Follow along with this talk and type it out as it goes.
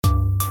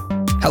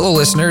Hello,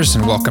 listeners,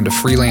 and welcome to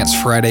Freelance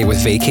Friday with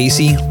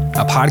Vacacy,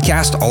 a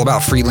podcast all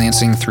about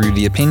freelancing through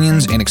the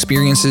opinions and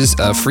experiences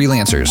of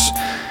freelancers.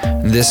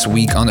 This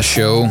week on the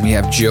show, we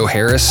have Joe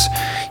Harris.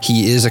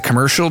 He is a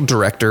commercial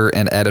director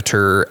and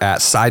editor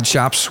at Side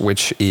Shops,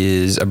 which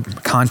is a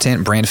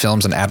content, brand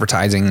films, and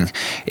advertising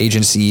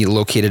agency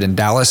located in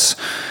Dallas.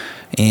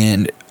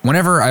 And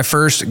whenever I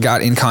first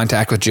got in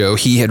contact with Joe,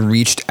 he had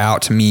reached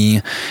out to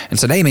me and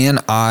said, "Hey man,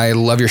 I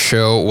love your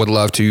show, would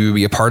love to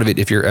be a part of it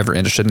if you're ever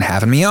interested in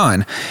having me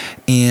on."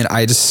 And I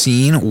had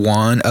seen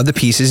one of the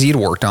pieces he had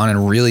worked on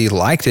and really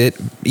liked it.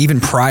 Even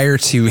prior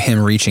to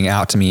him reaching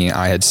out to me,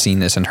 I had seen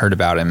this and heard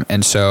about him.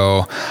 And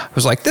so I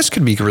was like, this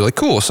could be really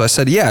cool. So I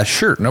said, yeah,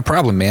 sure, no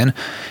problem, man.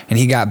 And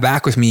he got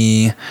back with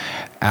me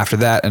after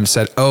that and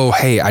said, "Oh,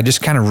 hey, I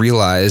just kind of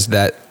realized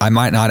that I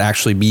might not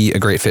actually be a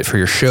great fit for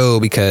your show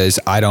because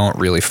I don't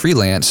really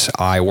freelance.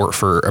 I work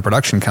for a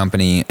production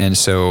company, and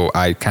so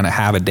I kind of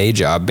have a day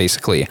job,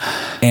 basically."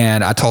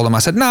 And I told him, I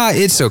said, "Nah,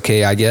 it's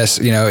okay, I guess.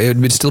 You know, it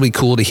would still be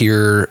cool to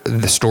hear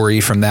the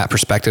story from that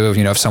perspective of,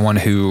 you know, of someone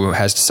who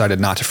has decided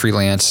not to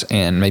freelance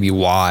and maybe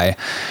why."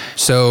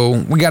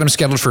 So we got him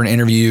scheduled for an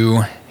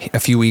interview.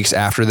 A few weeks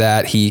after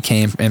that, he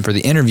came in for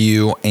the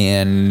interview,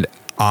 and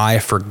I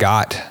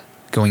forgot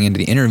going into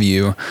the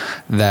interview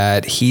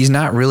that he's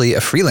not really a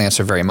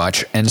freelancer very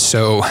much. And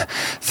so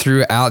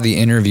throughout the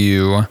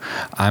interview,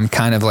 I'm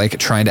kind of like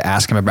trying to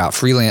ask him about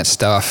freelance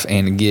stuff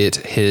and get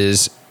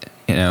his,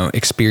 you know,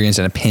 experience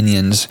and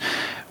opinions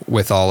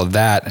with all of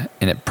that.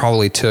 And it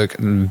probably took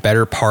the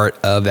better part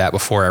of that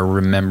before I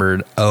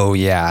remembered, oh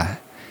yeah,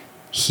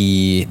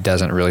 he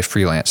doesn't really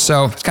freelance.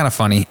 So it's kind of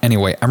funny.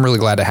 Anyway, I'm really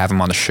glad to have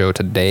him on the show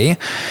today.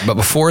 But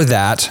before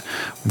that,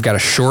 we've got a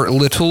short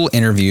little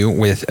interview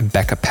with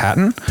Becca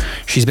Patton.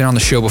 She's been on the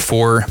show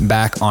before,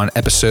 back on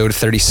episode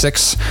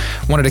 36.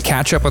 Wanted to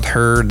catch up with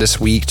her this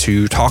week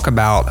to talk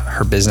about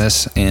her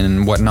business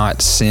and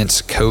whatnot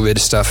since COVID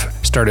stuff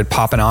started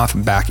popping off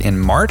back in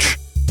March.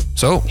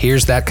 So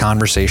here's that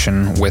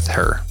conversation with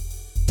her.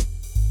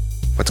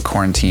 What's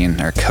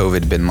quarantine or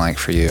COVID been like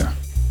for you?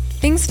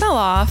 Things fell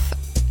off.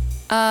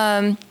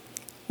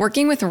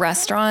 Working with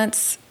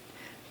restaurants,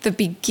 the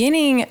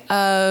beginning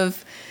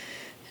of,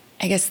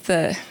 I guess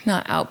the,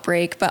 not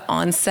outbreak, but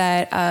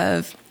onset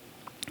of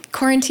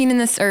quarantine in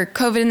this, or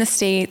COVID in the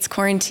States,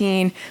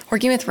 quarantine,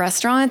 working with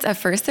restaurants, at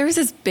first there was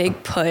this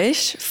big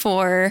push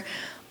for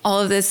all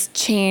of this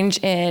change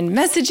in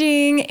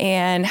messaging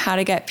and how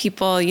to get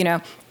people, you know,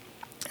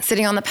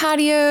 sitting on the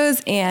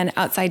patios and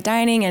outside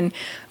dining. And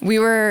we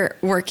were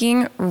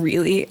working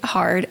really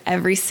hard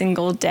every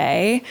single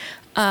day.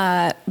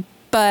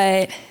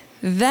 But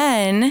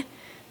then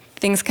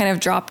things kind of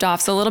dropped off.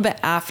 So a little bit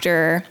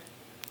after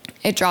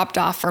it dropped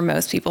off for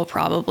most people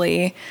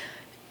probably.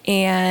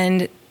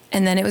 And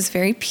then it was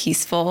very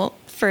peaceful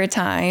for a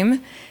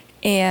time.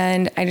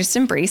 And I just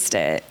embraced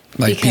it.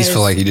 Like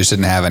peaceful, like you just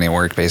didn't have any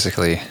work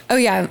basically. Oh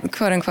yeah,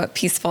 quote unquote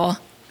peaceful.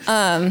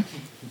 I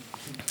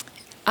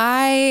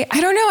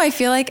don't know. I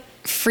feel like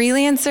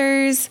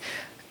freelancers,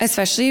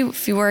 especially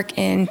if you work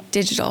in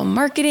digital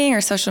marketing or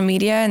social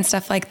media and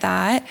stuff like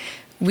that,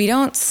 we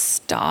don't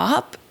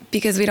stop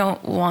because we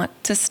don't want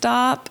to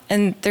stop.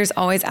 And there's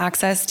always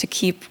access to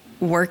keep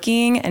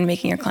working and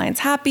making your clients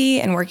happy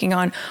and working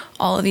on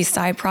all of these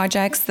side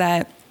projects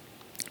that,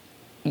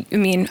 I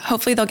mean,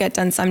 hopefully they'll get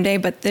done someday,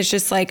 but there's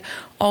just like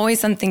always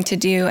something to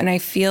do. And I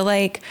feel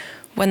like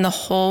when the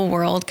whole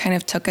world kind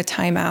of took a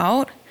time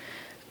out,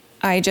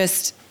 I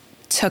just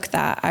took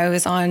that. I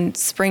was on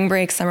spring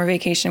break, summer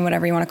vacation,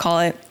 whatever you want to call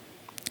it,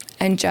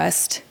 and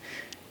just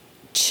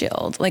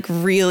chilled. Like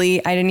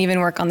really, I didn't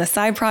even work on the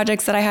side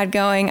projects that I had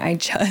going. I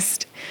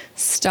just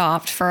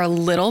stopped for a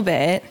little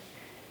bit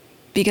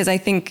because I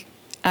think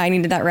I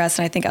needed that rest,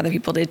 and I think other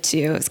people did too.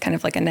 It was kind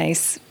of like a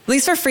nice, at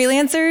least for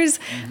freelancers,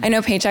 I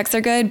know paychecks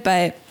are good,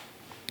 but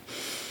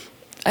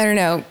I don't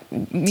know.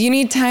 You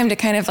need time to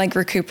kind of like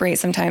recuperate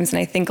sometimes, and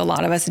I think a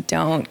lot of us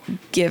don't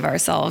give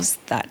ourselves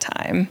that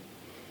time.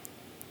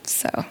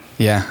 So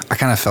yeah, I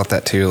kind of felt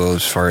that too,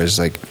 as far as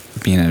like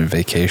being on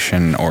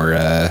vacation or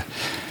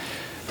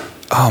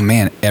oh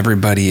man,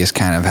 everybody is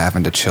kind of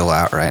having to chill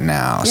out right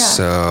now. Yeah.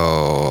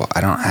 So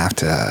I don't have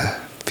to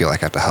feel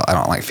like I have to. I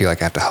don't like feel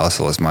like I have to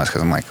hustle as much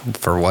because I'm like,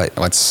 for what?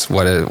 What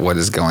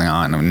is going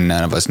on?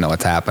 None of us know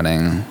what's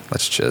happening.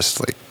 Let's just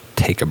like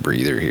take a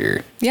breather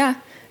here. Yeah,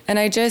 and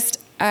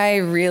I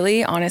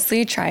really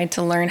honestly tried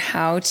to learn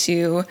how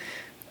to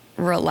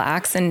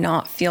relax and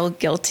not feel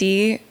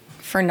guilty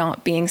for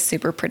not being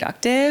super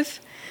productive.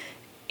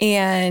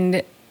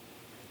 And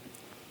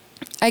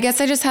I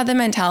guess I just had the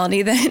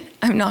mentality that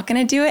I'm not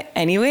going to do it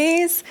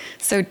anyways,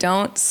 so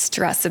don't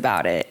stress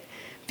about it.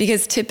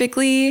 Because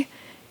typically,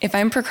 if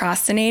I'm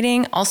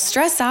procrastinating, I'll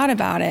stress out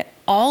about it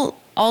all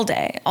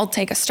day. I'll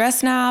take a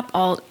stress nap.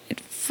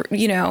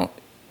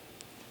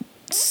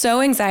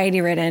 So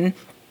anxiety ridden.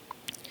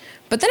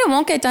 But then it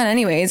won't get done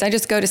anyways. I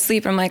just go to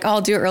sleep and I'm like, oh,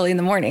 I'll do it early in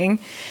the morning.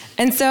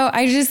 And so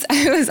I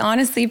was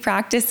honestly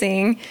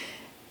practicing.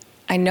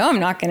 I know I'm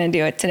not going to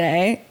do it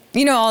today.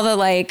 You know, all the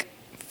like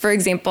for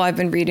example, I've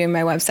been redoing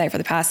my website for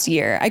the past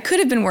year. I could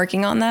have been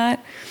working on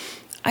that.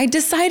 I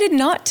decided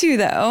not to,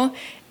 though.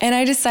 And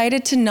I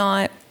decided to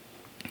not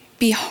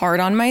be hard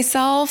on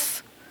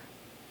myself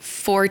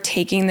for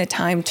taking the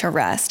time to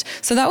rest.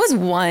 So that was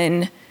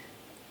one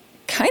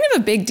kind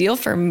of a big deal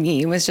for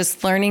me, was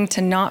just learning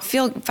to not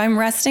feel, if I'm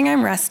resting,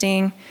 I'm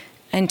resting,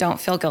 and don't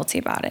feel guilty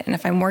about it. And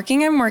if I'm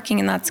working, I'm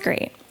working, and that's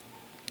great.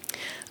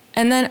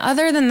 And then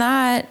other than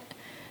that,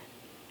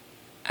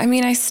 I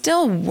mean, I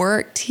still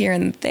worked here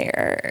and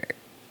there.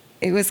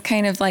 It was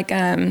kind of like,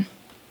 I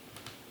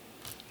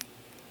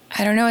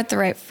don't know what the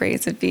right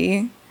phrase would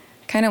be.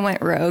 Kind of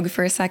went rogue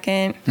for a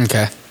second.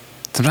 Okay.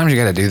 Sometimes you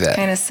got to do that.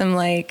 Kind of some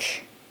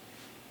like,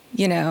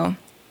 you know,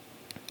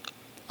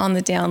 on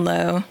the down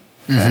low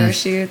photo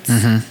shoots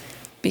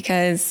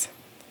because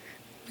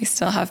we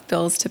still have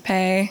bills to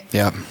pay.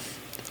 Yep.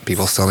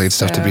 People still need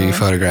stuff to be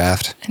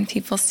photographed. And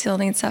people still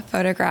need stuff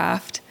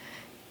photographed.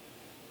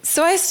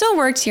 So I still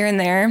worked here and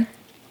there.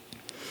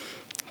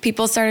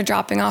 People started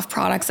dropping off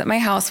products at my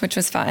house, which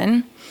was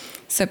fun.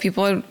 So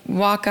people would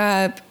walk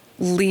up,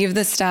 leave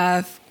the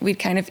stuff. We'd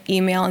kind of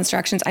email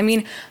instructions. I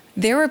mean,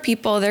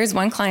 there's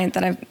one client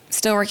that I'm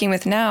still working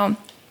with now.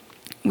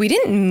 We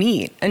didn't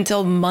meet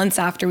until months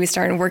after we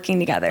started working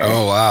together.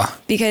 Oh, wow.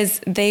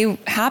 Because they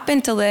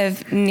happened to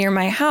live near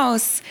my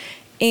house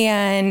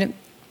and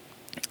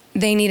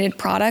they needed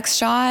products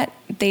shot.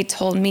 They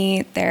told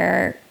me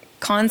their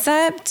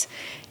concept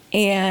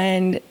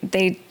and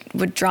they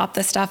would drop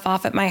the stuff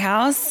off at my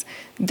house.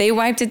 They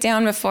wiped it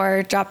down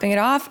before dropping it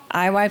off.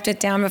 I wiped it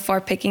down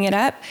before picking it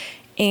up.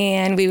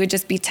 And we would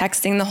just be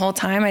texting the whole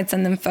time. I'd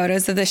send them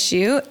photos of the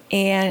shoot.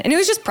 And it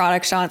was just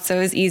product shots, so it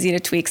was easy to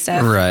tweak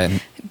stuff.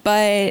 Right.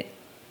 But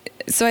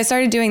so I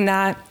started doing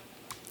that.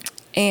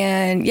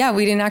 And yeah,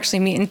 we didn't actually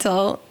meet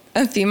until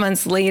a few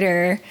months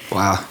later.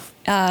 Wow.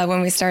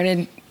 When we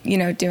started, you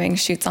know, doing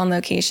shoots on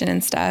location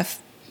and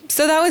stuff.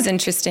 So that was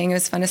interesting. It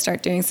was fun to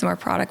start doing some more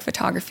product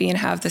photography and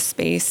have the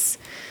space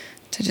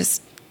to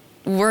just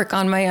work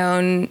on my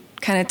own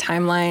kind of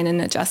timeline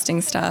and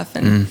adjusting stuff.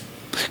 And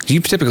you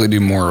typically do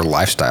more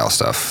lifestyle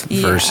stuff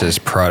versus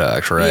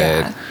product, right?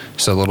 Yeah.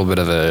 So a little bit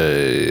of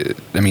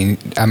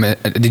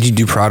did you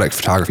do product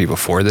photography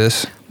before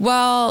this?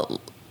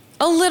 Well,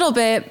 a little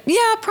bit.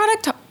 Yeah,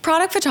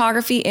 product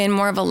photography in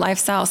more of a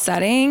lifestyle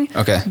setting.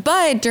 Okay.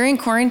 But during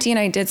quarantine,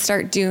 I did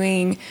start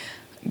doing,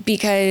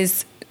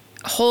 because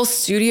whole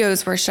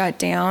studios were shut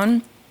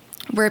down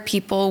where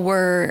people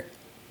were,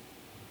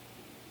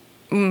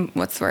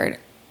 what's the word?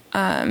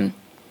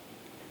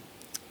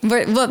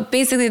 Well,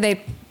 basically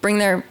they bring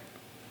their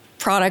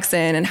products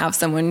in and have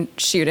someone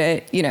shoot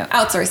it, you know,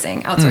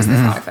 outsourcing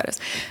the product photos.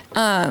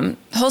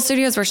 Whole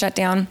studios were shut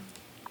down.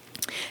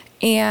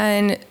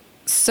 And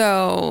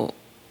so,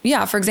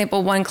 yeah, for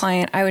example, one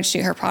client, I would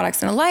shoot her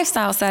products in a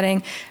lifestyle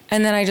setting.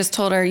 And then I just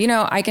told her, you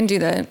know, I can do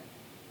the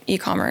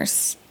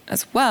e-commerce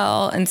as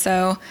well. And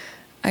so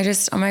I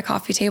just, on my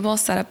coffee table,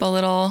 set up a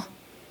little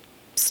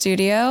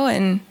studio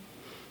and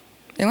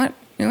it went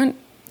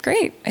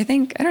great. I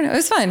think, I don't know. It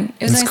was fun.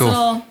 It was a nice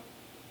little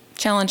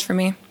challenge for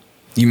me.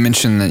 You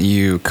mentioned that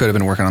you could have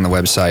been working on the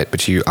website,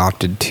 but you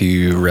opted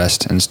to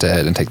rest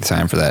instead and take the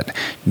time for that.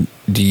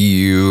 Do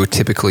you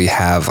typically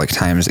have like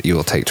times that you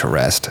will take to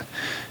rest?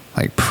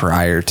 Like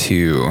prior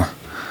to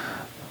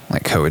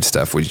like COVID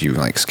stuff, would you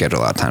like schedule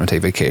a lot of time to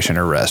take vacation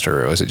or rest,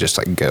 or was it just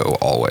like go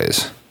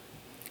always?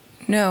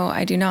 No,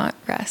 I do not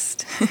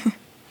rest.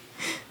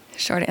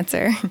 Short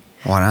answer.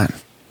 Why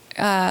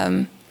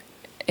not?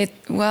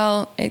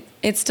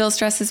 It still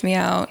stresses me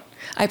out.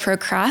 I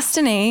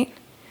procrastinate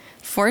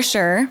for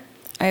sure.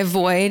 I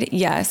avoid,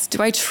 yes.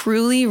 Do I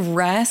truly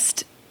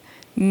rest?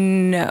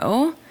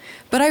 No.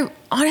 But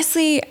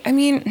I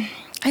mean,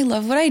 I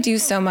love what I do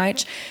so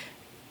much.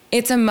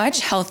 It's a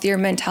much healthier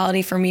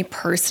mentality for me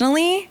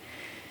personally.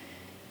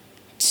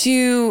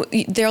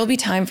 There'll be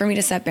time for me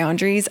to set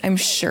boundaries, I'm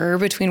sure,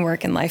 between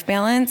work and life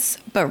balance.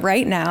 But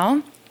right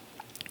now,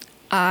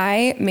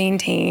 I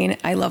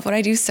love what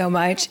I do so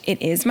much.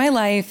 It is my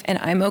life and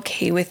I'm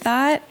okay with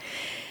that.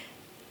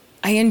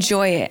 I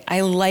enjoy it.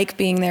 I like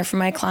being there for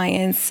my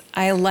clients.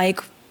 I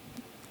like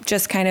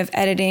just kind of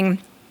editing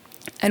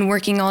and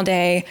working all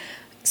day.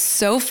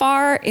 So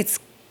far, it's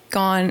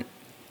gone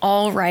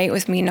all right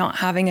with me not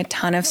having a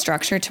ton of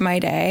structure to my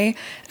day.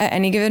 At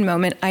any given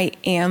moment, I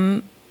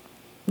am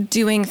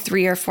doing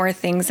 3 or 4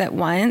 things at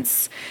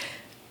once.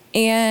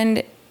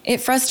 And it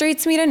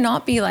frustrates me to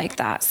not be like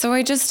that. So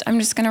I'm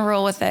just going to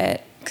roll with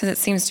it because it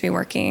seems to be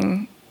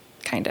working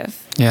kind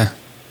of. Yeah.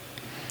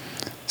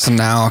 So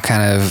now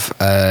kind of,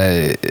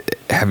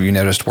 have you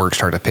noticed work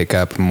start to pick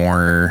up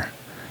more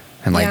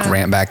and like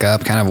ramp back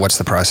up? Kind of what's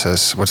the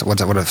process? What's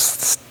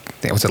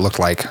it look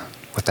like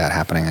with that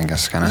happening, I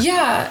guess, kind of?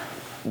 Yeah.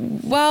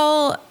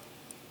 Well,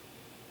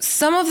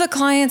 some of the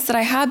clients that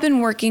I have been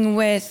working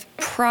with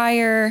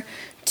prior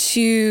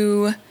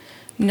to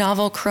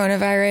novel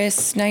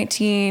coronavirus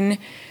 19,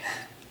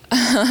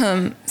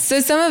 So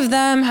some of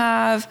them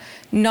have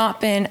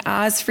not been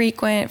as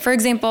frequent. For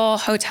example,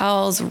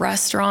 hotels,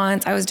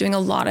 restaurants. I was doing a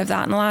lot of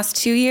that in the last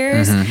 2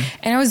 years. And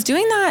I was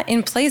doing that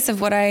in place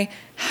of what I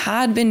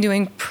had been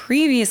doing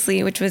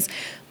previously, which was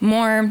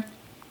more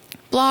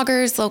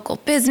bloggers, local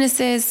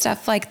businesses,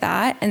 stuff like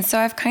that. And so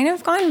I've kind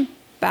of gone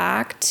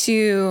back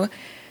to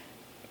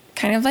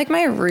kind of like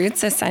my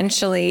roots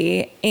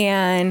essentially.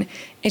 And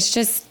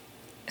it's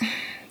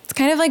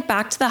kind of like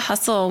back to the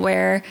hustle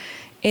where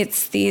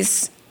it's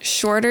these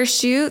shorter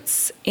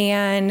shoots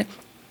and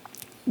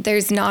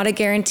there's not a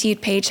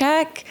guaranteed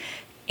paycheck.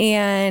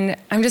 And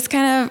I'm just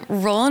kind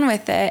of rolling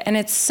with it. And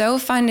it's so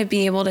fun to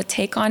be able to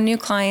take on new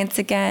clients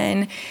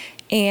again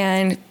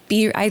and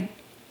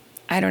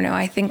I don't know.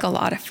 I think a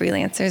lot of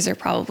freelancers are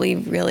probably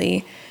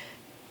really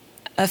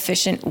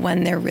efficient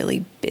when they're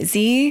really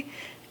busy.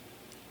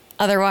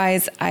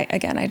 Otherwise,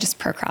 I just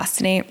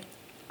procrastinate.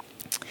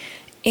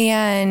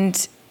 And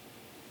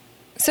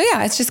so,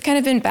 yeah, it's just kind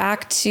of been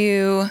back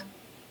to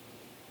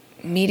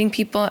meeting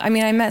people. I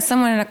mean, I met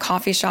someone in a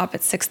coffee shop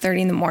at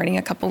 6:30 in the morning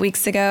a couple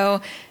weeks ago,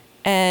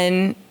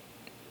 and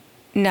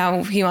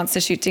now he wants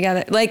to shoot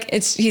together. Like,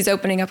 he's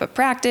opening up a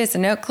practice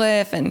in Oak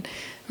Cliff, and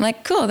I'm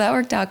like, cool, that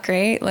worked out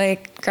great.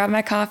 Like, grabbed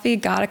my coffee,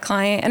 got a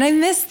client. And I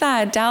miss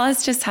that.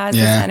 Dallas just has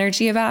this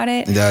energy about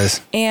it. It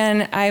does.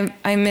 And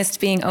I missed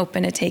being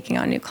open to taking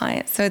on new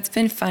clients. So it's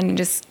been fun.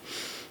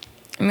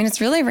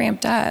 It's really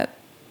ramped up.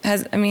 I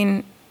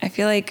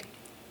feel like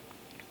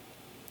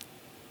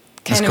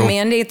kind of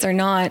mandates are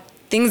not,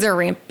 things are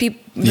ramped. People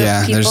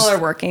are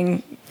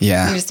working.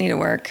 Yeah. You just need to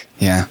work.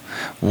 Yeah.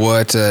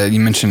 What, you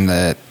mentioned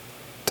that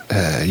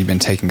you've been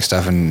taking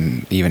stuff,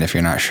 and even if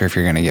you're not sure if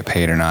you're going to get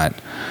paid or not,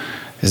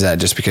 is that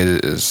just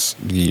because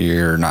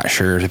you're not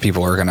sure if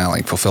people are going to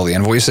like fulfill the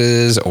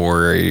invoices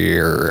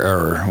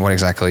or what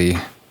exactly?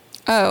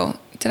 Oh,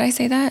 did I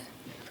say that?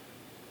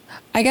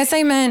 I guess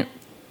I meant,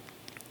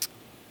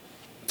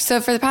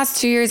 so for the past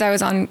 2 years I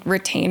was on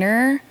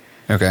retainer.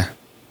 Okay.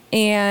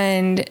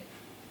 And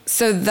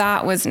so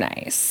that was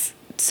nice.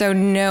 So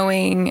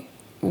knowing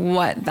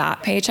what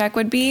that paycheck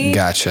would be.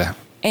 Gotcha.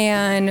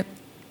 And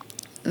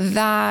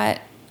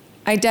that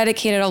I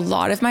dedicated a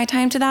lot of my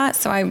time to that.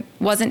 So I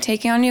wasn't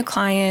taking on new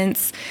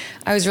clients.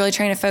 I was really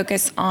trying to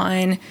focus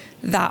on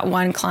that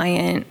one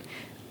client.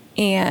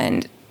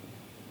 And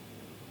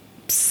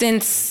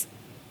since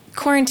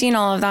quarantine,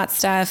 all of that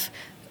stuff,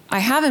 I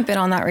haven't been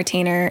on that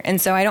retainer.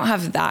 And so I don't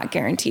have that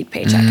guaranteed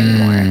paycheck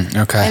anymore.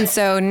 Okay. And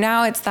so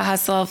now it's the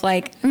hustle of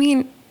like, I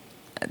mean,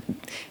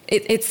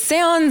 it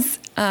sounds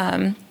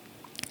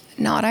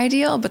not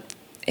ideal, but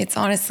it's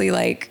honestly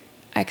like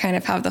I kind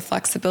of have the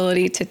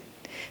flexibility to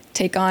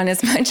take on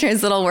as much or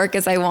as little work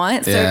as I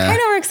want. So it kind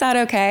of works out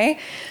okay.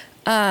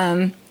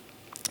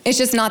 It's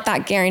just not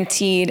that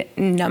guaranteed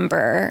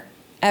number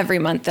every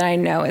month that I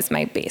know is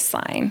my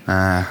baseline.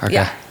 Okay.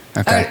 Yeah.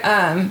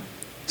 Okay.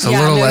 So a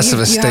little less of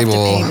a stable. You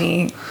have to pay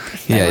me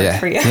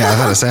for you. Yeah. I was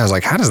about to say, I was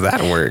like, how does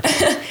that work?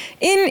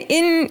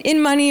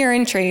 in money or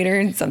in trade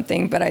or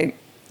something, but I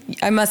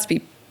must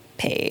be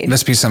paid.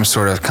 Must be some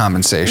sort of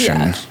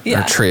compensation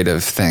or trade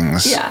of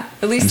things. Yeah,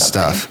 at least and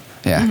something.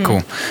 Stuff. Yeah, cool.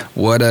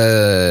 What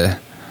I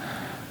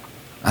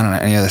don't know,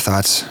 any other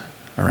thoughts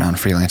around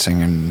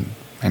freelancing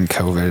and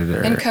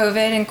COVID and COVID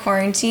and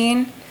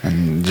quarantine?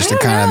 And just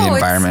kind of the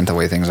environment, the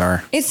way things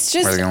are. It's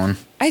just, where they're going.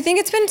 I think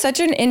it's been such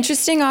an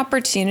interesting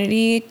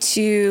opportunity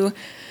to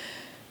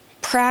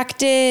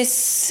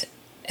practice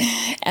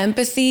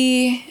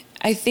empathy.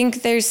 I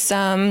think there's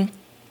some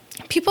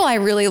people I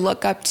really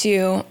look up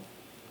to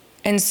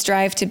and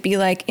strive to be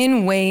like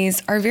in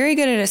ways are very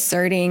good at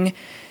asserting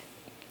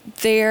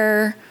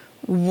their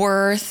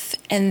worth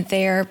and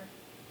their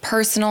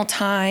personal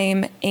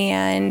time,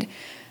 and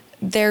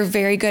they're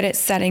very good at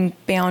setting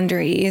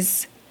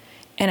boundaries.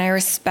 And I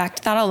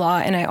respect that a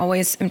lot, and I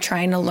always am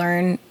trying to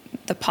learn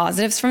the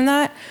positives from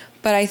that.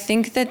 But I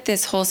think that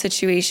this whole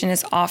situation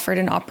has offered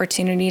an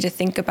opportunity to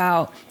think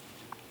about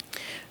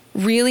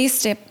really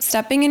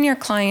stepping in your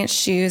client's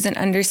shoes and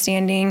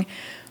understanding,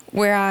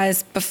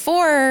 whereas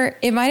before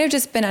it might have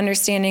just been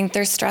understanding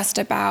they're stressed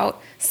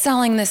about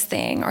selling this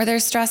thing, or they're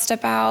stressed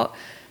about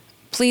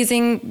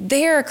pleasing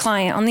their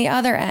client on the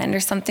other end or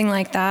something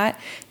like that.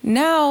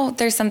 Now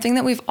there's something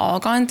that we've all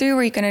gone through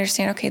where you can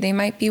understand, okay, they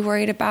might be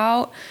worried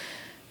about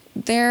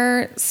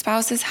their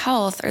spouse's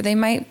health, or they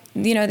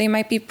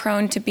might be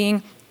prone to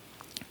being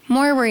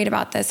more worried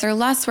about this or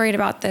less worried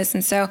about this.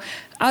 And so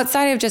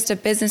outside of just a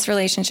business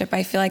relationship,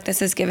 I feel like this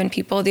has given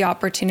people the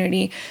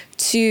opportunity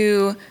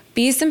to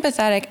be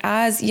sympathetic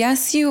as,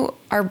 yes, you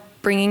are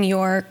bringing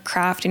your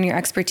craft and your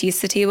expertise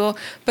to the table,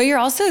 but you're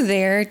also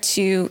there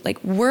to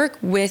like work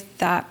with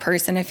that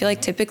person. I feel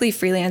like typically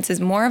freelance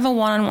is more of a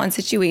one-on-one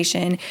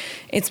situation.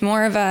 It's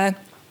more of a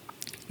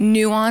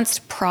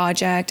nuanced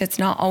project. It's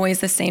not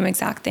always the same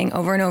exact thing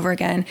over and over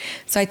again.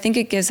 So I think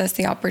it gives us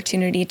the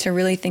opportunity to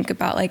really think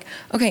about like,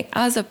 okay,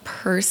 as a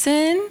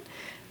person,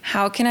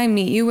 how can I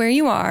meet you where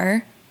you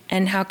are,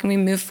 and how can we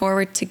move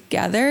forward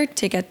together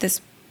to get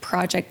this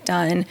project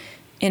done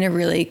in a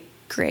really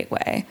great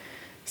way?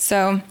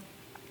 So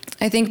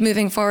I think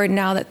moving forward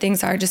now that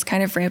things are just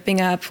kind of ramping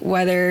up,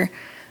 whether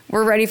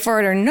we're ready for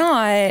it or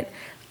not,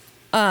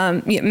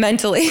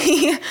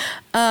 mentally,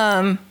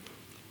 I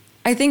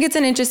think it's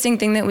an interesting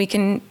thing that we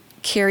can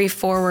carry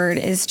forward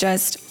is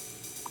just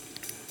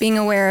being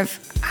aware of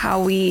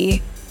how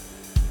we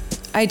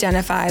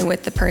identify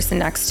with the person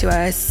next to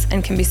us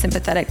and can be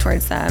sympathetic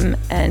towards them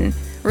and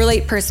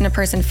relate person to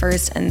person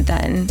first and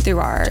then through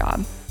our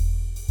job.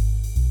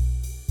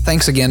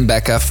 Thanks again,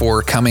 Becca,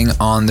 for coming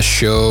on the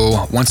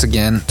show. Once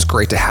again, it's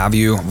great to have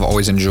you. I've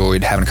always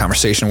enjoyed having a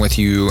conversation with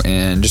you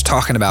and just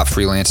talking about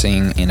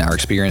freelancing and our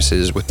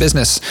experiences with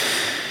business.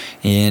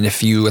 And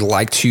if you would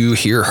like to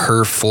hear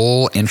her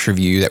full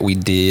interview that we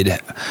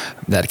did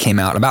that came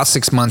out about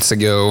 6 months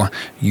ago,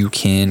 you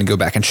can go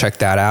back and check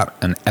that out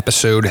on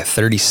episode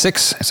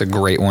 36. It's a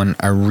great one.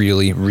 I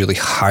really, really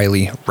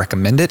highly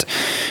recommend it.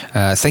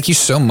 Thank you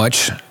so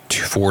much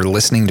for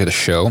listening to the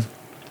show.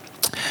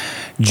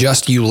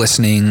 Just you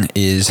listening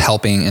is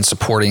helping and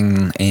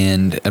supporting,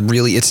 and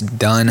really it's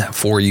done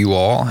for you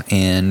all.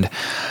 And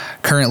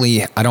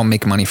currently I don't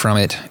make money from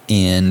it,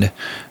 and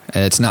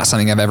it's not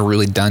something I've ever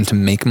really done to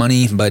make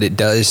money, but it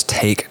does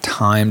take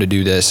time to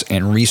do this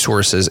and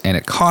resources, and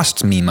it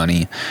costs me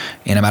money.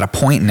 And I'm at a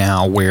point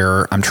now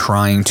where I'm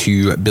trying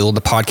to build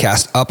the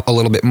podcast up a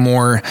little bit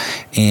more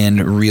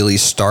and really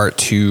start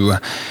to,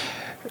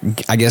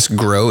 I guess,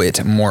 grow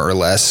it more or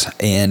less.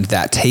 And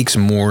that takes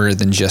more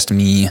than just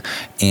me.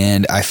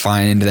 And I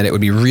find that it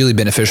would be really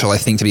beneficial, I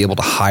think, to be able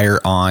to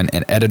hire on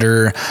an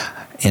editor.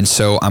 And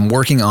so I'm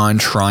working on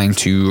trying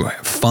to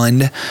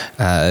fund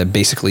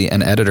basically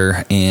an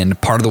editor. And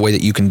part of the way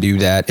that you can do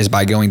that is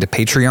by going to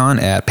Patreon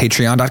at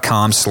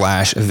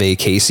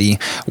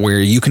patreon.com/VayCasey,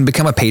 where you can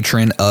become a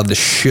patron of the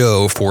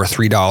show for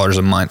 $3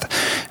 a month.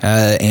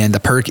 And the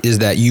perk is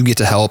that you get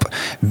to help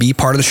be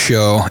part of the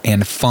show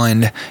and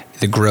fund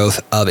the growth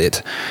of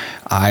it.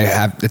 I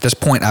have, at this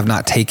point, I've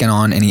not taken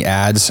on any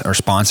ads or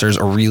sponsors,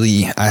 or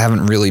really, I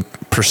haven't really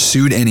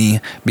pursued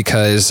any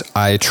because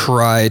I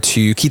try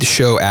to keep the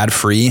show ad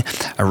free.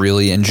 I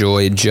really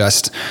enjoy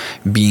just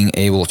being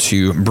able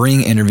to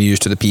bring interviews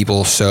to the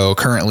people. So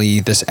currently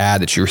this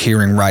ad that you're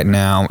hearing right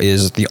now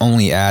is the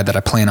only ad that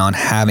I plan on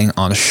having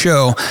on the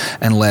show,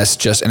 unless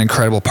just an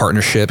incredible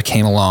partnership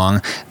came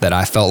along that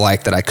I felt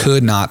like that I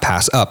could not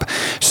pass up.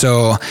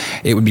 So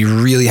it would be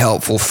really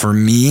helpful for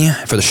me,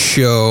 for the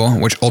show,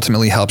 which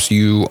ultimately helps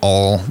you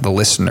all, the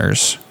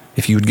listeners,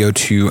 if you would go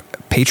to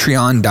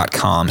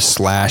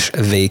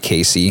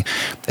patreon.com/VayCasey.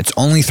 It's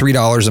only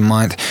 $3 a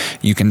month.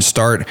 You can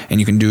start and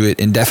you can do it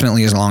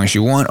indefinitely as long as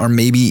you want, or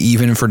maybe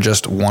even for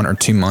just 1 or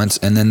 2 months,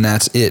 and then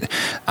that's it.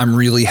 I'm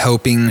really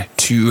hoping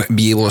to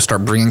be able to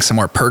start bringing some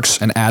more perks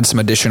and add some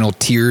additional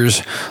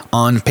tiers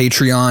on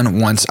Patreon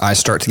once I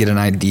start to get an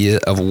idea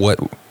of what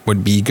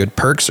would be good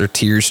perks or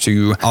tiers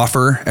to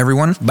offer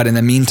everyone. But in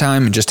the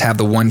meantime, just have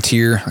the one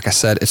tier. Like I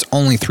said, it's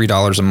only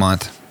 $3 a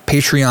month.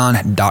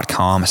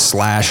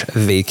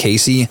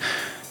 Patreon.com/VayCasey.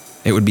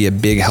 It would be a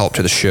big help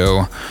to the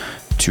show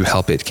to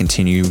help it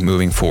continue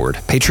moving forward.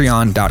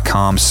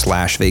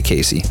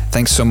 Patreon.com/VayCasey.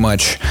 Thanks so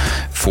much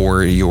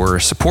for your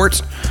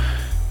support.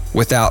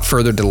 Without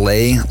further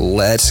delay,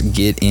 let's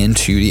get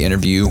into the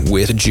interview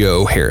with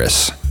Joe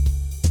Harris.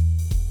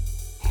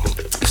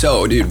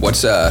 So, dude,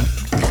 what's your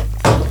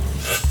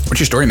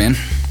story, man?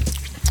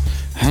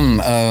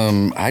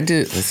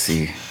 Let's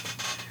see.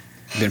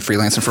 Been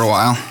freelancing for a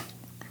while?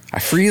 I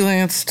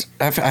freelanced.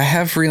 I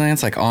have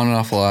freelanced like on and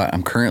off a lot.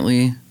 I'm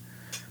currently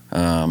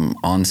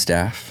on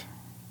staff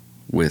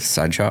with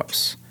Side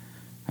Shops,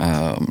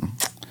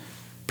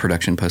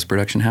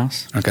 post-production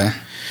house. Okay.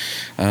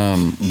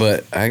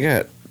 But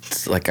I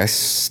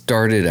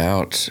started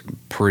out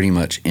pretty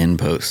much in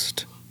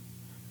post.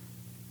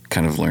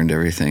 Kind of learned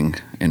everything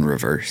in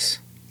reverse.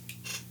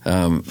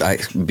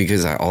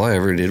 Because all I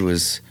ever did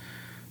was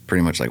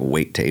pretty much like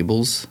wait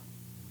tables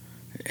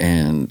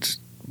and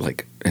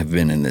like have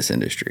been in this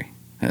industry.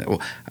 Well,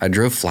 I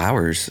drove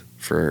flowers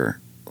for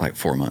like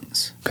 4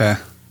 months. Okay.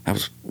 That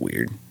was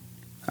weird.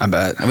 I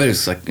bet. It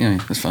was like,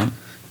 it was fun.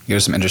 You go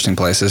to some interesting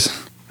places.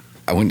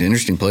 I went to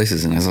interesting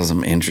places and I saw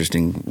some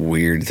interesting,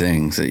 weird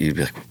things that you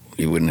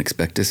wouldn't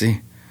expect to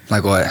see.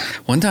 Like what?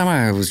 One time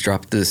I was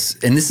dropped this,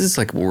 and this is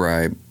like where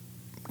I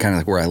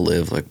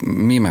live. Like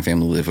me and my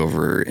family live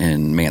over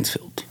in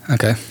Mansfield.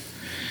 Okay.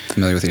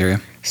 Familiar with the area.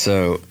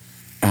 So,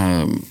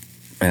 and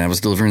I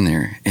was delivering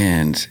there,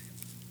 and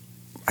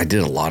I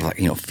did a lot of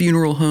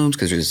funeral homes,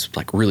 because there's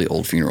like really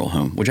old funeral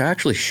home, which I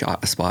actually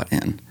shot a spot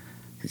in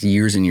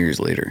years and years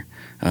later,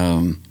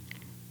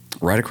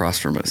 right across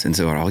from us. And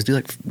so I'd always do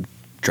like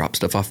drop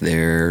stuff off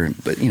there.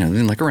 But,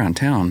 then like around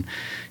town,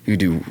 you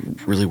do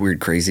really weird,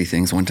 crazy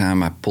things. One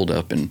time I pulled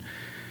up and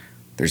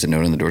there's a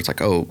note on the door. It's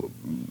like,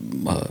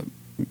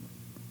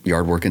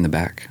 yard work in the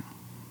back.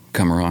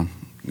 Come on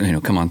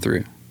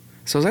through.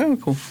 So I was like, oh,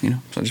 cool. So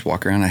I just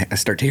walk around. I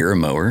start to hear a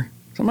mower.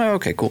 So I'm like,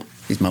 okay, cool.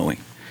 He's mowing.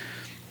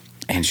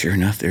 And sure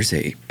enough, there's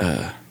an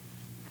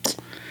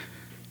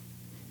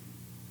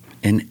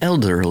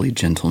elderly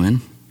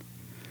gentleman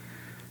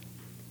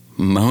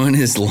mowing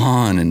his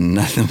lawn in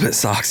nothing but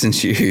socks and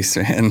shoes,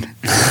 man. And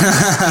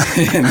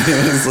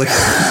it was like,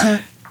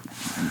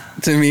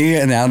 to me,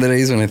 and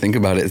nowadays when I think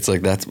about it, it's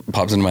like that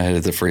pops into my head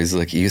as a phrase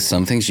like,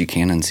 some things you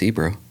can't unsee,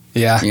 bro.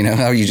 Yeah. You know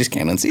how you just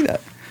can't unsee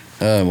that.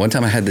 One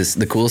time I had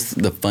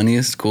the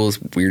funniest, coolest,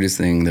 weirdest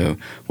thing though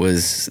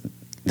was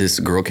this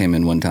girl came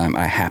in one time.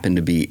 I happened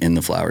to be in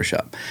the flower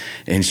shop,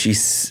 and she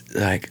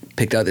like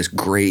picked out this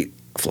great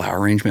flower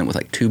arrangement with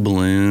like 2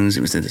 balloons.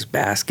 It was in this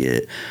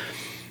basket.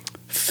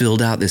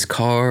 Filled out this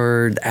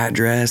card, the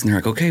address, and they're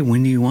like, "Okay,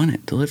 when do you want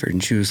it delivered?"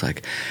 And she was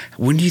like,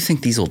 "When do you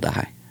think these will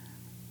die?"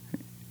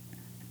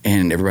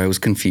 And everybody was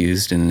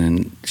confused, and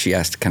then she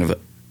asked kind of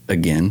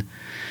again.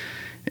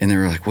 And they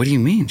were like, "What do you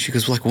mean?" She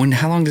goes, "Like,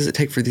 how long does it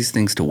take for these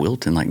things to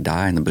wilt and like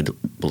die and the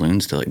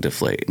balloons to like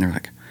deflate?" And they're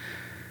like,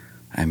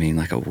 "I mean,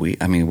 like a week.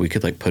 I mean, we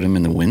could like put them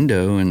in the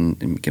window and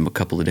give them a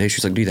couple of days."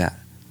 She's like, "Do that.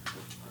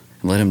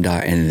 And let them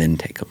die and then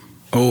take them."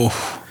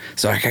 Oh.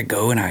 So I could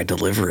go and I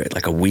deliver it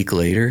like a week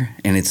later,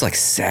 and it's like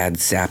sad,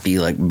 sappy,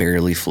 like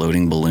barely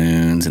floating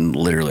balloons, and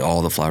literally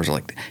all the flowers are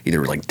like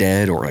either like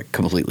dead or like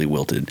completely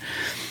wilted.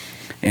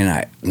 And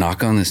I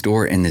knock on this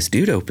door, and this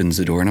dude opens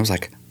the door, and I was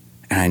like,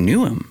 and I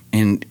knew him,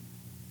 and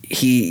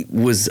he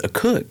was a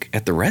cook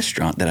at the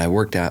restaurant that I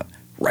worked at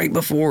right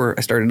before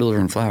I started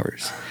delivering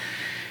flowers.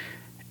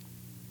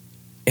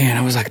 And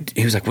I was like,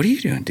 he was like, "What are you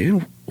doing,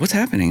 dude? What's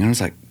happening?" And I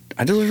was like,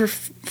 "I deliver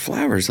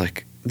flowers.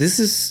 Like, this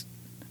is,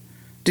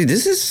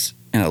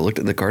 and I looked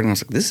at the card and I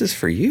was like, "This is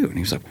for you." And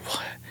he was like,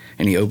 "What?"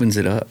 And he opens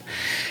it up,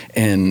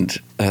 and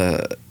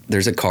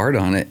there's a card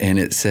on it, and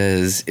it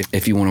says,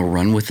 "If you want to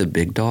run with the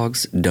big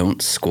dogs,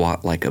 don't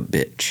squat like a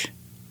bitch."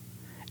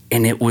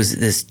 And it was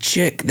this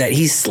chick that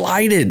he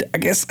slighted. I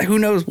guess, who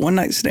knows, one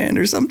night stand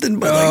or something,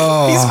 but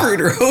like, he screwed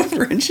her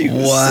over, and she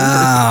was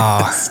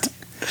super pissed.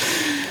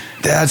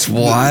 That's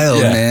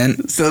wild,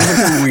 man. So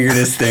that's like the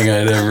weirdest thing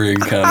I'd ever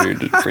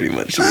encountered, pretty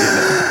much.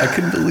 I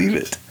couldn't believe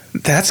it.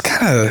 That's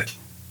kind of...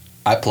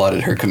 I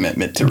applauded her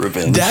commitment to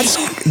revenge.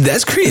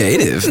 That's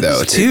creative,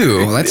 though, too.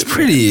 Creative, that's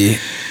pretty...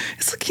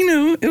 It's like,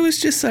 it was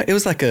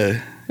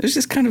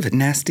just kind of a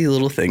nasty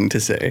little thing to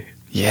say.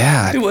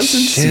 Yeah, it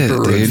wasn't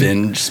super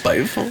revenge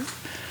spiteful.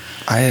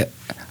 I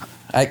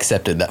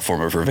accepted that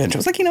form of revenge. I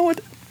was like, you know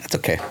what? That's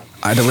okay.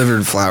 I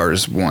delivered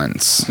flowers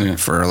once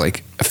for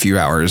like a few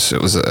hours.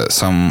 It was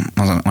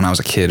when I was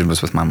a kid. It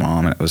was with my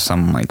mom, and it was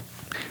some like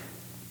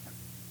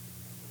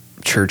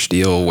church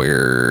deal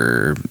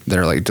where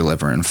they're like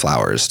delivering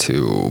flowers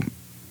to.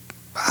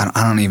 I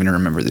don't even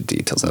remember the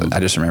details of it. I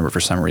just remember for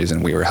some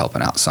reason we were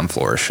helping out some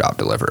florist shop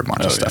deliver a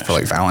bunch of stuff for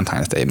like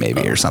Valentine's Day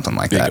maybe or something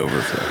like that.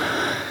 Overflow.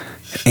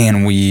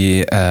 And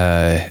we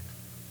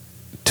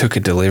took a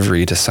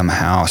delivery to some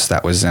house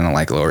that was in a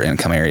like lower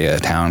income area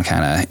of town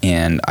kind of,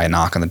 and I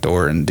knock on the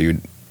door and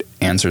dude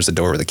answers the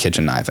door with a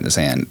kitchen knife in his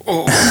hand.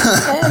 Oh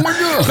my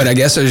God. But I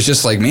guess it was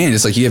just like, man,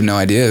 it's like you have no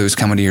idea who's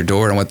coming to your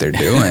door and what they're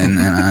doing.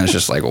 And I was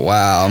just like,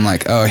 wow. I'm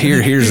like, oh,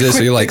 here's this.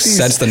 So he like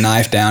sets the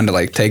knife down to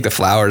like take the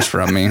flowers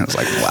from me. I was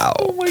like, wow.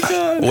 Oh my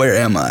God. Where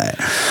am I?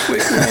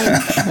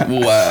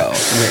 Wow.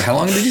 Wait, how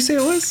long did you say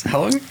it was?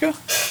 How long ago?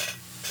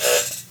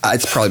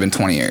 It's probably been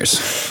 20 years.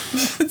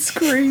 That's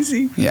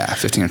crazy. Yeah,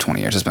 15 or 20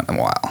 years. It's been a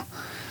while.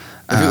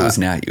 If it was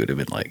now, you would have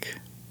been like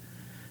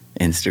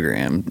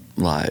Instagram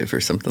live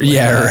or something like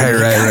that.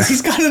 Right.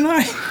 He's got a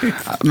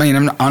knife. I mean,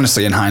 I'm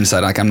honestly, in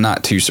hindsight, like I'm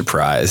not too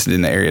surprised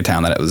in the area of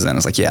town that it was in.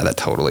 It's like, yeah, that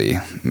totally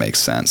makes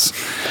sense.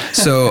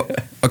 So,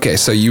 okay,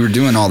 so you were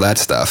doing all that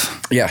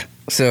stuff. Yeah.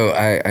 So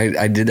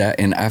I did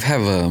that, and I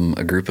have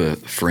a group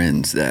of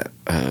friends that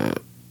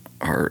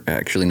are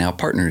actually now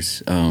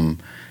partners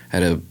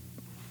at a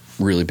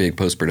really big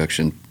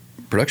production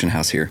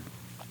house here,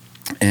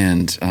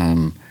 and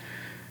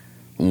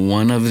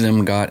one of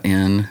them got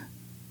in,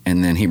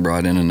 and then he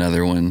brought in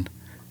another one,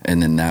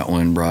 and then that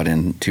one brought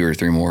in 2 or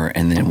 3 more,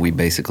 and then we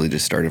basically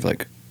just started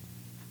like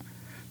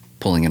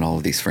pulling in all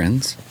of these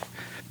friends,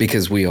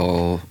 because we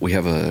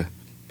have a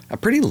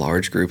pretty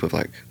large group of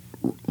like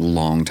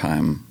long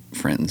time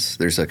friends.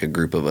 There's like a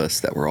group of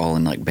us that were all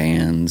in like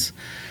bands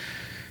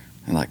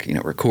and like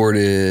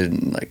recorded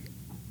and like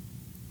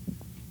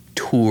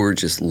toured,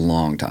 just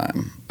long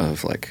time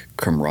of like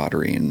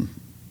camaraderie and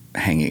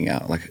hanging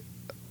out, like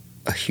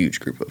a huge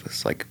group of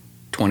us, like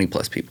 20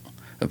 plus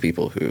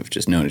people who have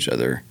just known each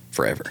other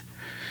forever.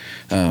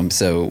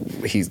 So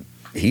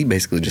he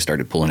basically just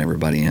started pulling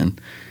everybody in,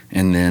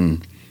 and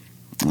then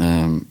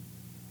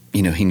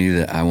he knew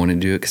that I wanted to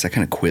do it because I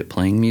kind of quit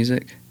playing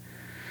music,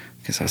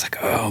 because I was like,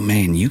 oh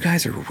man, you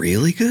guys are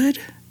really good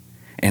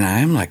and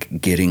I'm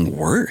like getting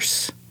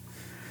worse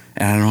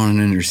and I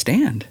don't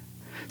understand.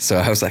 So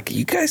I was like,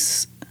 you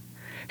guys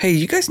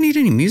need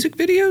any music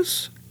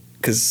videos?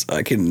 Because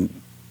I can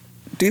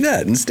do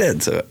that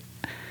instead. So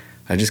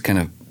I just kind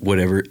of,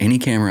 any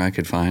camera I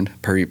could find,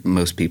 per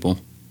most people,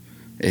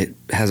 it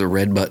has a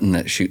red button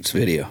that shoots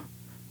video.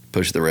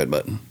 Push the red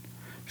button,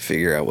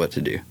 figure out what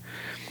to do.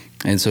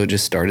 And so it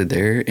just started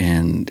there.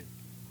 And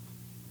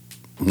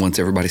once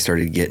everybody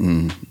started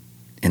getting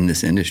in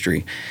this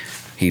industry,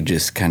 he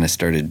just kind of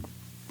started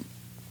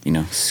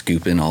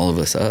scooping all of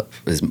us up,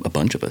 as a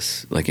bunch of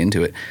us, like,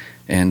 into it.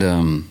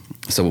 And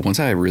so once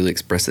I really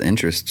expressed the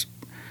interest,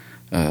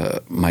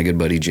 my good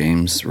buddy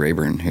James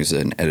Rayburn, who's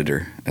an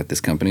editor at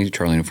this company,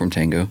 Charlie Uniform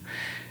Tango,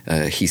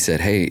 he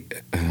said, hey,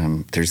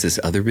 there's this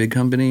other big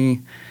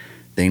company.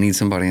 They need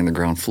somebody on the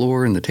ground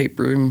floor in the tape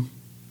room.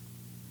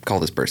 Call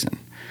this person.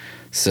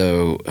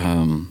 So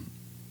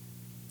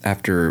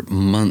after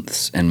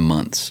months and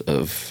months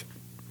of,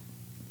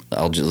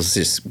 let's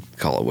just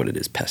call it what it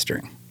is,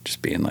 pestering,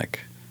 just being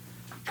like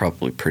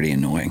probably pretty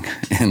annoying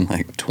and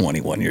like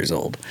 21 years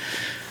old,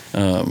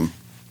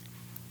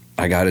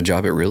 I got a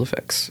job at Real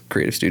Effects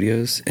Creative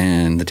Studios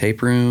and the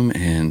tape room,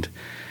 and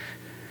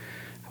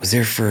I was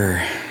there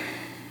for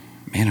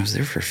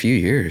a few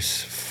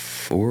years,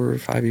 4 or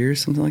 5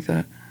 years, something like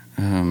that.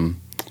 And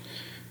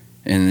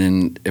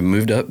then it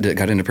moved up,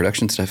 got into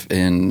production stuff,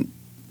 and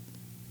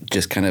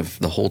just kind of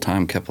the whole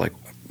time kept like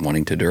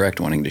wanting to direct,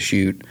 wanting to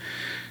shoot,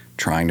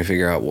 trying to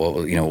figure out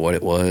what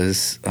it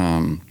was.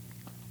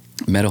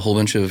 Met a whole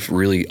bunch of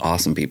really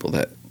awesome people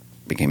that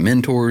became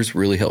mentors,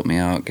 really helped me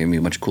out, gave me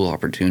a bunch of cool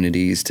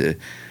opportunities to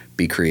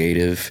be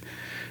creative,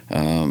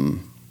 and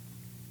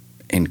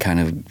kind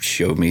of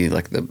showed me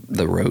like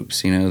the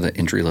ropes, the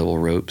entry-level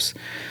ropes.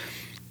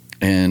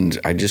 And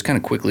I just kind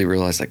of quickly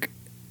realized, like,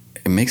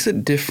 it makes a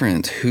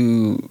difference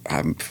who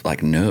I'm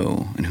like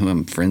know and who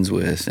I'm friends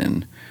with,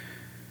 and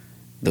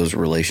those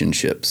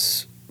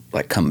relationships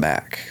like come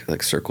back,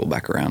 like circle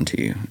back around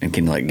to you and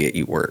can like get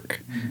you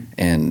work. Mm-hmm.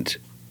 And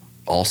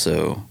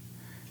also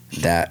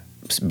that,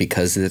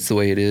 because that's the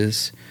way it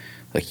is,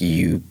 like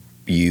you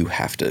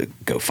have to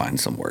go find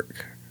some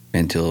work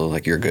until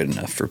like you're good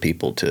enough for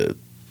people to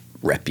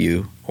rep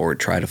you or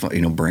try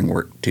to bring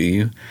work to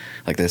you.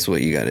 Like that's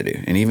what you got to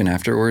do. And even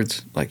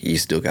afterwards, like you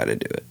still got to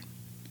do it.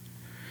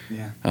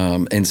 Yeah.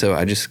 And so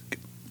I just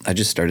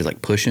started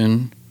like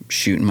pushing,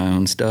 shooting my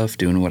own stuff,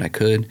 doing what I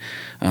could.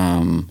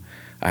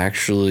 I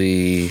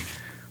actually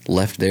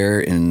left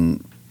there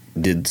and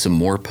did some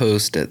more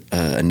posts at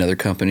another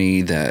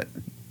company that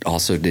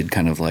also did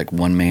kind of like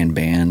one-man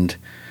band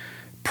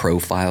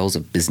profiles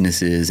of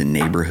businesses and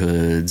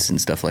neighborhoods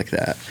and stuff like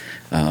that.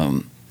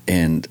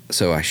 And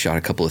so I shot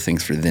a couple of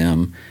things for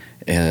them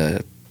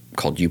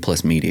called U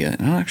Plus Media.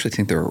 And I don't actually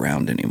think they're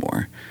around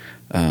anymore.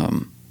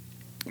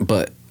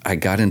 But I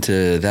got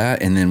into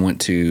that and then went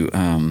to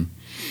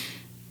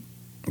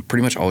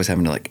pretty much always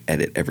having to like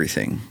edit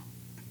everything.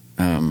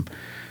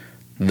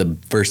 The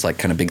first like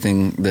kind of big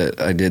thing that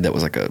I did that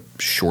was like a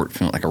short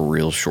film, like a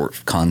real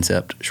short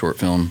concept short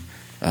film.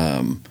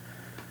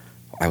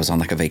 I was on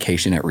like a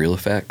vacation at Real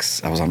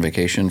Effects. I was on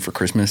vacation for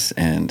Christmas,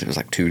 and it was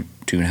like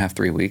 2.5,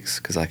 3 weeks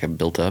because like I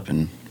built up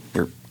and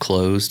we're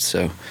closed.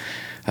 So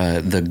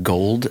the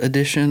gold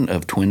edition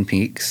of Twin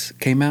Peaks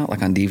came out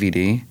like on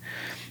DVD,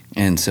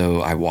 and so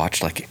I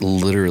watched like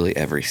literally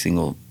every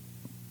single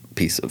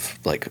piece of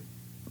like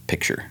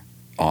picture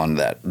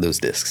on those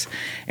discs,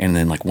 and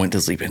then like went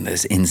to sleep in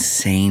this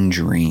insane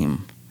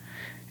dream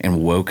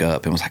and woke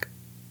up and was like,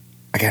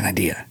 I got an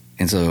idea.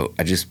 And so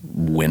I just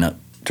went up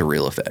to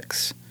Real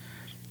Effects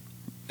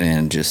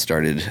and just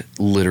started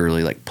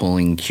literally like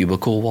pulling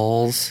cubicle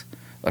walls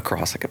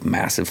across like a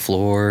massive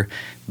floor,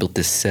 built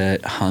this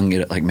set, hung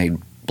it, like made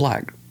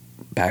black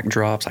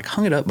backdrops, like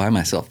hung it up by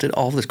myself, did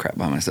all this crap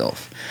by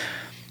myself,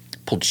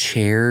 pulled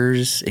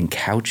chairs and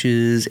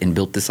couches and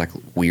built this like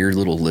weird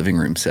little living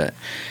room set.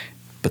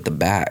 But the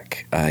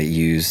back, I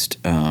used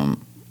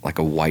like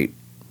a white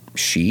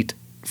sheet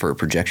for a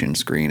projection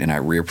screen, and I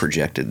rear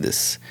projected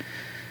this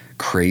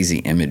crazy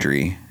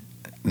imagery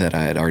that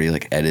I had already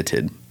like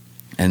edited,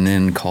 and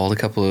then called a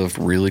couple of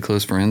really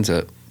close friends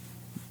up.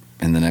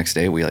 And the next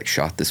day we like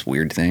shot this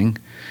weird thing.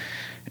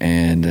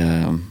 And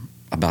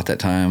about that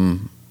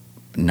time,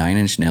 9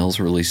 Inch Nails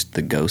released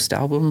the Ghost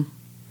album,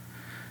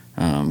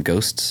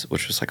 Ghosts,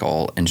 which was like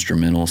all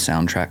instrumental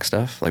soundtrack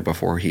stuff, like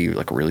before he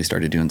like really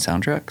started doing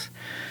soundtracks.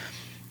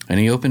 And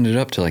he opened it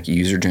up to like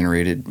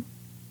user-generated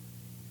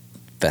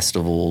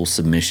festival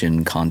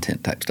submission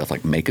content type stuff,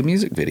 like make a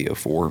music video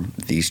for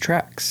these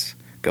tracks.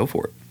 Go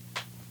for it.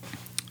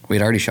 We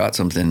had already shot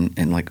something,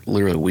 and like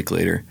literally a week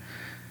later,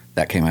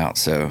 that came out.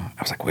 So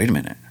I was like, wait a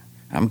minute,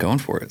 I'm going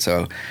for it.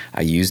 So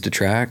I used a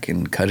track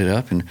and cut it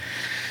up, and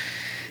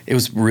it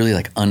was really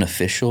like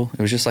unofficial.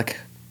 It was just like,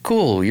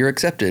 cool, you're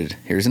accepted.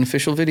 Here's an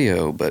official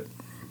video, but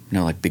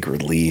no like big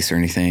release or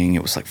anything.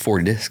 It was like 4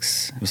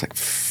 discs. It was like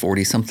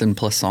 40 something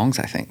plus songs,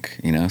 I think,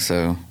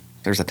 so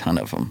there's a ton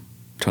of them,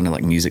 ton of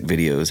like music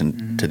videos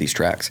and to these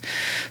tracks.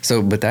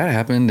 So, but that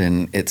happened,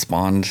 and it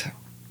spawned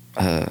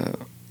a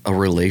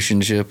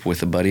relationship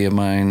with a buddy of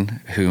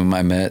mine whom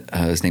I met.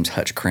 His name's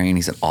Hutch Crane.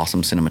 He's an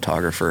awesome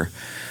cinematographer.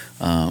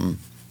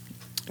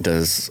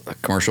 Does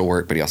commercial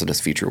work, but he also does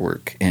feature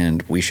work.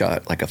 And we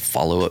shot like a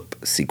follow-up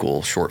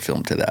sequel short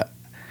film to that.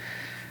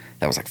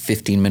 That was like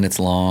 15 minutes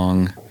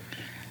long.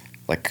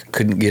 Like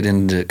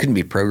couldn't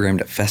be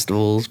programmed at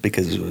festivals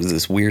because it was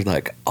this weird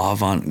like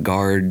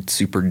avant-garde,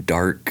 super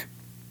dark,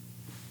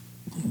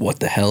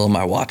 what the hell am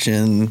I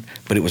watching?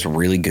 But it was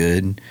really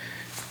good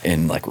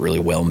and like really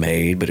well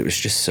made, but it was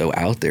just so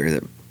out there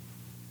that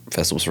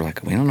festivals were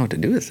like, we don't know what to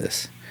do with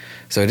this.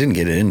 So I didn't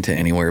get it into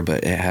anywhere,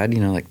 but it had,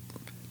 like,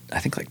 I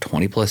think like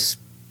 20 plus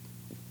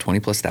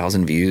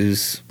thousand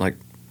views, like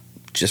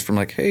just from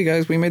like, hey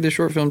guys, we made this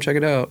short film, check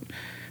it out.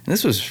 And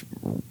this was,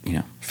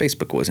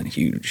 Facebook wasn't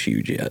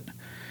huge yet.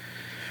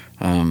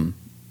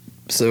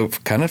 So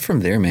kind of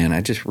from there, man,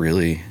 I just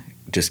really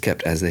just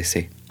kept, as they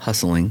say,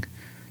 hustling,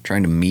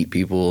 trying to meet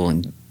people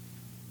and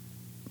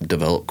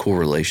develop cool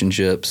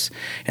relationships.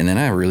 And then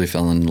I really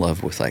fell in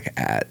love with like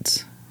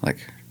ads, like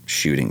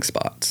shooting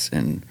spots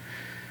and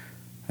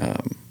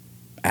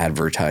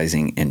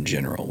advertising in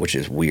general, which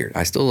is weird.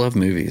 I still love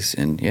movies,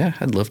 and yeah,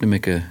 I'd love to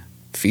make a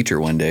feature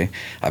one day.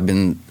 I've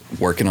been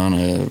working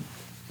on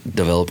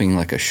developing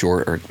like a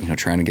short, or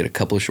trying to get a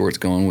couple of shorts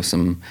going with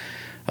some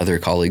other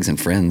colleagues and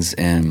friends,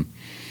 and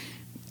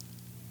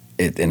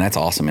that's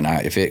awesome.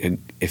 And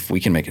if we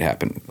can make it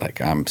happen,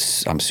 like I'm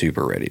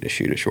super ready to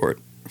shoot a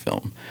short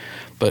film.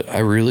 But I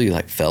really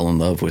like fell in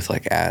love with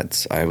like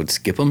ads. I would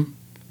skip them,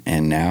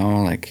 and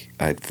now like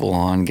I'd full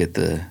on get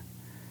the,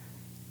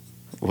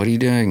 what are you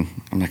doing?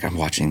 I'm like, I'm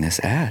watching this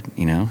ad,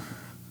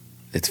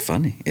 It's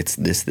funny. It's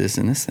this,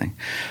 and this thing.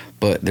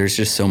 But there's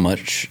just so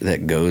much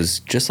that goes,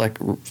 just like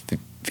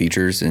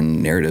features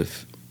and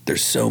narrative,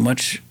 there's so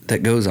much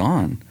that goes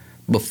on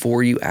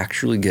before you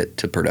actually get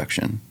to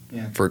production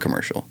for a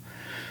commercial.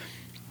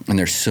 And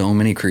there's so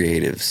many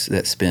creatives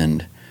that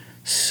spend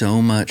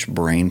so much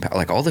brain power,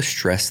 like all the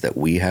stress that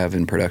we have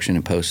in production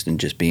and post and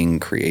just being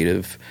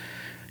creative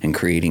and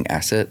creating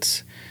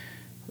assets,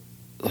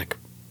 like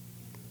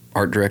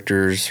art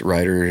directors,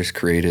 writers,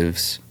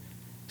 creatives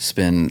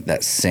spend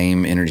that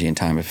same energy and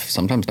time, if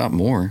sometimes not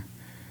more,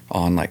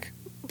 on like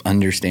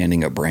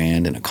understanding a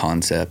brand and a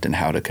concept and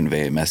how to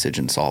convey a message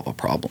and solve a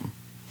problem.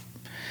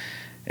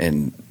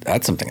 And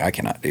that's something I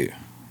cannot do.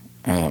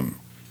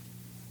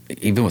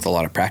 Even with a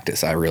lot of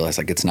practice, I realize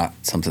like it's not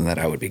something that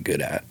I would be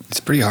good at. It's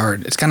pretty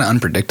hard. It's kind of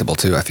unpredictable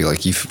too. I feel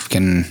like you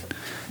can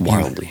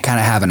wildly kind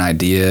of have an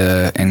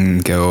idea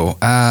and go,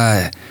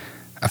 I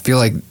feel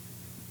like,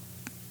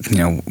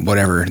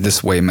 whatever,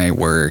 this way may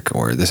work,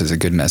 or this is a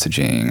good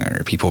messaging,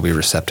 or people will be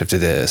receptive to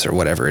this, or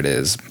whatever it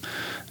is.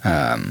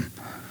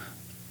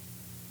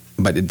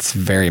 But it's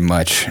very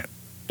much,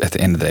 at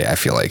the end of the day, I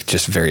feel like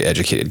just very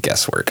educated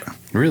guesswork.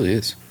 It really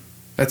is.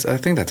 I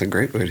think that's a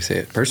great way to say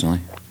it,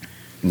 personally.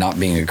 Not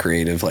being a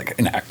creative, like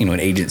an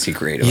agency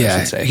creative, I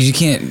should say. You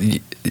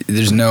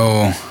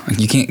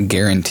can't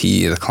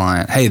guarantee the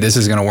client, hey, this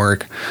is going to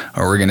work,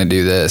 or we're going to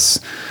do this.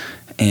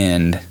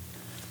 And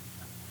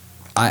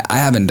I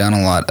haven't done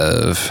a lot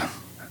of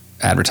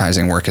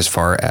advertising work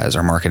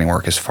or marketing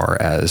work as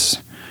far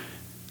as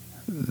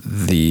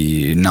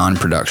the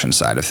non-production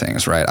side of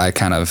things, right?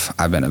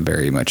 I've been a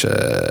very much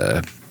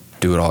a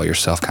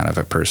do-it-all-yourself kind of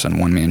a person,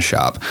 one-man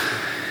shop.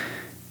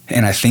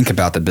 And I think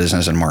about the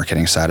business and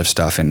marketing side of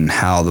stuff and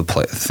how the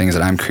things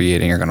that I'm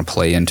creating are going to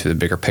play into the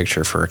bigger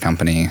picture for a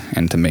company,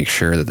 and to make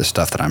sure that the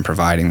stuff that I'm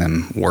providing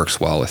them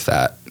works well with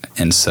that.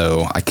 And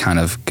so I kind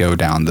of go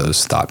down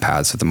those thought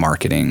paths of the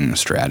marketing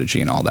strategy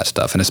and all that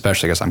stuff. And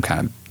especially because I'm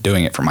kind of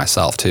doing it for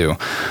myself too.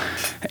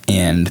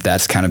 And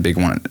that's kind of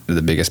one of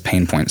the biggest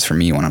pain points for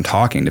me when I'm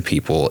talking to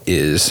people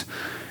is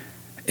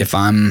if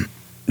I'm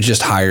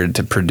just hired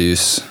to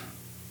produce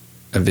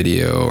a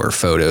video or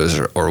photos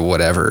or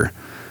whatever,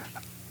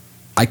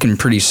 I can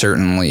pretty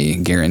certainly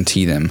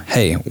guarantee them,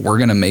 hey, we're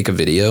going to make a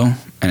video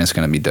and it's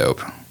going to be dope.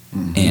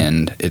 Mm-hmm.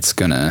 And it's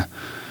going to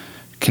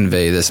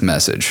convey this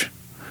message.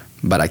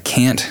 But I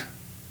can't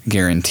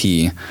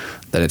guarantee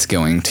that it's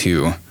going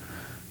to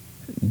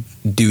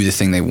do the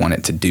thing they want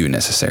it to do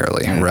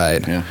necessarily,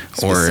 right? Yeah,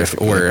 or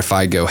if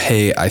I go,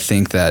 hey, I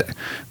think that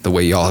the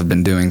way y'all have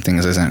been doing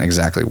things isn't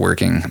exactly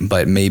working,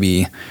 but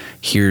maybe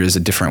here's a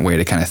different way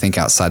to kind of think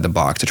outside the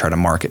box to try to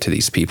market to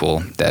these people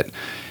that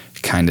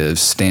kind of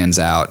stands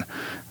out,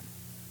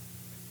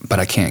 but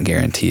I can't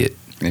guarantee it.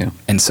 Yeah.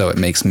 And so it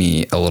makes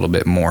me a little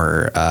bit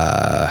more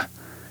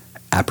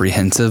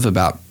apprehensive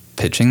about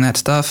pitching that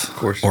stuff, of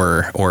course,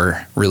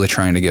 or really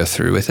trying to go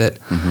through with it,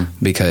 mm-hmm.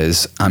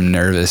 because I'm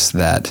nervous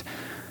that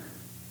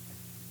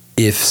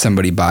if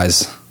somebody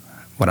buys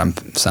what I'm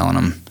selling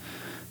them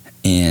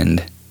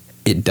and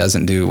it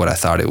doesn't do what I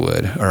thought it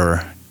would,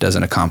 or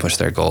doesn't accomplish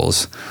their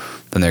goals,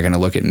 then they're going to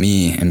look at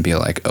me and be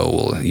like,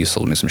 oh, well, you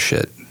sold me some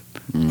shit.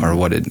 Mm-hmm. Or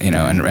what did,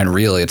 and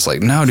really it's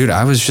like, no, dude,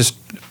 I was just,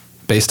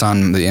 based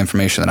on the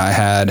information that I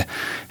had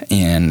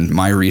and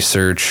my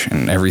research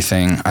and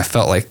everything, I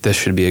felt like this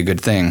should be a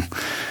good thing.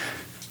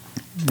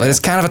 But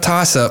it's kind of a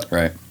toss-up.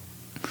 Right.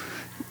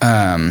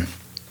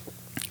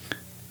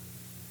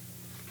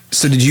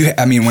 So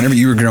whenever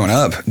you were growing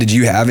up, did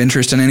you have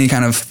interest in any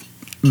kind of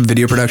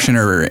video production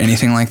or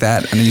anything like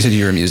that? I know you said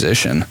you were a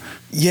musician.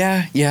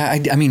 Yeah.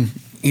 I mean,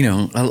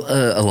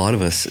 a lot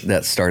of us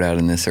that start out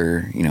in this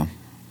are,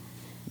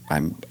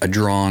 I'm a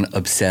drawn,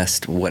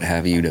 obsessed, what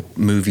have you, to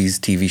movies,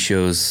 TV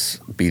shows,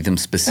 be them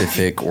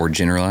specific or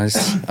generalized.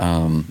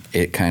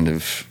 It kind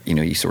of,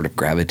 you sort of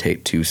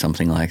gravitate to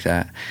something like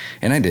that.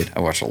 And I did.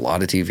 I watched a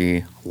lot of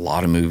TV, a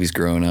lot of movies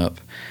growing up.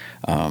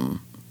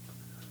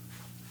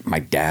 my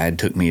dad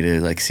took me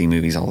to like see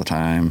movies all the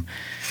time.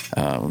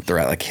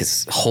 Throughout like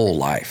his whole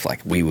life,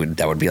 like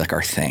that would be like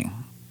our thing.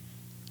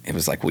 It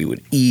was like we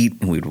would eat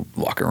and we'd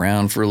walk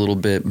around for a little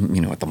bit,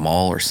 you know, at the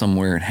mall or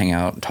somewhere and hang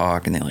out and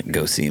talk and then like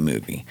go see a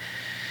movie.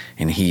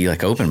 And he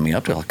like opened me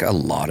up to like a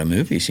lot of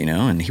movies, you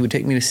know, and he would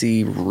take me to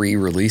see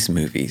re-release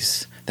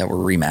movies that were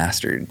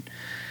remastered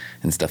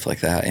and stuff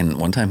like that. And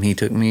one time he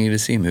took me to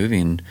see a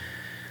movie and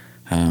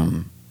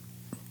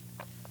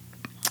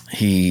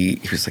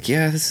he was like,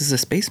 yeah, this is a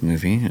space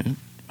movie. And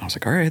I was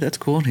like, all right, that's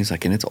cool. And he's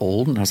like, and it's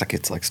old. And I was like,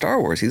 it's like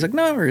Star Wars. He's like,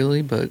 not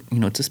really, but, you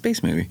know, it's a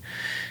space movie.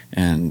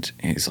 And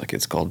he's like,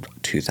 it's called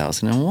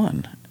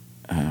 2001.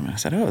 I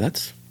said, oh,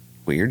 that's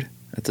weird.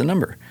 That's a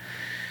number.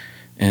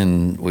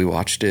 And we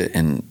watched it,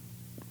 and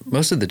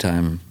most of the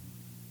time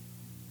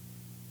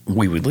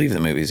we would leave the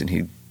movies and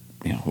he'd,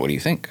 you know, what do you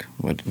think?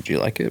 What, did you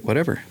like it?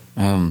 Whatever.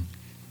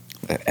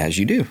 As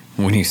you do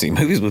when you see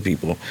movies with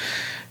people.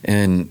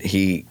 And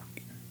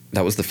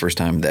that was the first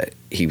time that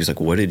he was like,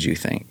 what did you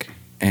think?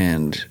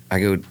 And I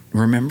go,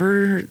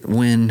 remember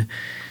when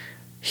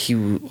he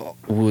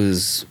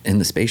was in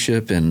the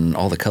spaceship and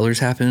all the colors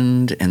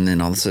happened, and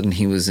then all of a sudden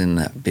he was in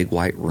that big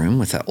white room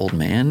with that old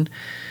man?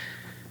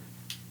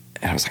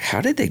 And I was like,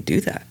 how did they do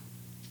that?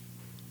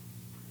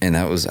 And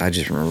I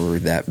just remember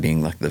that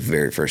being like the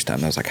very first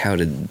time. I was like, how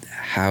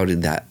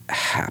did that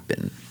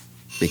happen?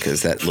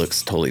 Because that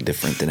looks totally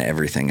different than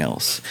everything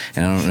else.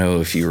 And I don't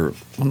know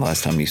when the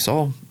last time you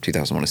saw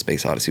 2001: A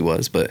Space Odyssey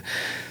was, but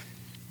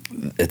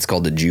it's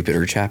called the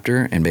Jupiter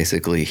chapter, and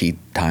basically he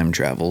time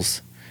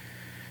travels,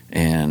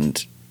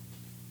 and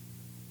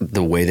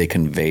the way they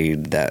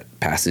conveyed that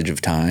passage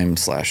of time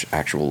 /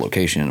 actual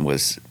location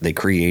was they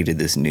created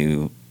this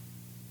new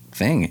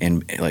thing,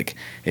 and like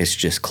it's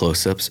just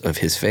close-ups of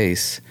his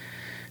face,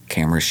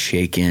 cameras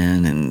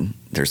shaking, and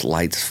there's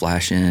lights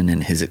flashing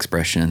and his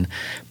expression,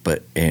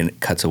 and it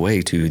cuts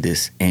away to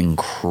this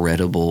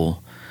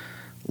incredible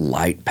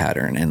light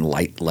pattern and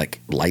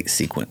light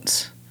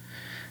sequence.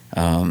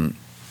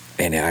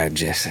 And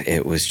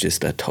it was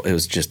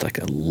just like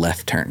a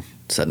left turn.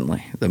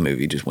 Suddenly the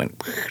movie just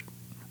went,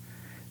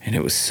 and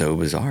it was so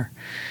bizarre.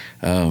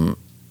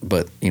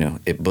 But you know,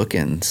 it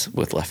bookends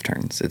with left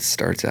turns. It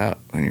starts out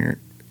when you're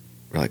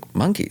like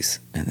monkeys,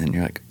 and then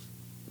you're like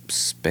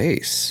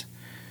space,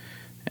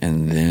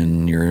 and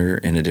then you're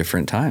in a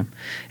different time,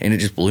 and it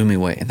just blew me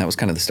away. And that was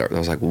kind of the start. I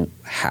was like, well,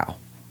 how?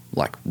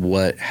 Like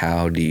what?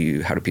 How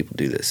do people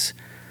do this?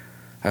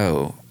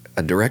 Oh,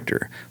 a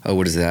director. Oh,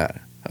 what is that?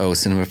 Oh, a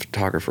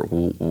cinematographer.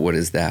 What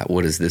is that?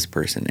 What is this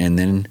person? And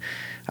then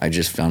I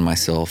just found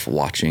myself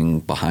watching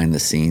behind the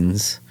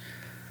scenes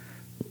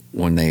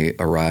when they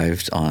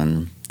arrived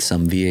on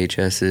some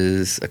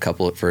VHSs, a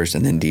couple at first,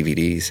 and then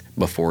DVDs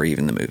before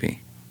even the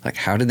movie. Like,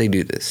 how did they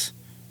do this?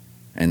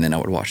 And then I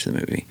would watch the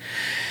movie.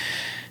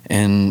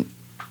 And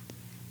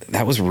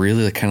that was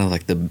really kind of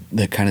like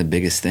the kind of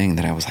biggest thing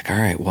that I was like, all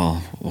right,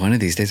 well, one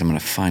of these days I'm going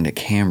to find a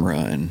camera.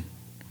 And,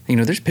 you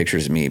know, there's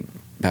pictures of me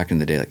back in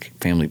the day, like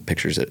family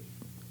pictures at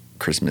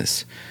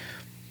Christmas,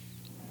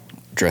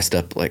 dressed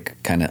up like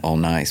kind of all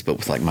nice, but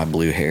with like my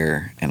blue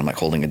hair, and I'm like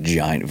holding a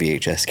giant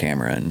VHS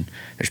camera, and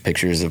there's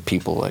pictures of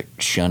people like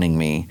shunning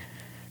me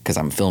because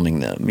I'm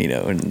filming them, you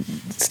know, and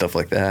stuff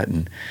like that.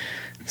 And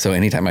so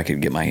anytime I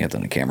could get my hands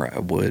on a camera, I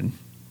would.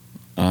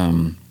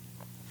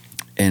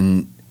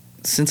 And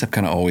since I've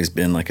kind of always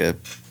been like a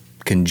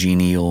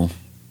congenial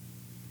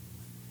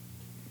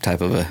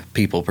type of a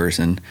people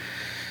person,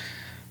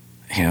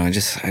 you know,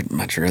 I'd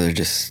much rather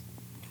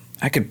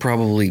I could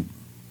probably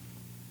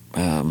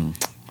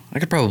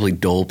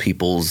dull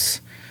people's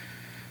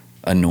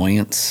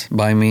annoyance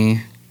by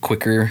me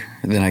quicker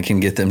than I can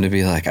get them to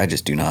be like, I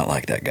just do not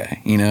like that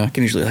guy. You know, I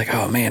can usually like,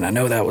 oh man, I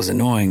know that was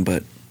annoying,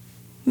 but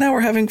now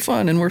we're having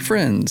fun and we're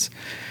friends.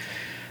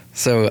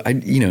 So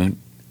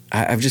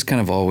I've just kind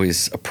of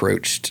always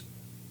approached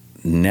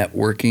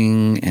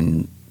networking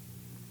and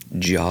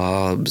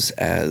jobs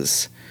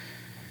as,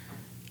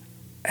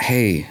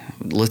 hey,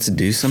 let's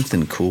do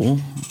something cool,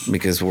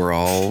 because we're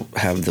all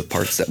have the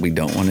parts that we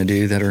don't want to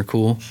do that are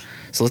cool.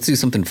 So let's do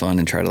something fun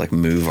and try to like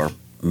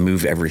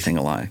move everything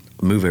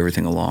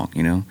along,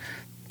 you know,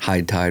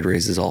 high tide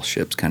raises all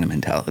ships kind of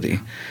mentality.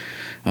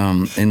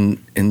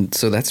 And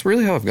so that's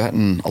really how I've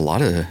gotten a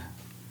lot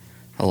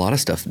of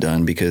stuff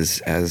done,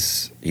 because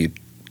as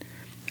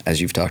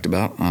you've talked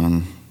about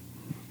on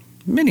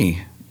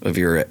many of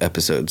your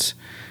episodes,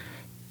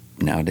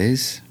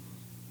 nowadays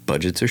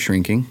budgets are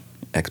shrinking,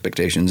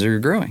 expectations are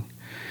growing.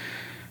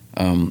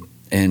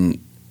 And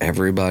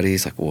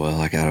everybody's like,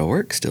 well, I gotta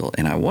work still,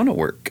 and I want to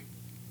work.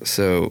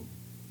 So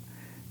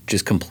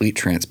just complete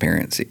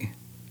transparency.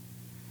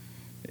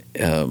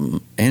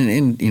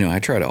 And you know, I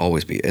try to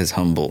always be as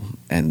humble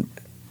and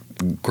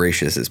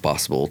gracious as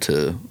possible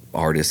to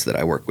artists that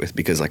I work with,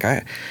 because like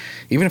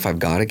even if I've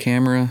got a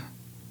camera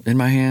in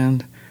my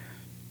hand,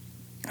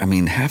 I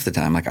mean, half the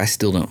time, like I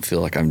still don't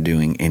feel like I'm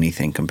doing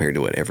anything compared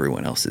to what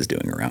everyone else is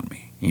doing around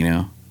me, you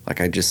know?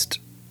 Like I just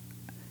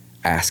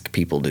ask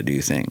people to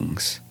do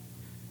things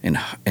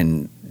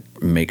and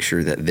make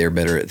sure that they're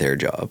better at their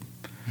job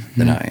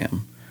than I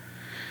am.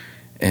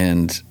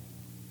 And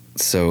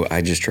so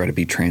I just try to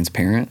be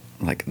transparent.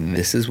 Like,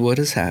 this is what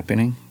is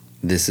happening.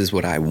 This is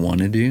what I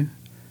want to do.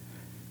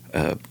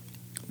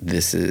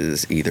 This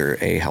is either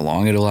how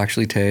long it'll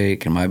actually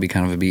take. It might be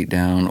kind of a beat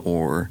down,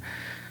 or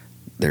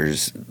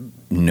there's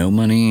no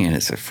money and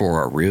it's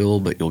for our reel,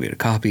 but you'll get a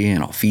copy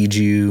and I'll feed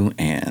you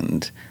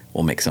and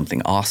we'll make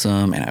something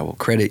awesome and I will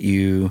credit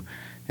you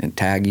and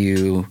tag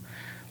you.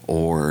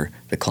 Or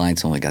the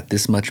client's only got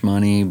this much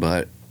money,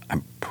 but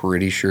I'm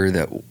pretty sure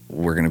that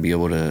we're going to be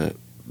able to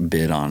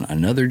bid on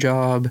another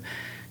job.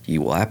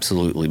 You will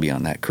absolutely be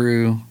on that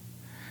crew.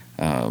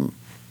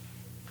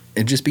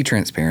 And just be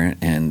transparent.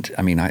 And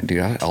I mean,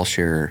 I'll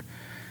share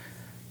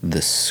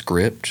the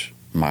script,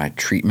 my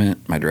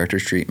treatment, my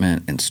director's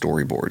treatment, and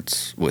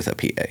storyboards with a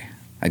PA.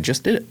 I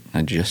just did it.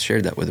 I just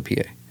shared that with a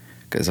PA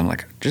because I'm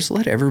like, just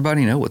let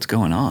everybody know what's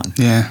going on.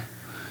 Yeah.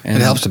 And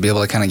it helps to be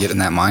able to kind of get in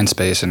that mind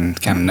space and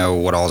kind of know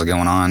what all's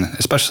going on,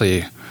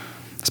 especially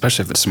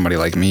if it's somebody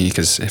like me,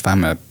 because if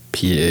I'm a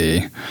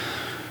PA,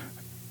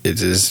 it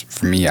is,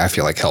 for me, I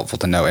feel like helpful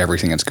to know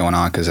everything that's going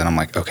on, because then I'm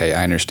like, okay,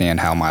 I understand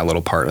how my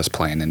little part is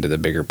playing into the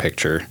bigger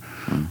picture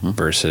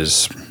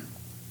versus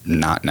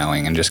not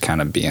knowing and just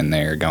kind of being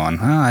there going,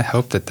 oh, I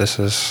hope that this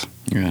is...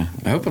 Yeah,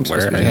 I hope I'm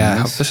supposed to be doing I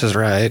this. hope this is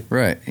right.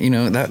 Right. You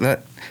know,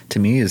 that to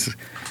me is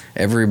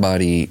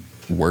everybody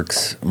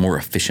works more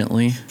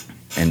efficiently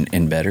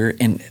and better.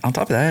 And on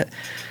top of that,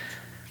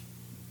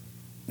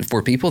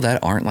 for people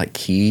that aren't like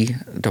key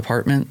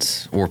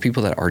departments or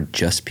people that are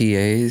just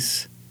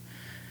PAs,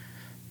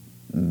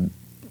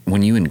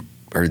 when you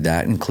are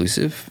that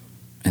inclusive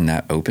and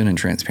that open and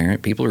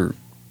transparent, people are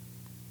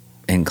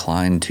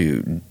inclined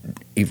to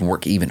even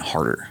work even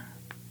harder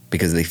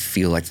because they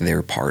feel like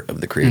they're part of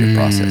the creative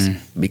process,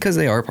 because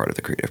they are part of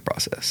the creative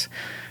process.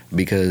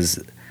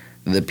 Because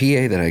the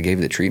PA that I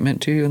gave the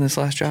treatment to in this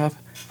last job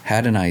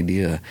had an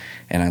idea,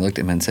 and I looked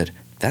at him and said,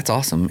 that's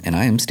awesome, and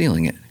I am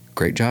stealing it.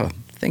 Great job.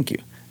 Thank you.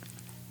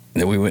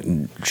 And then we went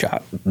and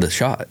shot the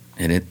shot,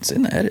 and it's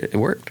in the edit. It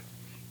worked.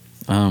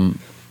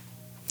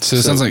 So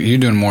it sounds like you're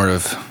doing more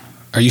of...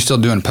 Are you still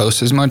doing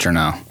posts as much or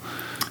no?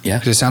 Yeah.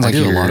 'Cause it sounds like I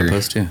do a you're... lot of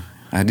posts, too.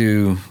 I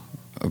do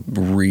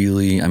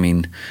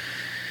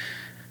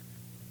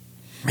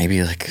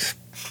maybe like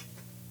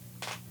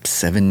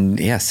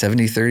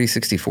 70, 30,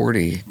 60,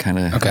 40 kind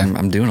of. Okay.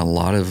 I do a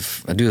lot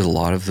of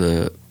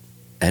the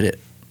edit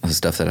of the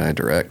stuff that I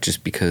direct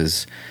just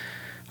because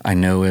I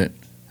know it,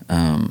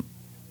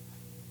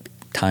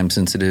 time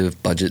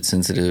sensitive, budget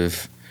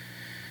sensitive,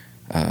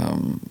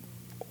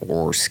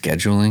 or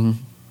scheduling,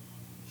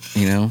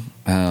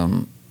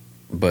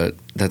 but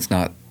that's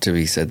not to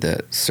be said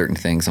that certain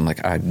things I'm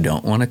like, I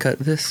don't want to cut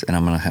this and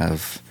I'm going to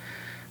have,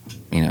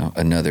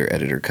 another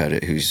editor cut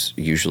it, who's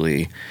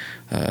usually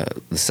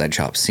the Side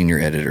Shop senior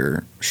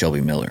editor,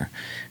 Shelby Miller,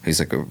 who's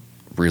like a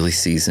really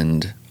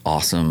seasoned,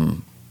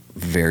 awesome,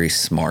 very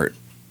smart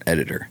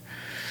editor.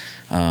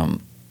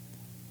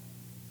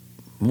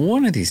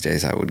 One of these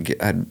days I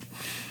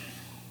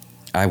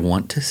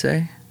want to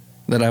say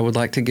that I would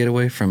like to get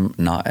away from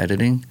not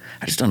editing.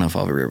 I just don't know if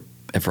I'll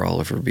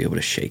ever be able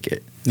to shake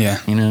it.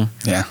 Yeah.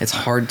 Yeah. It's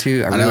hard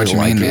to. I know really what you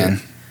like mean, it.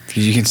 man.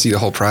 You can see the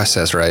whole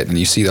process, right? And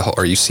you see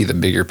the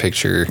bigger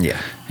picture,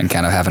 and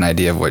kind of have an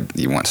idea of what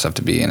you want stuff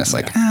to be. And it's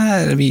like,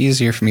 it'd be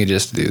easier for me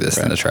just to do this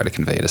than to try to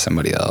convey to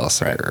somebody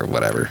else or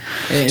whatever.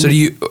 And so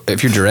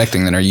if you're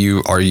directing, then are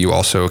you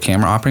also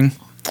camera operating?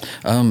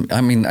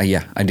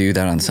 I do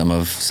that on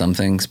some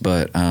things,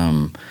 but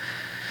I've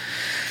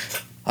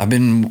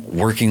been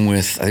working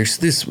with.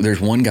 There's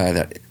one guy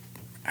that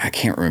I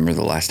can't remember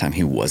the last time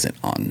he wasn't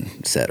on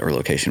set or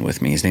location with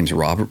me. His name's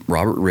Robert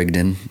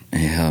Rigdon.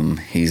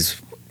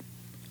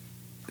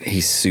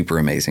 He's super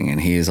amazing,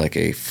 and he is like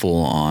a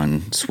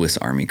full-on Swiss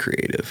Army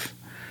creative.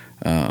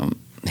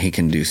 He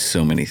can do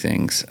so many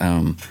things.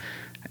 And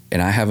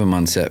I have him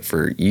on set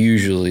for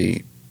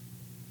usually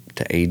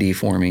to AD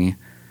for me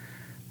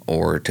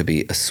or to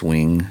be a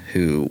swing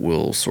who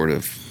will sort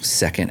of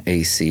second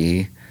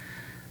AC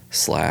 /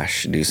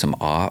 do some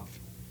op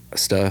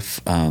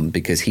stuff,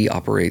 because he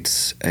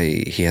operates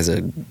he has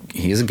a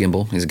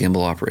gimbal. He's a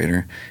gimbal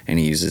operator, and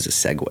he uses a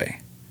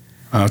Segway.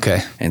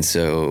 Okay. And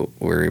so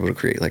we're able to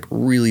create like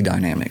really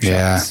dynamic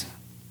shots. Yeah.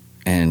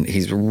 And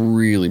he's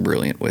really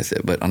brilliant with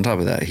it. But on top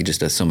of that, he just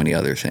does so many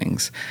other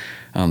things.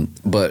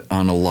 But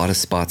on a lot of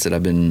spots that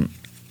I've been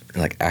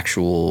like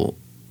actual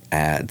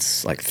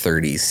ads, like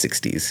 30s,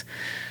 60s,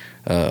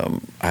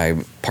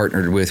 I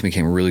partnered with,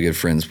 became really good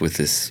friends with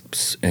this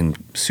and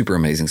super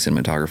amazing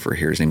cinematographer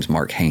here. His name's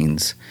Mark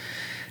Haynes.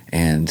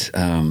 And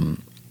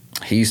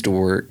he used to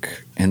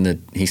work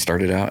he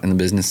started out in the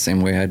business the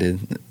same way I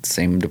did,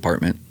 same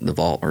department, the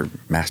vault or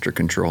master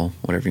control,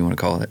 whatever you want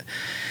to call it.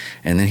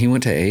 And then he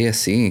went to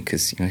ASC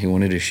because he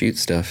wanted to shoot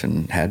stuff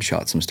and had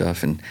shot some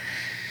stuff. And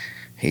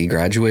he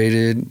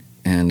graduated,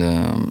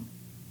 and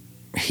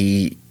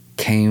he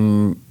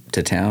came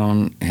to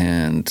town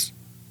and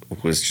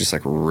was just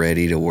like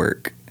ready to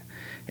work.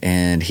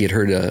 And he had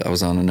heard I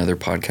was on another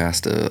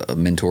podcast, a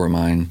mentor of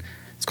mine.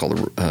 It's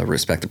called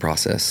Respect the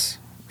Process,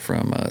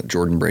 from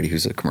Jordan Brady,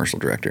 who's a commercial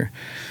director.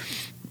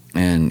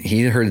 And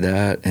he heard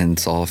that and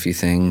saw a few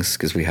things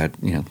because we had,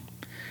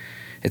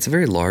 it's a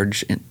very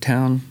large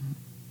town,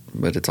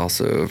 but it's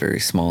also a very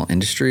small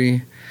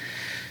industry.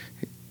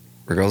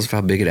 Regardless of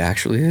how big it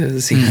actually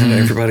is,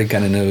 everybody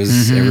kind of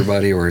knows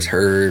everybody or has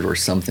heard or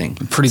something.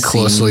 Pretty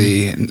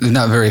closely,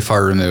 not very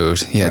far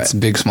removed. Yeah, right. It's a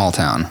big, small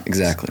town.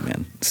 Exactly,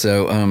 man.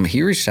 So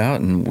he reached out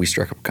and we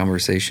struck up a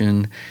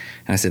conversation.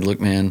 And I said, look,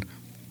 man,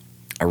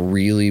 I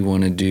really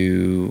want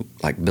to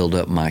build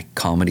up my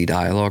comedy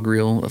dialogue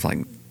reel of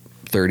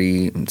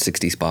 30 and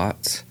 60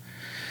 spots.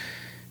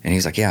 And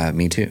he's like, yeah,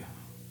 me too.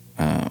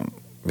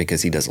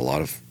 Because he does a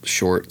lot of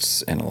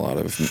shorts and a lot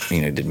of,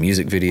 did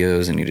music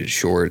videos and he did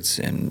shorts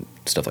and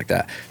stuff like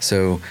that.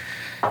 So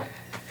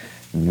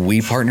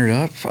we partnered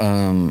up.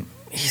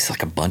 He's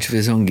a bunch of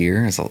his own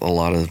gear, as a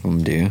lot of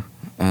them do.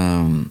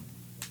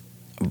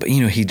 But,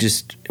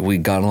 we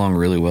got along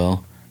really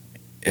well.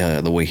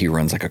 The way he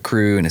runs a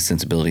crew and his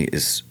sensibility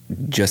is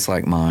just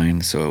like mine.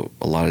 So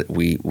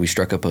we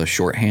struck up a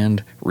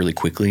shorthand really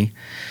quickly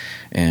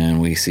and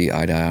we see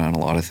eye to eye on a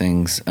lot of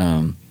things.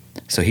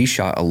 So he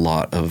shot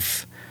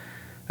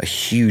a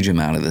huge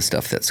amount of the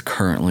stuff that's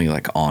currently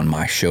on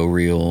my show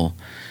reel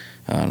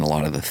and a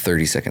lot of the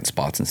 30-second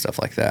spots and stuff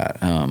like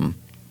that.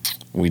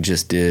 We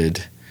just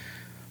did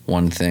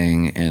one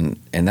thing and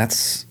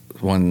that's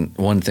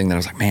one thing that I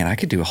was like, man, I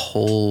could do a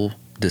whole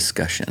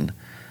discussion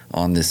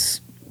on this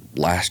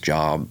last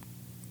job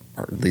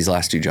or these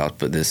last two jobs,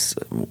 but this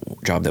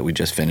job that we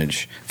just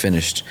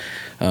finished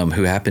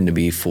who happened to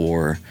be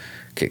for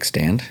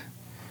Kickstand,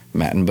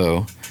 Matt and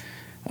Bo.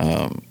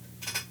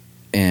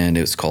 And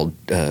it was called,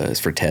 it's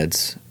for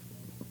Ted's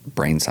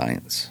Brain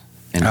Science.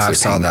 And I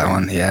saw that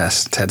one.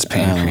 Yes, Ted's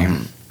Pain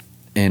Cream.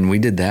 And we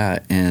did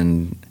that,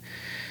 and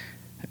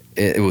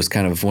it was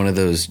kind of one of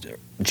those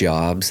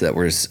jobs that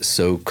was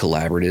so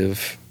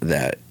collaborative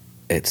that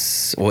it's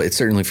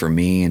certainly for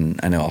me, and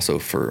I know also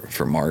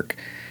for Mark,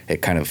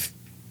 it kind of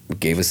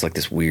gave us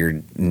this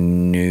weird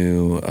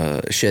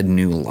shed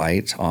new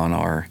light on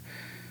our,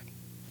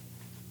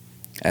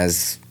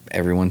 as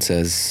everyone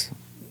says,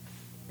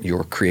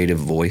 your creative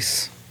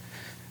voice.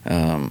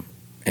 And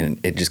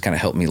it just kind of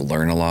helped me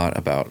learn a lot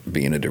about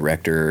being a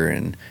director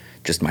and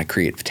just my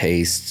creative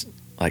tastes,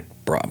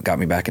 got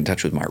me back in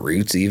touch with my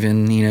roots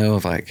even,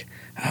 of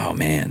oh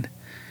man,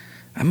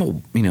 I'm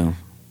a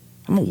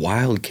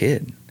wild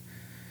kid.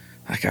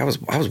 I was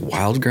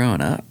wild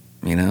growing up,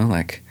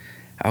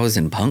 I was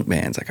in punk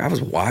bands. I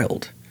was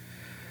wild.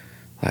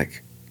 I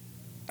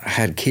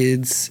had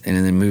kids and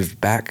then moved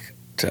back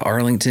to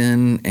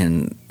Arlington,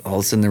 and all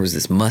of a sudden there was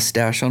this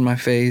mustache on my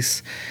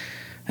face,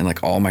 and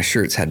all my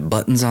shirts had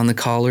buttons on the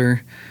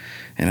collar,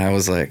 and I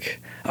was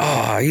like, oh,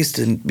 I used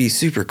to be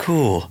super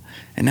cool,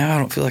 and now I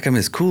don't feel like I'm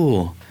as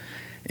cool.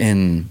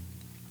 And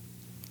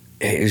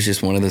it was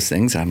just one of those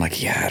things. I'm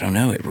like, yeah, I don't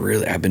know.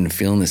 I've been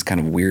feeling this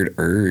kind of weird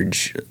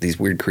urge, these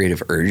weird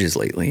creative urges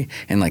lately,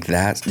 and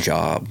that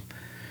job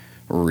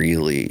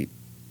really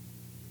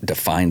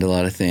defined a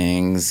lot of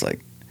things,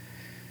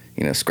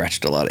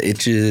 scratched a lot of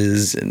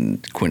itches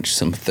and quenched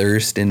some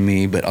thirst in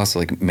me, but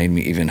also made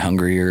me even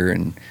hungrier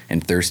and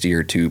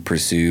thirstier to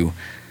pursue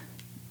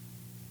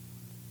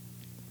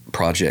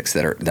projects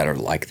that are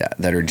like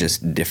that are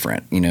just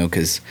different,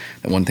 because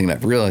the one thing that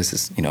I've realized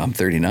is, I'm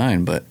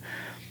 39, but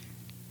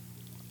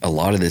a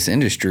lot of this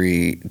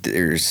industry,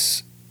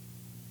 it's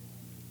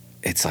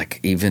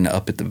even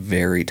up at the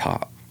very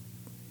top,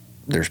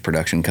 there's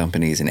production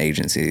companies and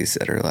agencies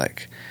that are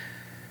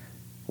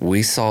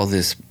we saw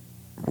this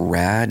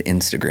rad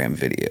Instagram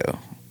video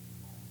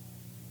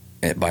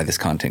by this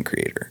content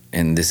creator,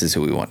 and this is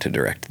who we want to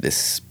direct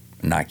this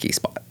Nike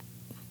spot,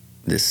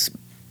 this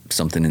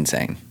something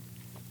insane.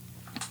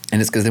 And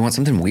it's because they want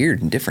something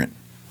weird and different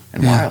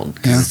and wild,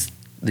 because it's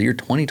the year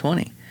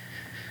 2020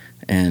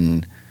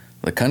 and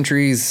the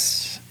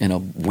country's in a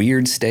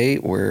weird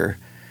state where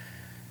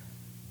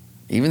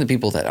even the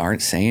people that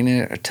aren't saying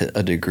it to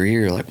a degree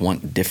are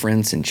want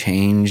difference and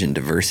change and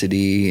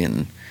diversity,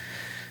 and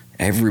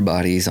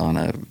everybody's on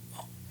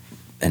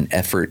an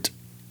effort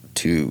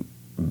to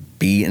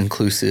be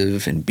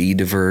inclusive and be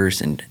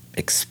diverse and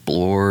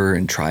explore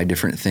and try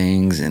different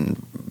things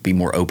and be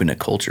more open to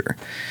culture.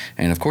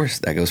 And of course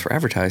that goes for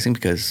advertising,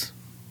 because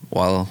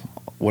while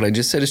what I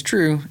just said is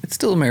true, it's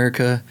still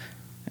America.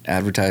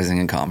 Advertising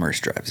and commerce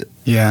drives it.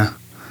 Yeah.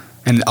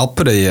 And I'll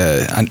put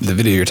the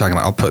video you're talking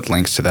about, I'll put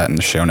links to that in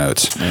the show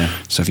notes. Yeah.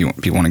 So if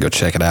you want to go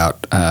check it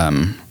out,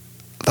 I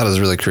thought it was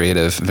really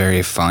creative,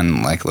 very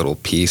fun, little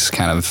piece,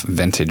 kind of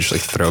vintage,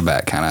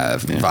 throwback kind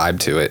of vibe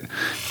to it.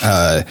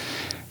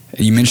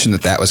 You mentioned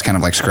that was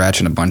kind of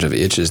scratching a bunch of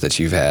itches that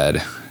you've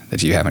had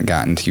that you haven't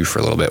gotten to for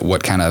a little bit.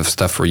 What kind of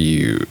stuff are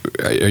you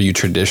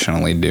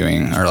traditionally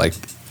doing, or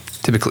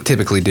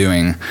typically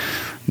doing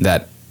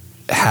that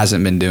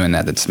hasn't been doing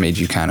that's made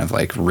you kind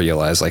of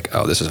realize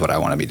oh, this is what I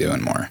want to be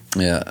doing more?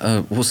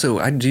 Yeah. Well, so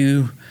I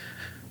do,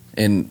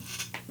 and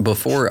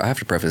before I have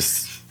to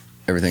preface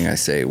everything I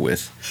say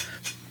with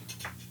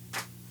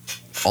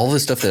all the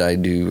stuff that I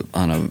do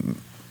on a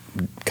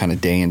kind of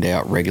day in, day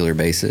out regular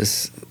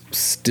basis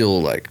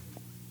still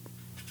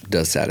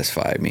does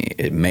satisfy me.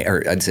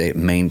 I'd say it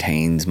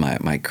maintains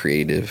my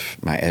creative,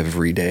 my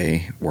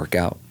everyday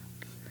workout,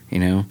 you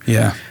know?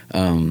 Yeah.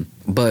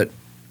 But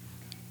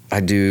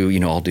I do, you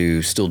know,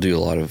 still do a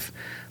lot of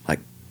like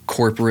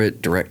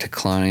corporate direct to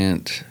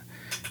client,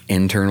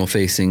 internal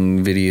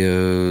facing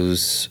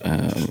videos,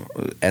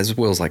 as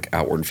well as like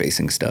outward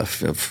facing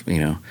stuff of, you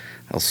know,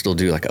 I'll still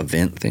do like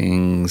event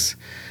things.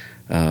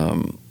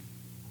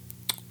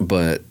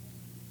 But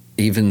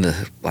even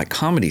the like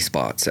comedy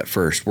spots at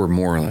first were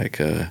more like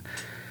a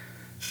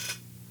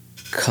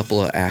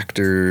couple of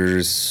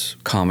actors,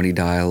 comedy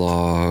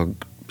dialogue,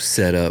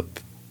 setup,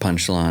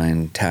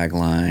 punchline,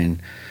 tagline,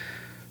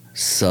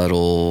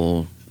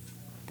 subtle,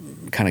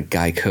 kind of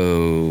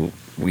Geico,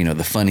 you know,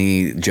 the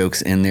funny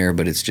jokes in there,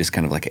 but it's just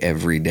kind of like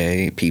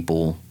everyday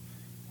people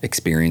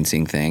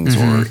experiencing things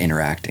or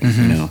interacting,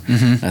 you know,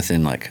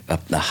 nothing like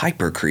the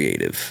hyper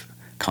creative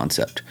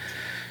concept.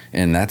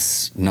 And that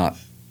is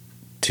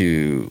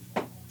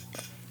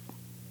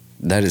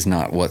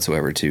not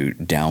whatsoever to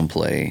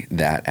downplay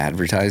that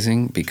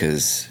advertising,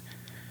 because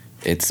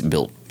it's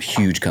built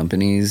huge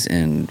companies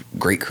and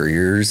great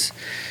careers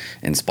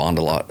and spawned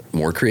a lot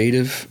more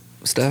creative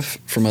stuff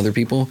from other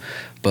people.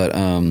 But,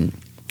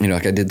 you know,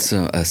 like I did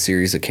a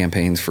series of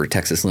campaigns for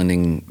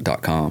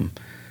TexasLending.com,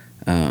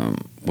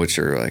 which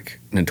are like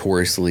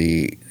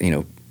notoriously, you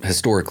know,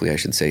 historically, I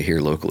should say here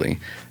locally,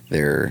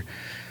 they're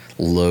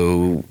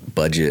low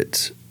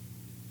budget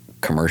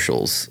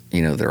commercials.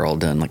 You know, they're all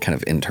done like kind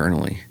of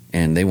internally,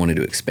 and they wanted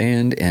to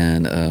expand.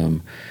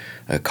 And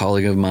a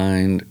colleague of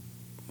mine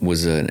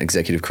was an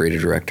executive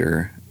creative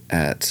director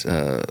at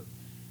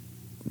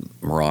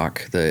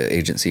Maroc, the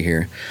agency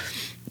here,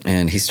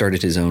 and he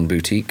started his own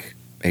boutique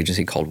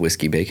agency called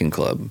Whiskey Bacon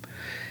Club.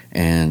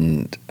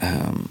 And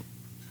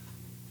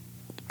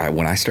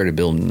when I started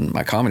building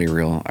my comedy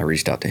reel, I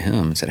reached out to him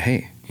and said,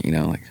 hey, you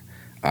know, like,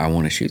 I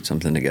want to shoot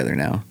something together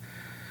now.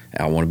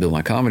 I want to build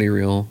my comedy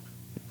reel.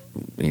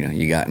 You know,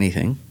 you got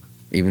anything?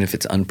 Even if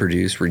it's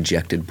unproduced,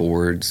 rejected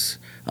boards,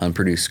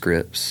 unproduced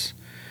scripts.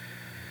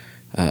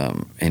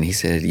 And he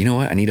said, you know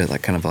what? I need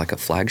kind of like a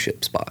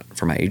flagship spot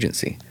for my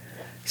agency.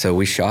 So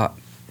we shot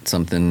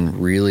something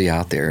really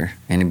out there.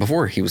 And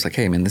before, he was like,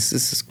 hey, man, this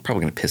is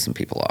probably going to piss some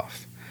people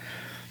off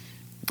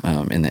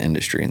in the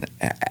industry and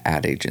the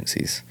ad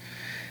agencies.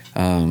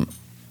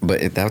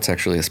 But that's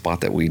actually a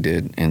spot that we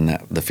did in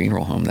the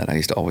funeral home that I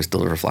used to always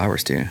deliver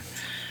flowers to.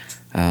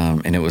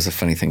 And it was a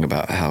funny thing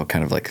about how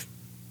kind of like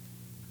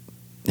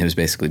it was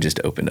basically just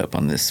opened up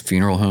on this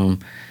funeral home,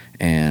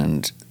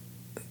 and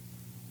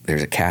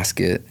there's a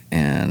casket,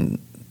 and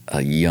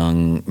a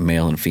young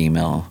male and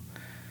female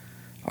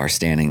are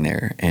standing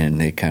there,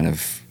 and they kind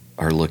of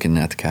are looking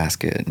at the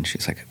casket, and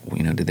she's like, well,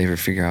 you know, did they ever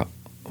figure out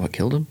what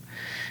killed him?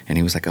 And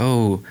he was like,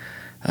 oh,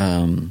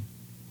 I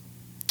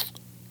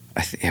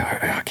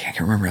can't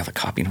remember how the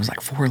copy, and it was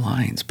like 4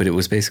 lines, but it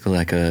was basically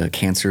like a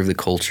cancer of the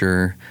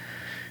culture,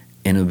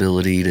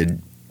 inability to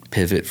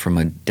pivot from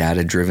a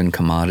data-driven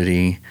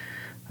commodity,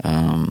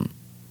 and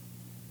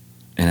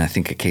I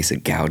think a case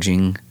of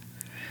gouging.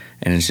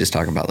 And it's just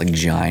talking about like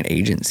giant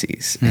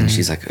agencies. Mm-hmm. And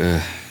she's like,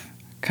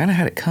 kind of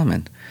had it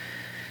coming.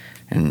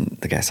 And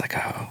the guy's like,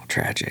 oh,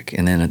 tragic.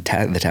 And then the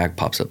tag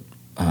pops up.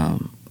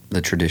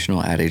 The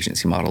traditional ad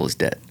agency model is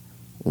dead.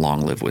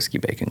 Long live Whiskey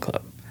Bacon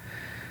Club.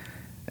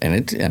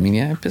 And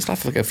it pissed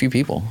off like a few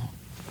people.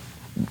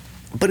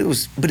 But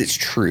it's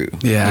true.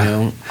 Yeah. You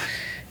know?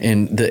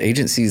 And the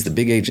agencies, the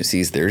big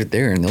agencies, they're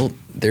there, and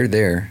they're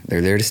there.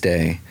 They're there to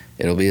stay.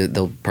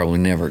 They'll probably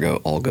never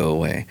all go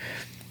away.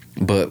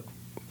 But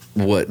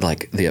what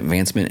like the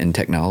advancement in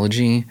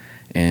technology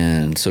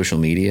and social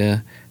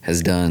media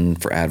has done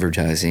for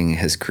advertising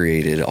has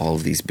created all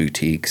of these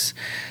boutiques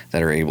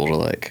that are able to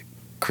like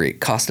create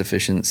cost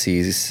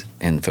efficiencies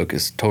and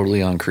focus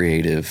totally on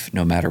creative,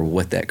 no matter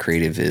what that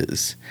creative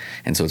is.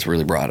 And so it's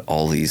really brought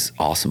all these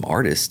awesome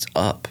artists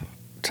up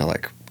to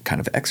like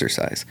kind of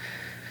exercise.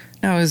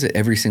 Now, is it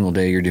every single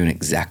day you're doing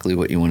exactly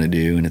what you want to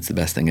do and it's the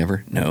best thing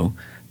ever? No,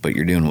 but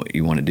you're doing what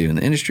you want to do in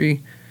the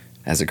industry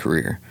as a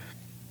career.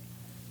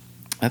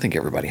 I think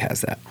everybody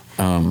has that.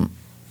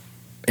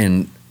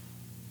 And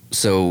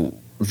so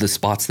the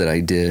spots that I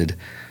did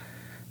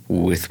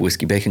with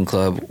Whiskey Bacon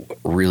Club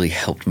really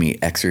helped me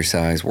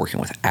exercise, working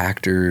with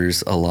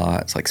actors a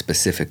lot. It's like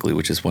specifically,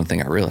 which is one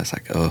thing I realized,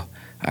 like, oh,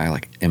 I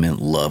like am in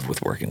love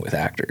with working with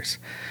actors.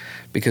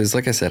 Because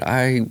like I said,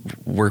 I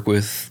work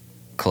with,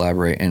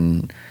 collaborate,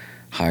 and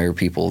hire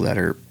people that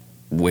are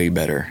way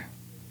better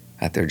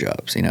at their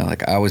jobs. You know,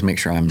 like I always make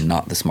sure I'm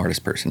not the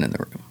smartest person in the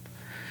room.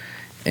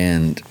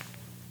 And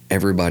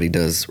everybody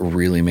does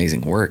really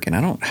amazing work, and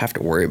I don't have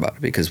to worry about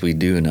it because we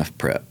do enough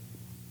prep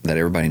that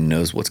everybody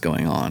knows what's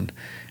going on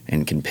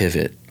and can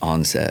pivot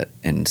on set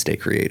and stay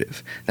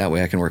creative. That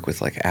way I can work with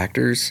like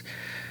actors,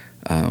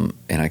 and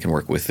I can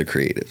work with the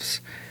creatives.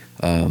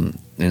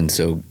 And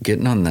so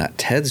getting on that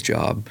TEDS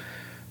job,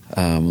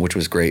 which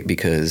was great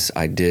because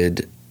I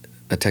did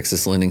a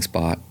Texas Lending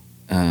spot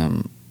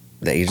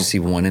the agency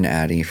won an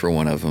Addy for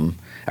one of them.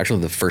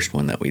 Actually, the first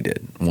one that we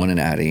did won an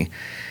Addy.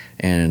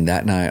 And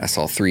that night I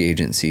saw 3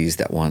 agencies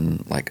that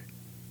won like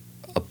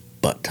a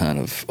butt ton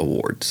of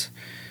awards.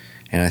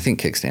 And I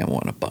think Kickstand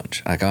won a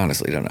bunch. I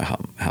honestly don't know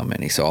how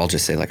many. So I'll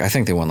just say, like, I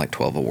think they won like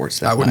 12 awards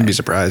that I wouldn't night. be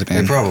surprised,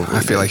 man. They probably I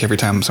feel did. like every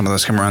time some of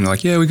those come around, they're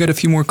like, yeah, we got a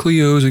few more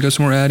Cleos. We got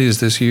some more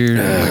Addies this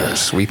year. Like,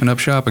 sweeping up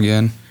shop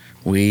again.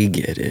 We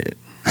get it.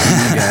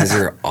 You guys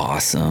are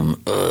awesome.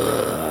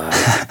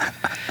 Ugh.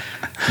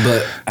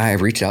 But I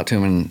reached out to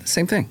him and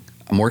same thing.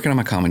 I'm working on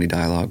my comedy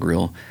dialogue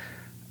reel.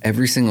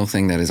 Every single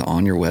thing that is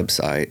on your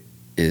website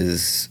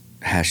is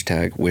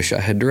hashtag wish I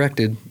had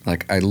directed.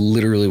 Like, I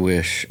literally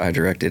wish I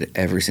directed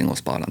every single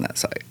spot on that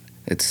site.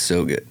 It's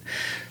so good.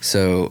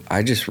 So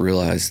I just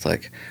realized,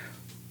 like,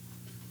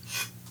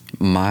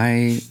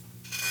 my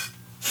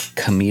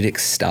comedic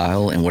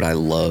style and what I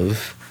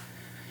love,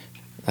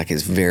 like,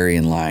 is very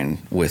in line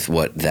with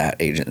what that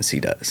agency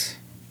does.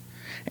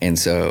 And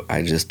so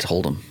I just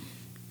told him,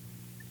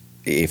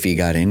 if you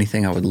got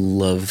anything, I would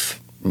love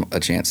a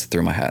chance to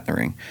throw my hat in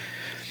the ring.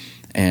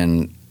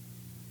 And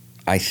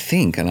I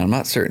think, and I'm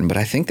not certain, but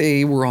I think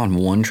they were on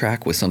one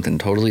track with something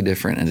totally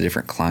different and a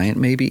different client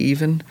maybe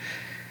even.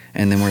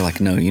 And then we're like,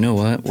 no, you know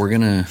what? We're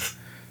going to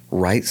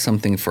write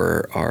something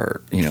for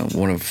our, you know,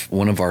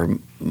 one of our,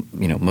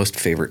 you know, most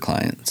favorite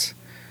clients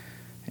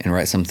and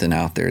write something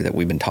out there that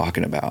we've been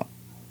talking about,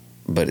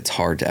 but it's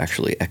hard to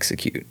actually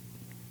execute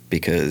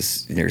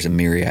because there's a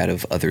myriad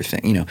of other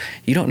things. You know,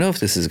 you don't know if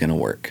this is going to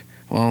work.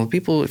 Well,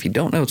 people, if you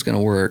don't know it's going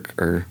to work,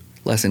 are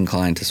less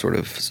inclined to sort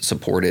of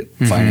support it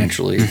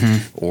financially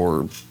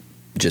or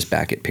just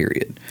back it,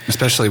 period.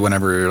 Especially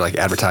whenever, like,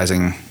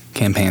 advertising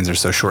campaigns are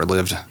so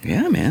short-lived.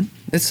 Yeah, man.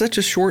 It's such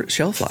a short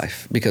shelf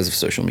life because of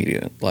social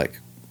media. Like,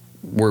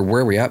 we're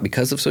where we're at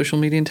because of social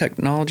media and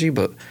technology,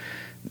 but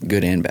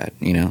good and bad,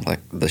 you know?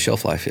 Like, the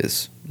shelf life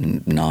is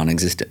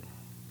non-existent.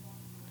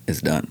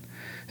 It's done.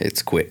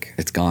 It's quick.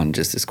 It's gone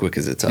just as quick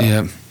as it's up.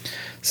 Yeah.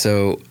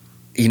 So,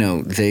 you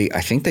know, I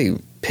think they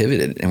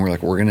pivoted and we're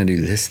like, we're going to do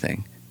this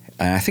thing.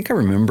 And I think I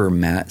remember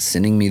Matt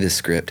sending me the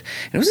script,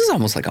 and it was just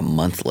almost like a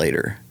month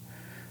later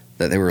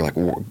that they were like,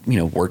 you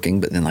know, working,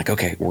 but then like,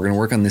 okay, we're going to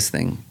work on this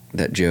thing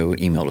that Joe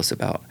emailed us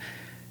about.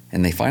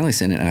 And they finally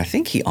sent it. And I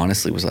think he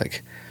honestly was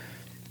like,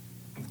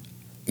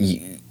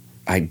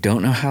 I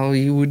don't know how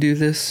you would do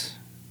this,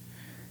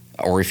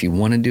 or if you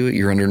want to do it,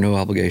 you're under no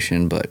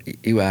obligation, but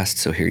you asked,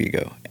 so here you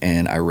go.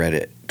 And I read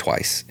it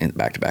twice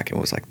back to back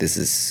and was like, this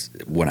is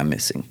what I'm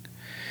missing.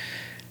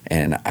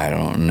 And I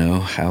don't know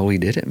how we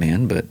did it,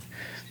 man, but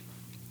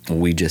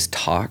we just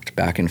talked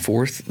back and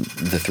forth,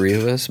 the 3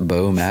 of us,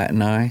 Bo, Matt,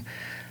 and I,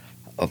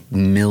 a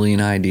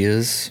million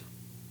ideas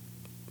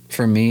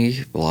from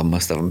me. Well,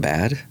 most of them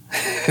bad,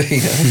 you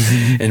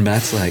know? And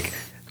Matt's like,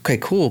 okay,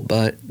 cool,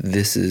 but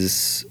this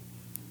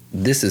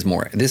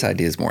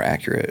idea is more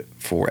accurate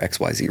for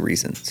XYZ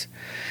reasons.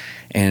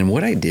 And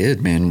what I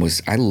did, man,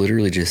 was I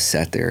literally just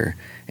sat there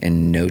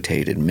and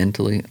notated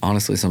mentally.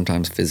 Honestly,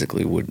 sometimes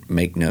physically would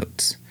make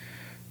notes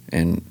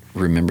and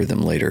remember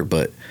them later,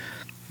 but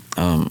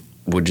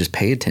would just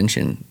pay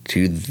attention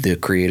to the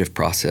creative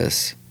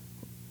process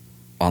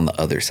on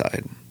the other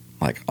side,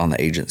 like on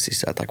the agency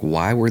side. Like,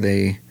 why were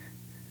they?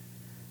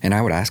 And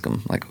I would ask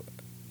them, like,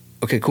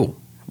 okay, cool,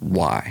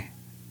 why?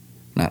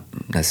 Not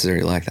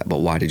necessarily like that, but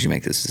why did you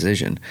make this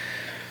decision?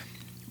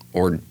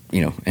 Or,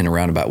 you know, in a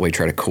roundabout way,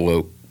 try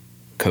to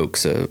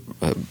coax a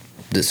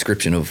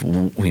description of,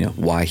 you know,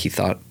 why he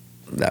thought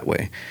that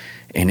way.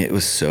 And it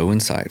was so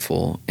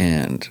insightful,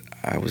 and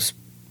I was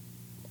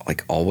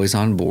like always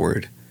on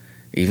board.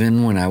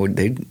 Even when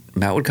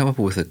Matt would come up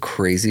with the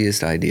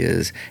craziest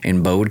ideas,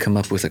 and Bo would come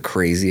up with a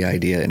crazy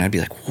idea, and I'd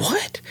be like,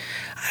 what?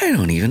 I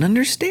don't even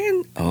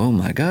understand. Oh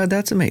my God,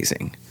 that's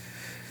amazing.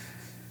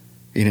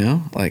 You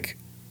know, like,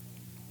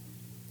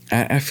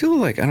 I feel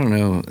like, I don't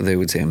know, they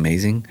would say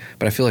amazing,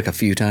 but I feel like a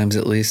few times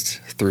at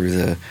least through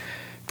the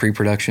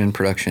pre-production,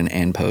 production,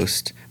 and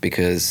post,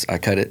 because I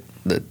cut it,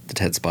 the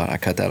TED spot, I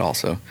cut that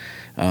also.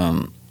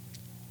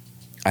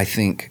 I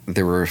think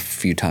there were a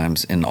few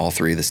times in all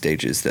 3 of the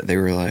stages that they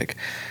were like,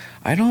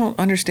 I don't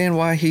understand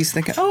why he's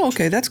thinking, oh,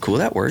 okay, that's cool,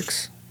 that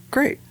works.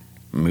 Great.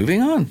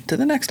 Moving on to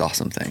the next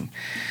awesome thing.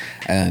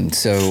 And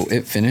so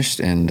it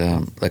finished, and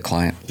the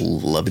client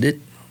loved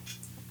it.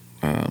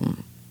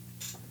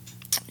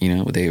 You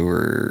know, they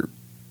were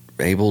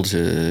able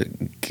to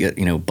get,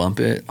 you know, bump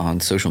it on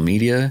social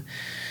media.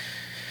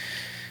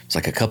 It's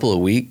like a couple of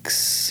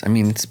weeks. I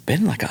mean,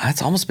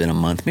 it's almost been a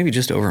month, maybe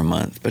just over a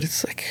month, but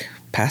it's like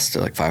past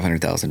like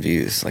 500,000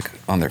 views, like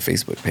on their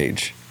Facebook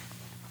page.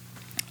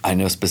 I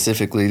know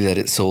specifically that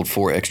it sold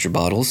 4 extra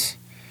bottles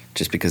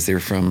just because they're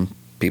from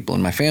people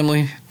in my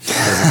family. It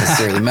doesn't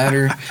necessarily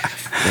matter.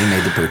 They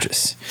made the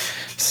purchase.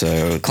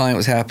 So the client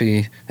was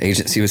happy, the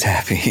agency was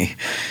happy.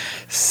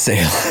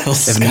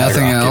 Sales. If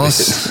nothing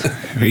else,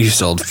 you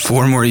sold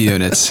 4 more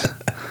units.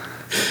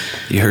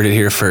 You heard it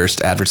here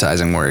first.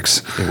 Advertising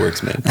works. It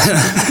works, man.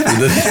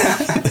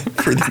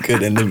 For the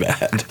good and the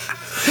bad.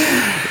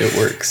 It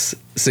works.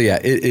 So yeah,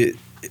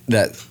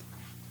 that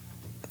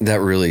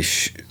really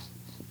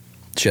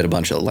she had a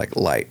bunch of like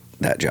light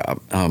that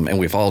job. And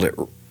we followed it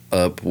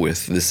up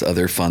with this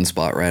other fun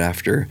spot right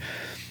after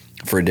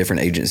for a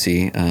different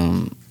agency.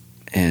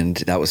 And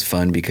that was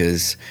fun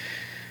because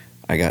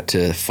I got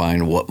to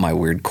find what my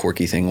weird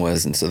quirky thing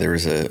was. And so there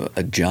was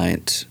a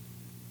giant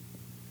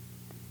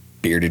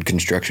bearded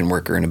construction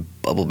worker in a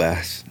bubble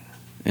bath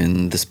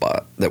in the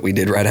spot that we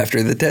did right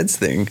after the TEDS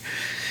thing.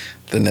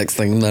 The next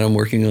thing that I'm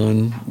working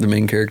on, the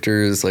main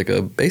character is like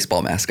a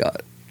baseball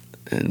mascot.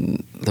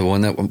 And the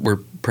one that we're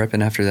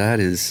prepping after that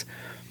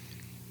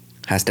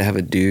has to have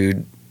a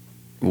dude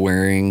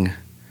wearing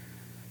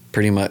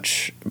pretty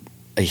much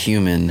a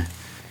human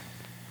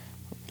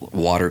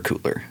water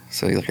cooler.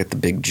 So you look at the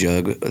big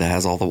jug that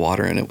has all the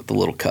water in it with the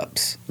little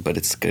cups, but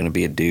it's going to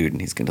be a dude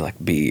and he's going to like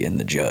be in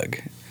the jug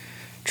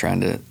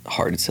trying to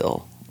hard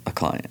sell a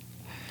client.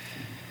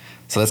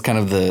 So that's kind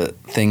of the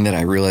thing that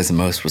I realized the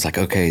most was like,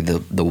 okay, the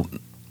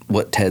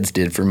what TEDS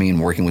did for me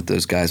and working with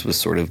those guys was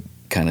sort of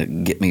kind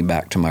of get me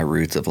back to my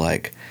roots of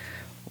like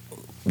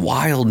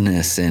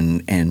wildness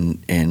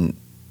and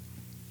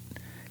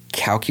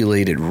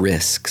calculated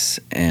risks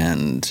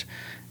and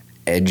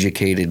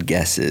educated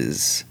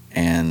guesses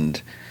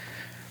and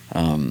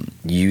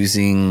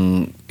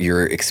using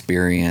your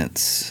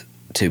experience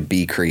to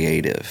be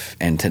creative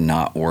and to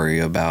not worry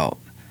about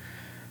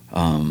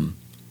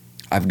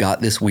I've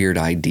got this weird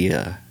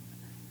idea,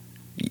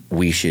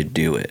 we should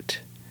do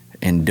it.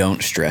 And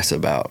don't stress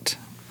about,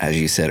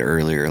 as you said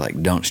earlier, like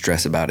don't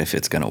stress about if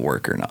it's going to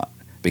work or not.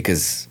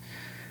 Because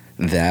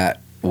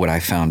that, what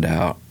I found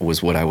out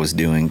was what I was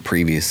doing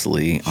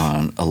previously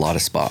on a lot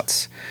of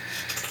spots.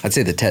 I'd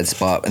say the TED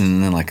spot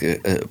and then like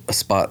a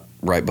spot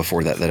right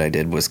before that I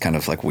did was kind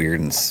of like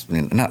weird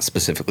and not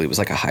specifically, it was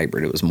like a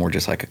hybrid. It was more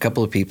just like a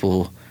couple of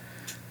people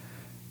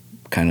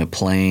kind of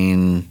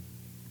playing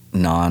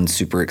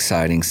non-super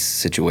exciting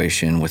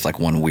situation with like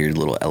one weird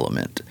little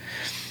element.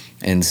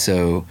 And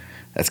so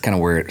that's kind of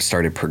where it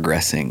started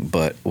progressing.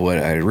 But what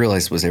I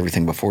realized was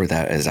everything before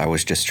that is I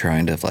was just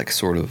trying to like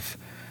sort of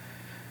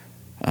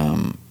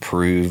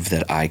prove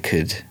that I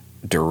could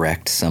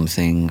direct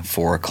something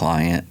for a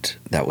client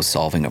that was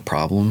solving a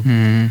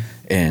problem.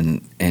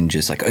 And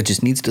just like, it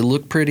just needs to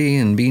look pretty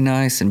and be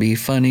nice and be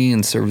funny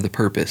and serve the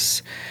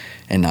purpose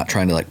and not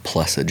trying to like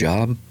plus a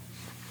job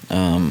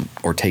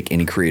or take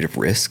any creative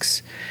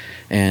risks.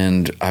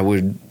 And I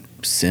would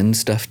send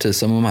stuff to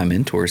some of my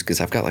mentors because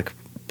I've got like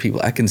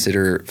people I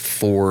consider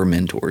 4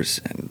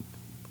 mentors, and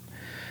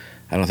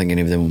I don't think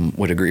any of them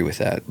would agree with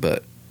that,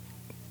 but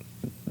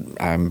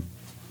I'm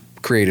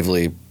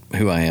creatively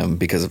who I am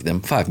because of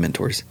them. 5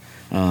 mentors.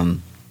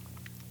 And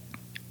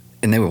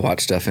they would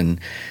watch stuff and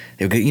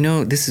they would go, you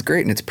know, this is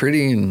great and it's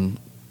pretty and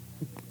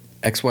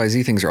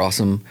XYZ things are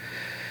awesome,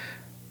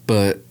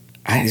 but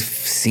I've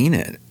seen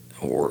it.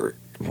 Or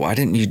why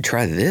didn't you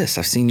try this?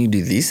 I've seen you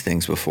do these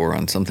things before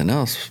on something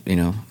else. You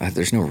know,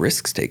 there's no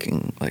risks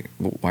taking. Like,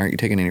 why aren't you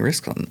taking any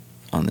risks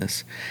on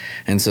this?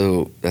 And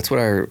so that's what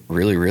I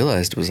really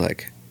realized was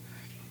like,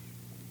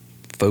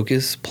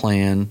 focus,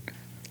 plan,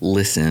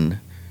 listen,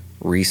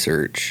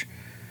 research,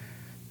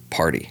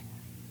 party.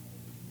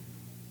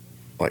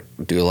 Like,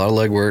 do a lot of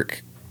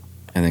legwork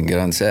and then get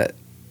on set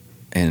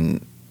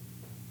and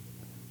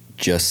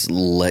just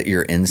let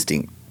your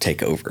instinct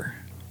take over,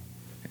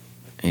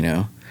 you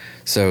know?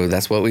 So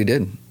that's what we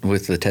did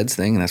with the TEDS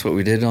thing, and that's what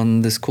we did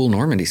on this cool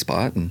Normandy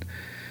spot. And,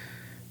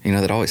 you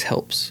know, that always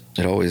helps.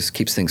 It always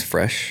keeps things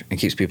fresh and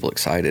keeps people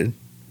excited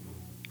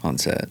on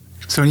set.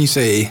 So when you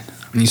say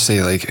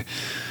like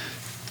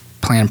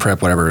plan,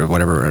 prep,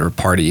 whatever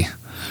party,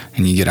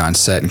 and you get on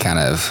set and kind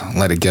of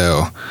let it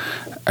go,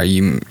 are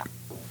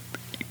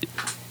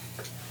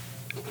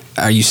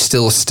you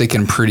still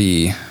sticking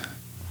pretty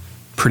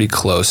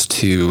close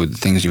to the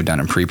things you've done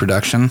in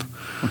pre-production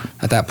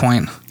at that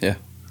point? Yeah.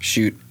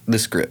 Shoot the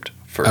script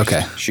first.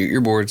 Okay. Shoot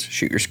your boards,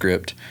 shoot your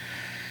script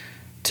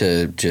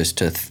to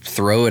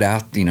throw it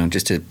out, you know,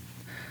 just to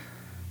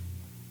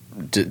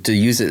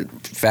use it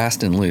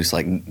fast and loose,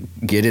 like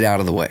get it out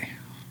of the way.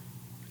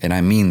 And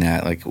I mean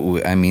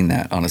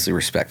that, honestly,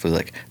 respectfully,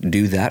 like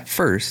do that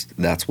first.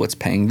 That's what's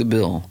paying the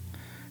bill.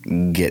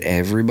 Get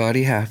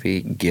everybody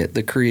happy, get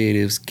the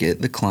creatives,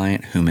 get the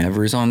client,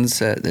 whomever is on the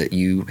set that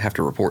you have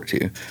to report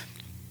to.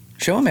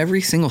 Show them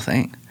every single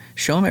thing.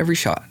 Show them every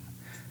shot.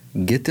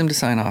 Get them to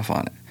sign off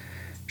on it.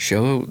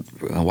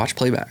 Watch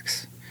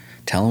playbacks.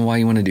 Tell them why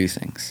you want to do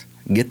things.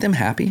 Get them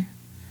happy.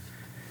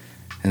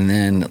 And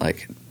then,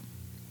 like,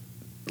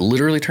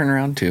 literally turn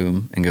around to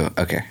them and go,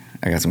 okay,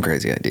 I got some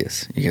crazy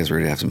ideas. You guys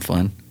ready to have some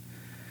fun?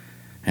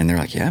 And they're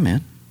like, yeah,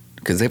 man.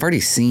 Because they've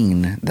already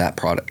seen that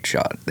product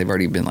shot. They've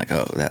already been like,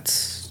 oh,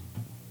 that's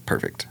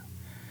perfect.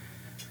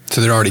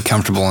 So they're already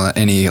comfortable, and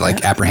any,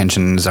 like,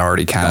 apprehensions are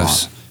already kind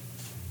of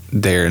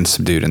there and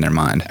subdued in their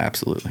mind.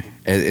 Absolutely.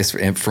 It's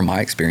from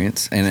my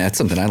experience, and that's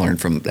something I learned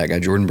from that guy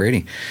Jordan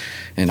Brady,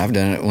 and I've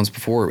done it once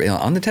before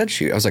on the TED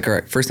shoot. I was like, all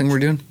right, first thing we're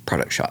doing,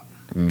 product shot,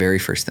 very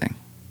first thing.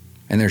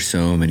 And there's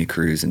so many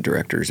crews and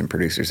directors and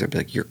producers that be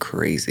like, you're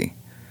crazy,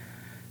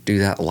 do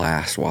that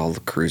last while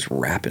the crew's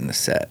wrapping the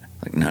set.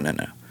 Like, no,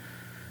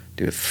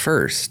 do it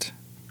first,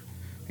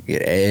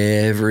 get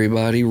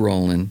everybody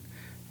rolling,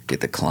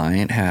 get the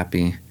client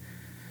happy.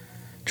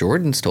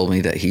 Jordan's told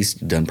me that he's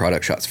done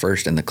product shots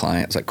first, and the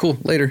client was like, cool,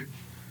 later,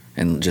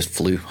 and just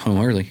flew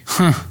home early.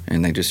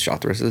 And they just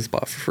shot the rest of the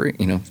spot for free,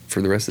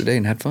 for the rest of the day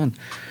and had fun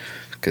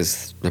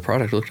because the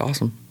product looked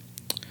awesome.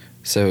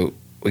 So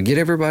we get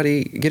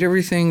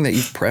everything that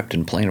you've prepped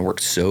and planned and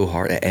worked so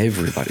hard, that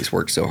everybody's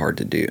worked so hard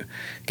to do.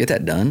 Get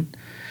that done,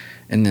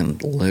 and then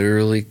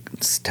literally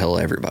tell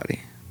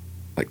everybody,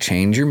 like,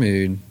 change your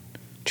mood,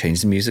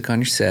 change the music on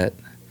your set,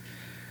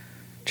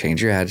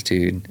 change your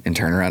attitude, and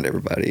turn around to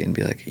everybody and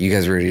be like, you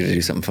guys ready to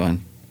do something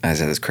fun? I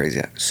said, this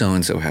crazy.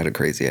 So-and-so had a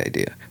crazy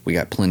idea. We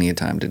got plenty of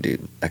time to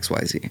do X, Y,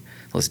 Z.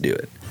 Let's do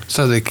it.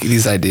 So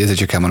these ideas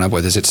that you're coming up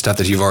with, is it stuff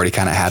that you've already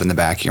kind of had in the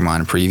back of your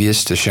mind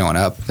previous to showing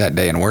up that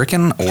day and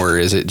working? Or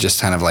is it just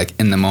kind of like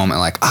in the moment,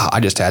 like, I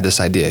just had this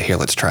idea. Here,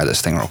 let's try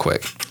this thing real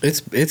quick.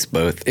 It's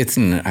both.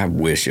 I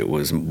wish it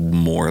was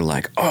more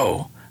like,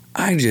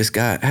 I just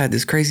had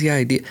this crazy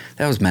idea.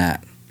 That was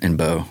Matt and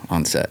Bo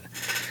on set.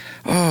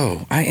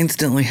 I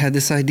instantly had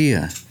this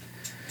idea.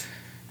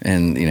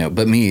 And,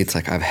 but me, it's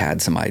like I've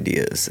had some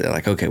ideas. They're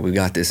like, okay, we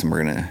got this,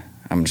 and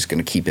I'm just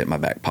going to keep it in my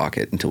back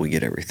pocket until we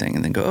get everything,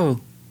 and then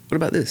go, what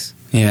about this?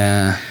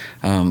 Yeah.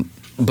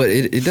 But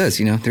it does,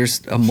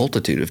 there's a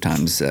multitude of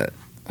times that,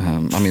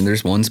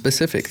 there's one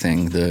specific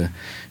thing.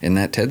 In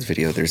that TEDS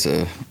video, there's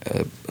a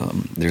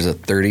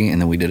 30,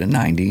 and then we did a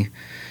 90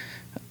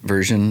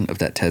 version of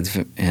that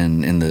TEDS.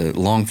 And in the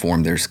long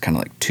form, there's kind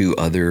of like two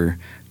other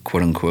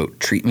quote unquote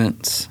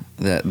treatments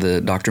that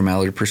the Dr.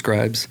 Mallard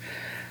prescribes.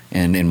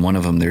 And in one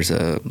of them, there's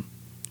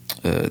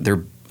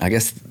I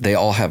guess they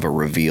all have a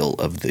reveal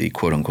of the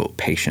quote unquote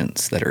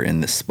patients that are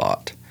in this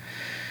spot.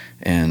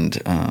 And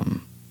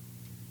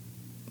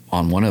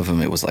on one of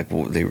them, it was like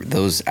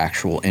those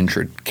actual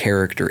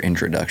character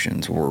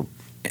introductions were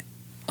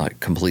like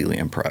completely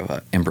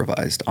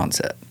improvised on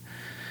set.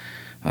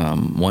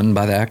 One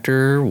by the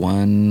actor,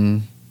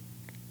 one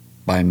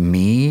by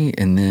me,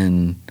 and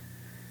then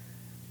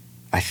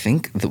I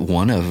think that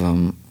one of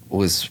them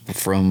was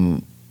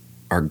from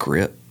our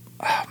grip.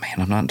 Oh man,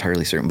 I'm not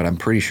entirely certain, but I'm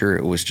pretty sure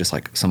it was just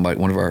like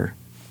one of our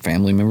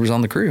family members on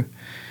the crew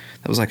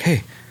that was like,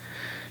 hey,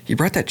 you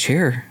brought that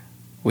chair.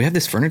 We have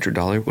this furniture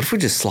dollar. What if we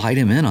just slide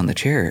him in on the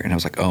chair? And I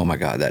was like, oh my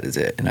God, that is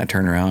it. And I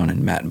turn around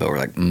and Matt and Bo were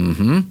like,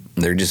 mm-hmm.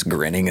 They're just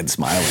grinning and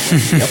smiling.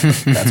 Like, yep,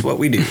 that's what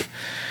we do,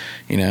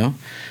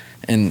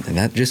 And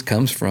that just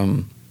comes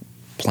from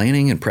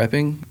planning and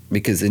prepping,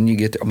 because then you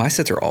get there. My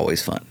sets are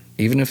always fun,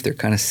 even if they're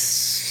kind of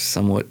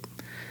somewhat,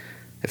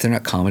 if they're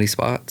not comedy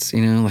spots,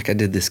 like I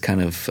did this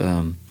kind of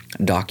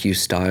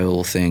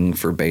docu-style thing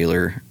for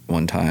Baylor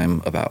one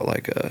time about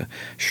like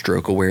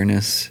stroke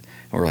awareness,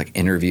 or like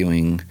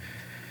interviewing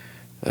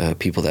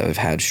people that have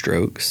had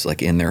strokes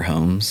like in their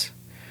homes.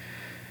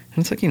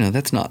 And it's like,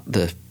 that's not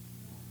the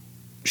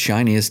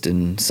shiniest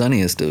and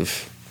sunniest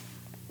of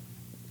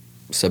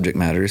subject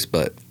matters,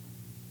 but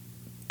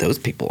those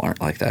people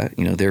aren't like that.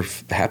 They're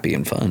happy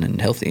and fun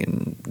and healthy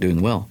and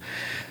doing well.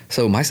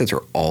 So my sets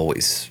are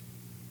always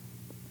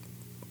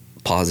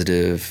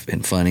positive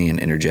and funny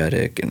and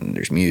energetic, and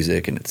there's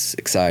music and it's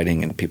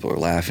exciting and people are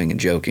laughing and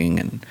joking,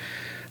 and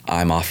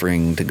I'm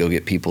offering to go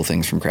get people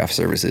things from craft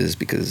services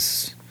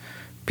because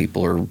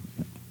people are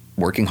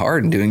working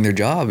hard and doing their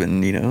job,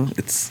 and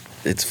it's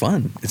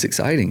fun, it's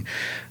exciting,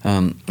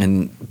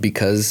 and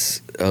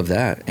because of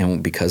that,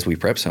 and because we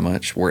prep so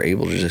much, we're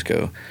able to just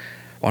go,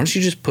 why don't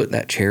you just put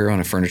that chair on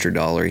a furniture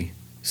dolly,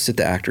 sit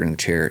the actor in the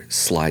chair,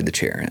 slide the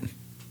chair in.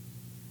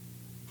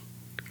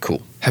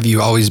 Cool. Have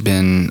you always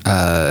been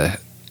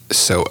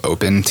so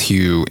open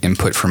to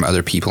input from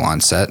other people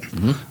on set?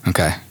 Mm-hmm.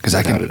 Okay, because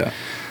I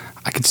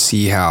could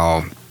see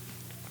how,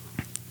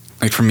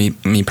 like for me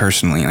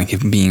personally, like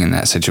if being in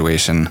that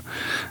situation,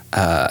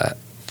 I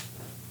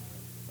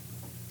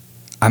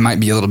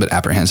might be a little bit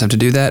apprehensive to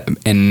do that,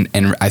 and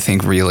I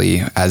think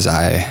really as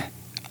I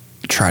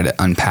try to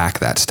unpack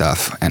that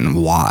stuff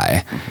and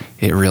why,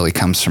 it really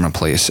comes from a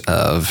place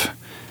of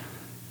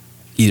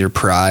either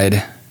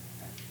pride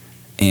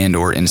and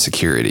or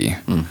insecurity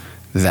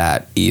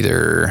that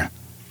either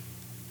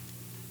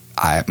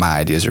my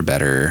ideas are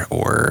better,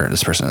 or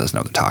this person doesn't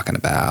know what they're talking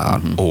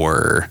about,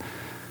 or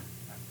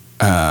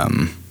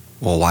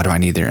well, why do I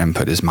need their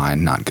input? Is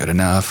mine not good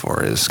enough,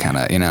 or is kind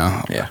of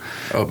yeah,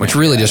 which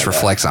really just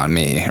reflects on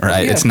me,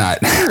 right? Yeah, it's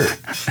not sure.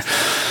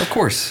 Of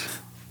course,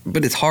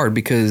 but it's hard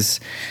because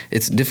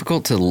it's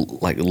difficult to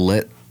like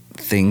let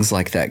things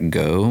like that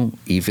go,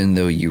 even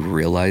though you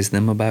realize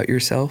them about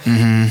yourself.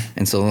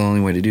 And so the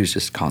only way to do is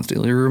just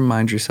constantly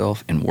remind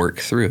yourself and work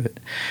through it.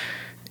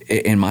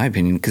 In my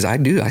opinion, because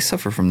I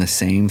suffer from the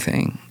same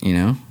thing,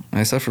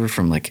 I suffer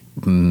from like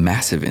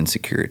massive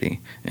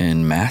insecurity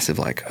and massive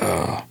like,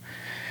 oh,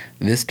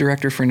 this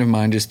director friend of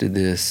mine just did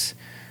this.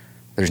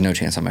 There's no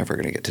chance I'm ever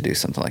going to get to do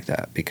something like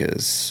that,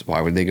 because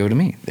why would they go to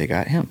me? They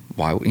got him.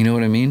 Why? You know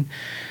what I mean?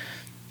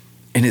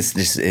 And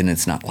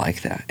it's not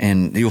like that.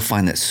 And you'll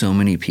find that so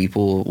many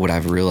people, what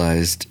I've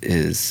realized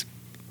is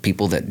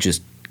people that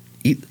just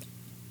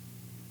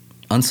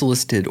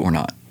unsolicited or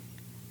not,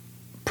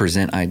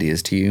 present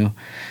ideas to you,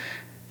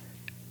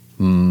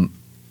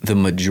 the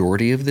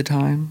majority of the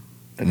time,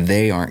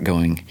 they aren't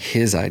going,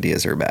 his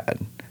ideas are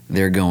bad.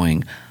 They're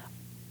going,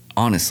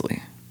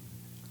 honestly,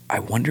 I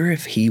wonder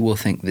if he will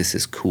think this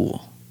is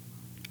cool.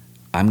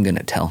 I'm going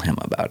to tell him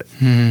about it.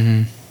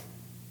 Mm-hmm.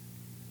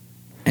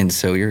 And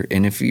so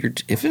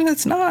if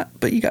it's not,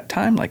 but you got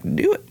time, like,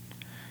 do it.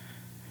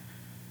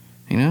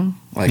 You know?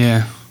 Like,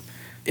 yeah.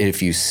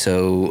 If you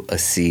sow a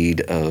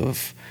seed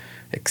of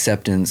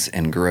acceptance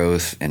and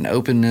growth and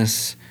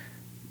openness,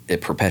 it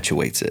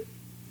perpetuates it.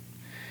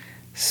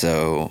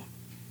 So,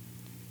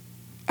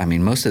 I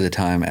mean, most of the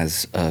time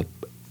as a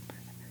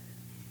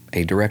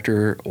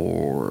director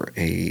or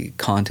a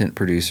content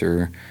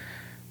producer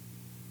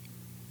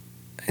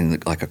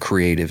and like a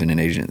creative in an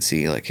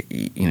agency, like,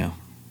 you know,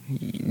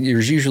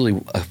 there's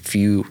usually a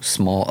few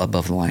small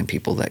above the line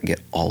people that get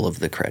all of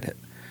the credit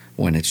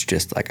when it's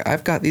just like,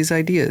 I've got these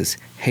ideas.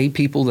 Hey,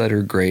 people that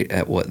are great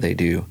at what they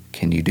do,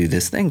 can you do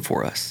this thing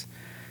for us?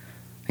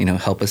 You know,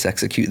 help us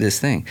execute this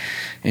thing.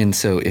 And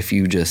so if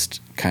you just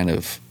kind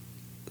of,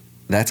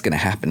 that's going to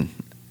happen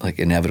like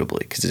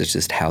inevitably because it's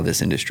just how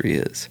this industry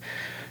is.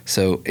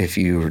 So if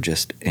you are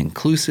just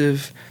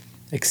inclusive,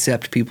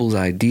 accept people's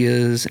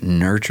ideas,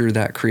 nurture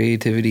that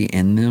creativity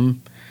in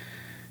them,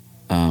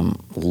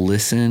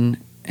 listen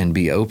and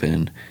be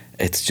open,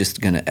 it's just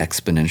going to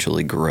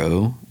exponentially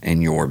grow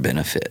in your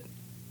benefit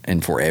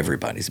and for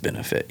everybody's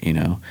benefit, you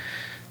know.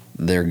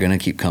 They're going to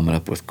keep coming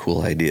up with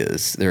cool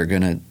ideas. They're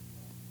going to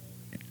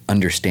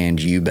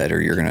understand you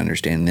better. You're going to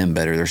understand them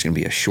better. There's going to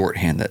be a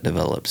shorthand that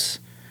develops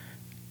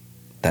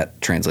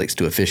that translates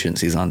to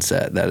efficiencies on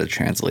set, that it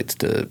translates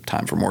to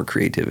time for more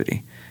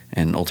creativity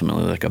and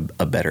ultimately like a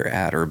better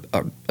ad or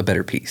a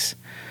better piece.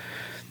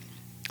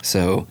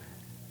 So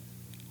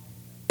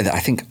I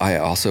think I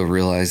also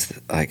realized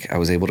like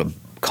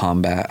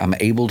I'm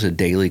able to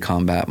daily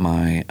combat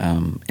my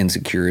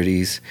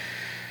insecurities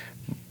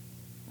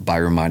by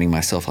reminding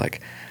myself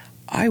like,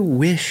 I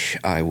wish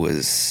I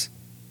was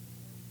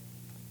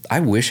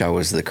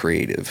the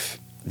creative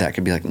that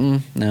could be like,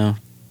 no,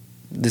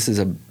 this is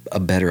a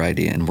better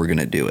idea and we're going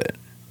to do it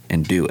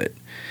and do it.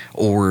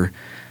 Or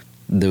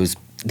these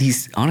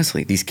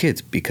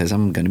kids, because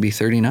I'm going to be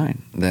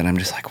 39, that I'm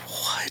just like,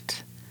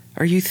 what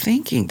are you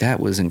thinking? That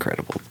was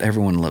incredible.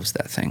 Everyone loves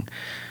that thing.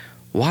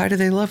 Why do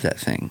they love that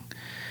thing?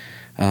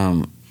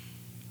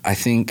 I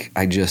think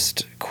I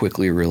just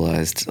quickly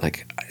realized,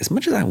 like, as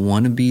much as I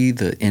want to be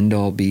the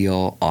end-all,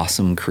 be-all,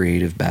 awesome,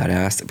 creative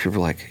badass, that people are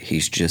like,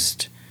 he's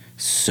just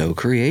so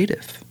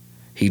creative.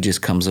 He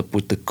just comes up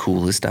with the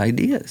coolest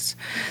ideas.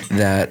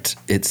 That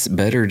it's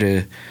better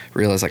to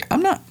realize, like,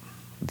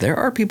 there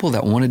are people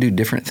that want to do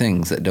different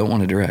things that don't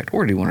want to direct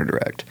or do want to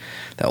direct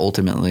that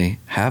ultimately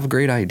have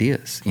great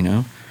ideas, you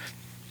know?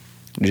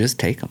 Just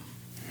take them.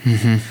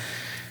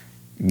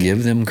 Mm-hmm.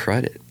 Give them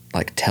credit.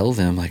 Like, tell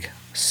them, like,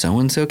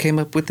 so-and-so came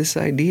up with this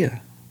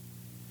idea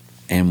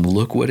and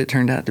look what it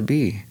turned out to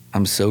be.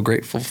 I'm so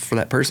grateful for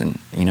that person,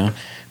 you know?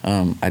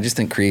 I just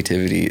think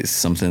creativity is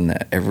something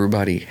that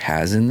everybody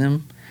has in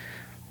them.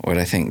 What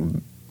I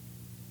think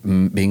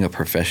being a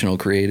professional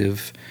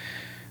creative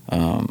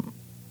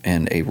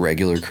and a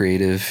regular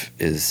creative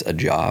is a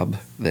job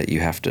that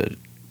you have to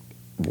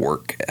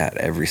work at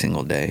every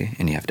single day,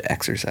 and you have to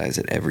exercise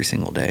it every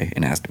single day,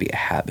 and it has to be a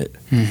habit.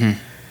 Mm-hmm.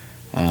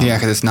 Yeah,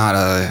 because it's not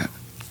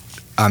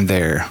I'm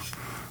there.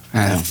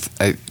 And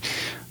I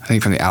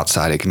think from the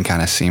outside, it can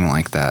kind of seem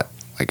like that,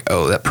 like,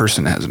 oh, that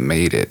person has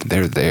made it.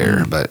 They're there,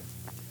 mm-hmm. but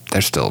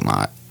they're still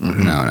not.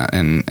 Mm-hmm. No,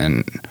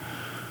 and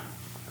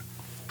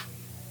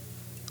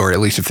or at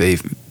least if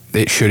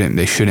they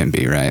shouldn't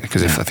be, right?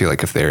 Because I feel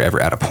like if they're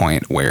ever at a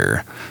point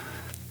where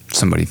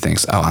somebody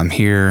thinks, oh, I'm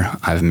here,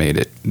 I've made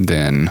it,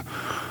 then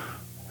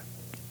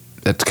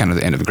that's kind of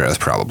the end of growth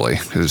probably,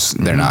 because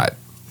they're not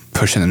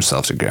pushing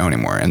themselves to grow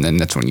anymore. And then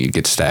that's when you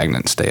get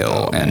stagnant,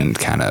 stale, and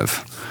kind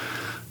of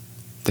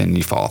then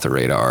you fall off the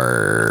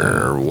radar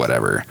or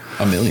whatever.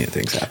 A million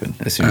things happen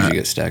as soon as you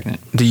get stagnant.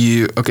 So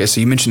you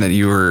mentioned that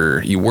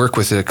you work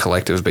with a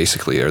collective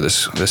basically, or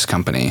this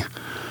company.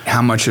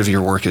 How much of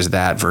your work is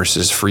that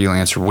versus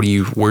freelance, or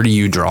where do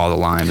you draw the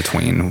line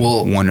between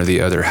one or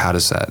the other?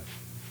 Does that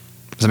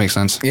make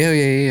sense?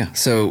 Yeah.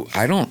 So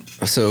I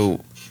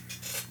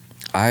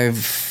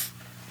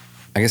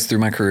guess through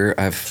my career,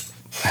 I've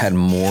had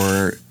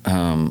more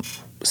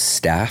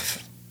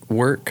staff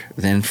work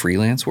than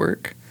freelance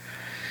work.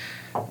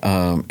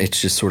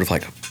 It's just sort of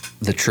like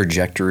the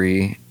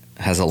trajectory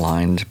has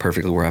aligned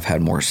perfectly where I've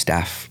had more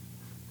staff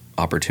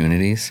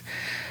opportunities.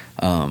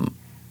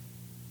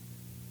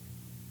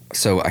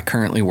 So I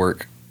currently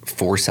work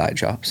 4 side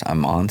jobs.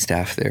 I'm on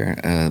staff there,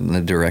 the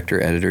director,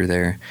 editor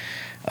there.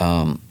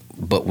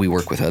 But we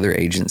work with other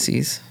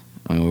agencies.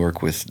 We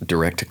work with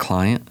direct to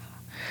client.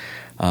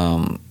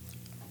 And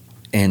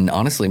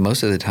honestly,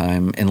 most of the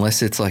time,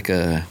 unless it's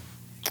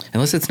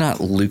not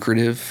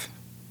lucrative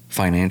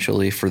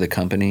financially for the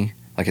company,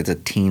 like it's a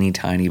teeny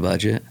tiny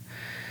budget,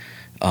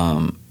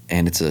 and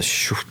it's a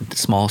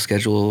small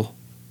schedule,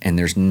 and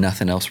there's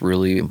nothing else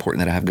really important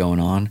that I have going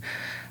on,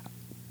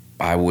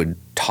 I would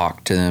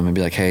talk to them and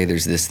be like, hey,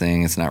 there's this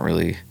thing. It's not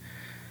really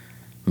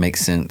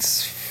makes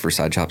sense for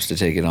Side Chops to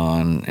take it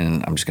on,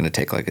 and I'm just going to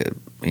take like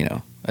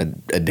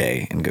a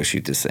day and go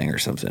shoot this thing or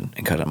something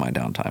and cut out my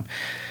downtime.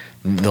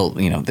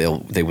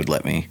 They would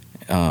let me.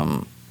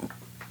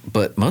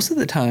 But most of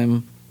the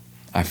time,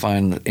 I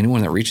find that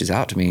anyone that reaches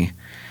out to me,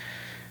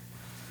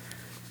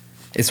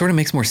 it sort of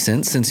makes more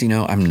sense since,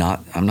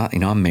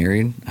 I'm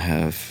married. I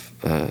have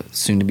a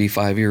soon-to-be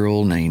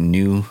 5-year-old and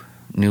a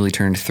newly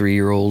turned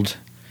 3-year-old.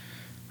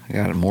 I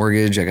got a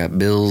mortgage. I got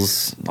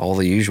bills, all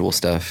the usual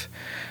stuff.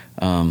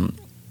 I'm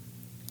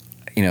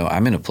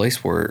in a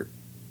place where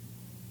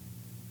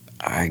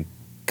I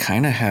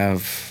kind of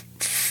have,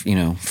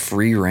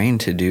 free reign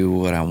to do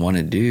what I want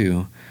to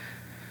do,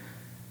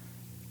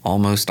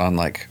 almost on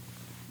like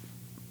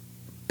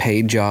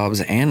paid jobs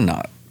and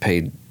not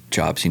paid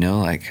jobs.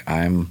 Like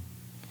I'm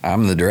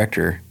the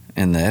director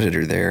and the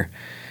editor there,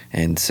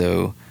 and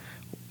so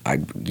I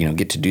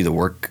get to do the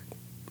work.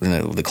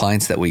 The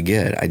clients that we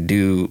get, I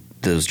do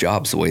those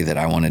jobs the way that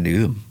I want to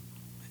do them.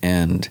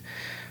 And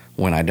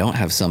when I don't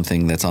have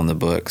something that's on the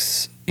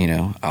books,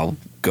 I'll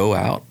go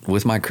out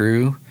with my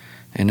crew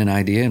and an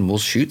idea, and we'll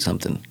shoot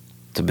something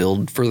to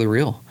build for the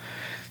reel.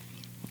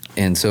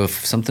 And so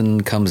if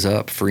something comes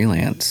up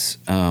freelance,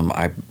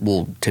 I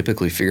will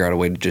typically figure out a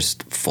way to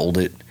just fold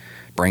it,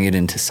 bring it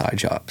into Side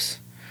Chops.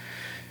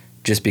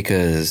 Just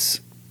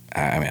because,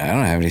 I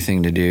don't have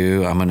anything to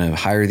do. I'm going to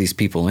hire these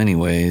people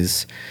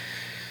anyways.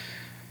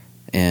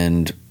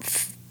 And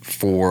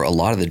for a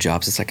lot of the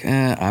jobs, it's like,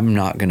 I'm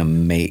not going to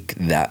make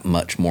that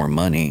much more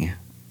money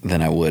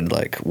than I would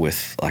like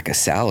with like a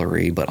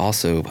salary, but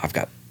also I've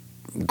got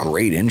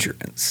great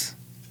insurance,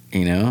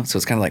 So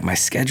it's kind of like my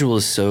schedule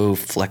is so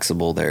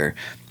flexible there.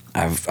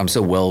 I'm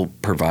so well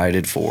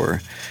provided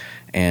for,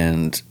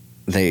 and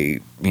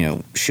they,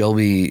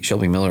 Shelby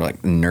Miller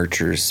like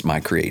nurtures my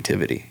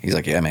creativity. He's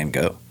like, yeah, man,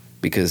 go.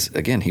 Because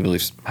again, he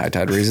believes high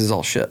tide raises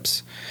all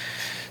ships.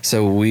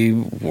 So we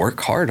work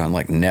hard on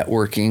like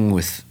networking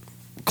with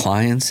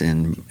clients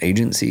and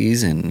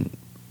agencies, and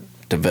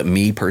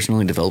me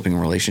personally developing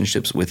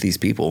relationships with these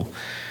people.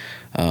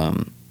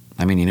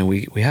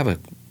 We have a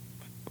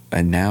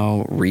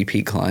now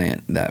repeat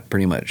client that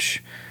pretty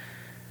much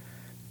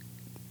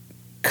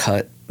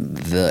cut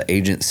the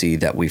agency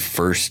that we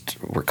first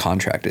were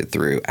contracted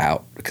through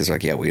out because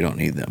like, yeah, we don't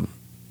need them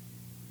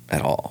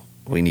at all.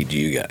 We need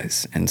you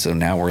guys. And so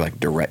now we're like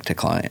direct to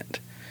client.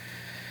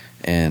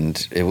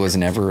 And it was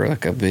never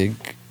like a big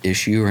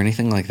issue or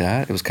anything like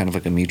that. It was kind of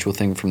like a mutual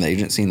thing from the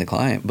agency and the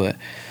client. But,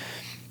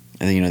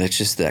 that's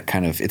just that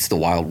kind of, it's the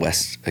Wild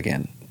West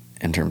again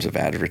in terms of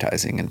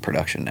advertising and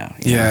production now.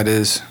 It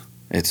is.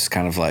 It's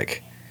kind of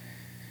like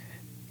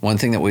one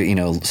thing that we,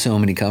 so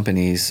many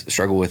companies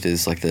struggle with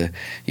is like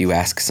you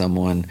ask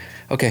someone,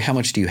 okay, how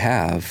much do you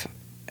have?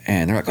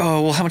 And they're like,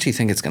 oh, well, how much do you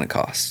think it's going to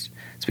cost?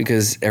 It's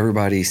because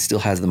everybody still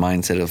has the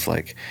mindset of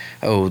like,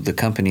 oh, the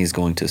company is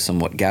going to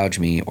somewhat gouge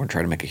me or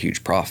try to make a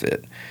huge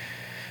profit.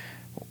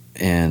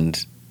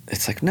 And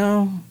it's like,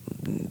 no,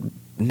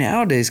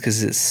 nowadays,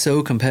 because it's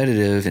so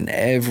competitive and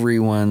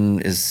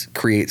everyone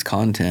creates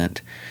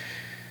content,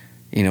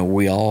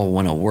 we all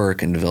want to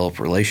work and develop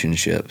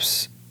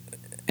relationships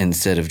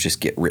instead of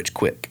just get rich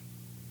quick.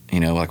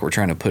 Like we're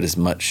trying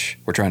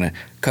to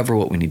cover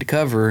what we need to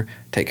cover,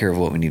 take care of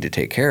what we need to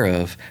take care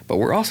of, but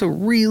we're also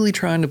really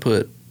trying to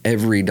put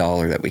every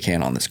dollar that we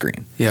can on the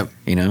screen. Yep.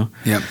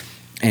 Yep.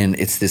 And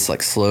it's this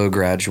like slow,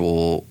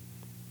 gradual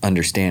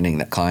understanding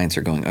that clients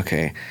are going,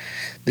 okay,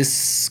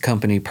 this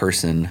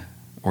person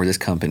or this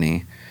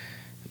company,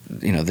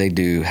 they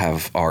do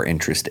have our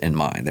interest in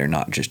mind. They're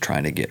not just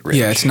trying to get rich.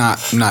 Yeah, it's not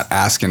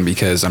asking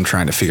because I'm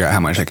trying to figure out how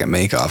much I can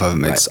make off of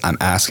them. It's I'm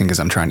asking because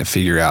I'm trying to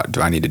figure out,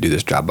 do I need to do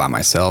this job by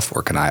myself,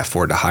 or can I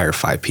afford to hire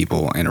 5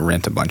 people and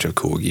rent a bunch of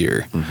cool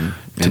gear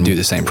to do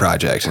the same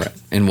project? Right.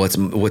 And what's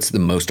the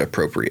most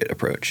appropriate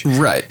approach?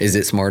 Right. Is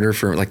it smarter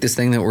for like this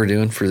thing that we're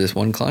doing for this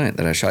one client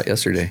that I shot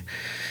yesterday?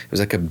 It was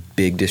like a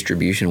big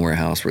distribution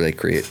warehouse where they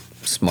create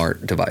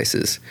smart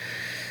devices.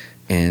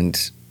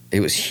 And it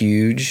was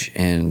huge,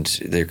 and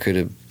there could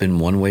have been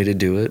one way to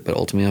do it, but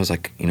ultimately I was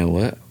like, you know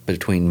what?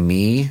 Between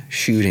me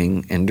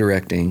shooting and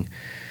directing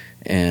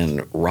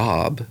and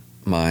Rob,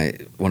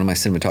 one of my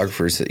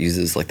cinematographers that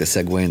uses like the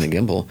Segway and the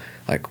gimbal,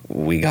 like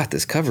we got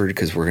this covered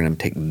because we're going to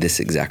take this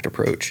exact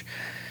approach.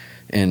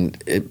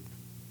 And it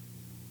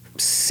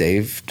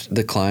saved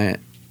the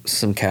client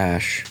some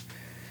cash,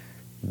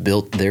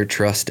 built their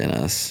trust in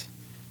us,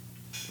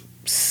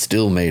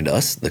 still made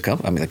us the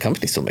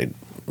company still made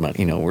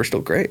money. We're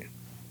still great.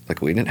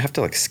 Like we didn't have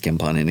to like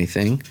skimp on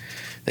anything.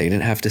 They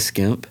didn't have to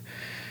skimp,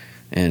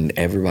 and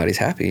everybody's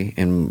happy.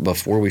 And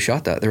before we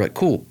shot that, they're like,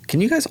 cool,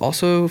 can you guys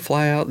also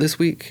fly out this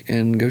week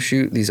and go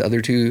shoot these other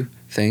 2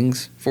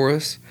 things for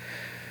us?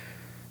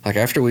 Like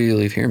after we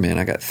leave here, man,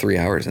 I got 3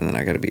 hours and then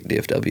I got to be at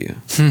DFW.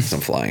 So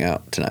I'm flying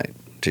out tonight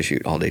to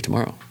shoot all day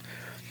tomorrow.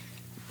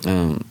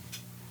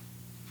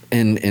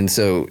 And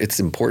so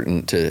it's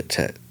important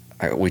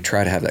we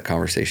try to have that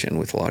conversation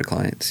with a lot of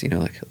clients,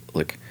 like,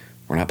 look,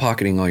 we're not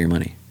pocketing all your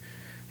money.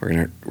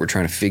 We're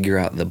trying to figure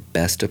out the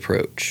best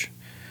approach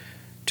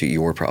to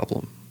your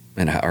problem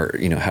and how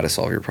to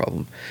solve your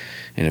problem.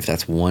 And if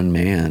that's one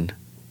man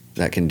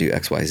that can do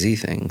XYZ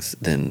things,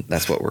 then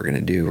that's what we're going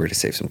to do. We're going to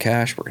save some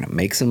cash, we're going to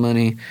make some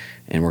money,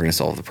 and we're going to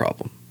solve the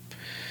problem.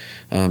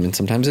 And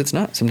sometimes it's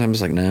not. Sometimes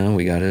it's like, no,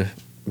 we got to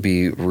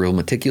be real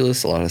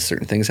meticulous. A lot of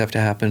certain things have to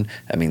happen.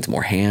 That means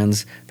more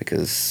hands,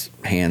 because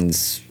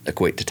hands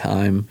equate to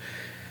time.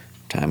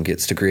 Time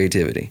gets to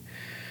creativity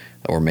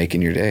or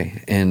making your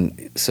day.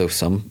 And so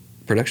some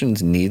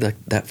productions need like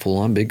that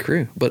full-on big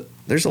crew. But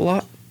there's a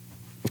lot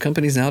of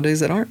companies nowadays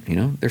that aren't.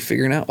 They're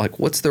figuring out like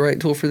what's the right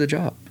tool for the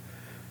job.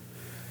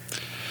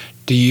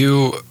 Do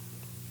y'all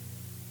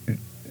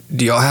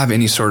have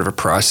any sort of a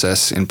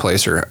process in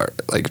place, or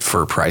like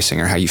for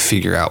pricing, or how you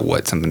figure out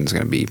what something's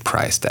going to be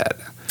priced at?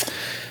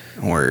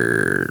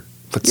 Or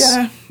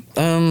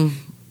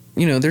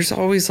there's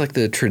always like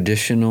the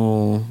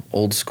traditional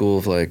old school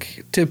of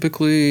like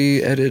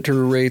typically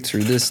editor rates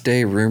are this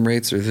day, room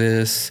rates are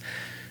this,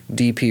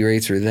 DP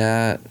rates are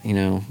that.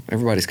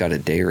 Everybody's got a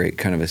day rate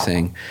kind of a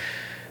thing.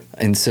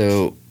 And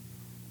so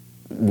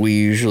we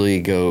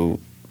usually go,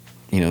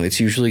 it's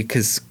usually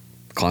because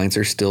clients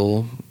are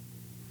still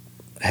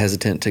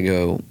hesitant to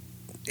go,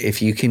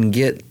 if you can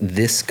get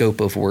this scope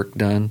of work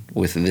done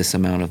with this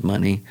amount of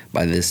money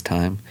by this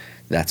time,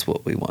 that's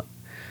what we want.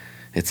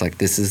 It's like,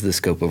 this is the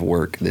scope of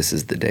work, this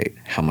is the date,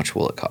 how much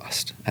will it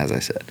cost, as I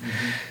said.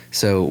 Mm-hmm.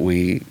 So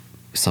we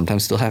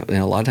sometimes still have,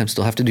 a lot of times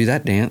still have to do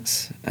that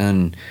dance,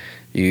 and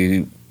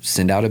you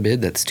send out a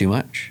bid that's too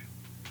much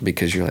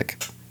because you're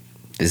like,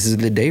 this is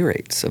the day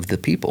rates of the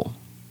people,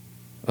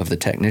 of the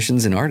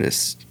technicians and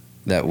artists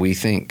that we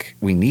think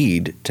we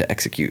need to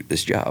execute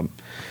this job.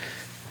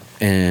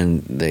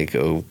 And they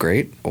go,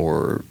 great,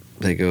 or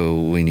they go,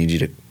 we need you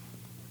to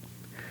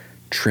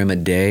trim a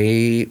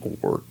day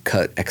or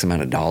cut X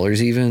amount of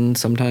dollars even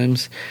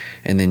sometimes.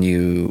 And then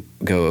you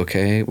go,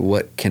 okay,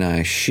 what can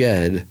I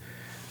shed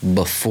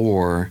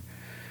before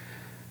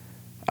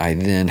I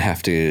then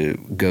have to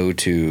go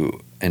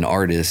to an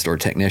artist or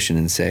technician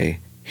and say,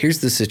 here's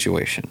the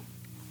situation.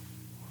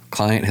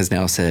 Client has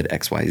now said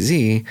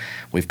XYZ,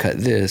 we've cut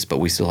this, but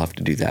we still have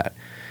to do that.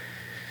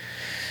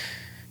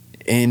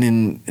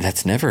 And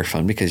that's never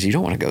fun, because you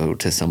don't want to go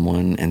to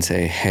someone and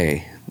say,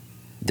 hey,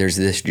 there's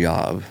this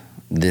job.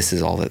 This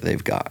is all that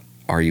they've got.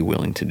 Are you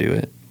willing to do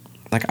it?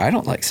 Like, I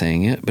don't like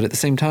saying it, but at the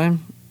same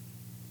time,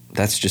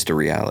 that's just a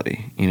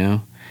reality,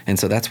 And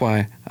so that's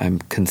why I'm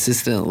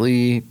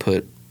consistently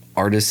put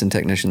artists and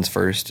technicians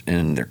first,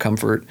 and their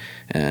comfort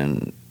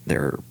and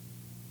their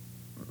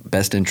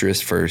best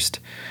interest first,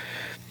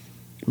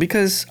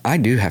 because I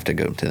do have to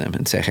go to them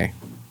and say, hey,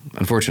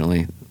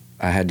 unfortunately,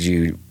 I had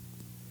you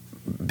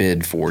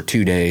bid for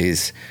 2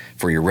 days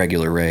for your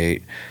regular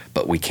rate,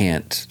 but we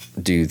can't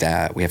do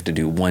that. We have to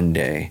do 1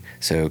 day.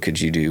 So could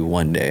you do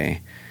 1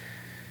 day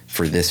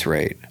for this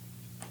rate?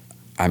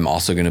 I'm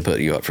also going to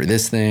put you up for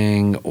this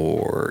thing,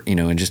 or,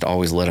 and just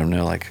always let them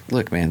know, like,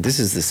 look, man, this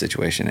is the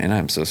situation, and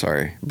I'm so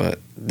sorry, but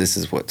this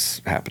is what's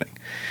happening.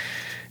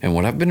 And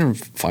what I've been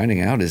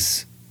finding out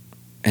is,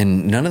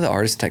 and none of the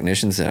artists,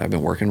 technicians that I've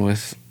been working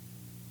with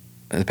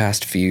in the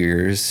past few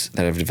years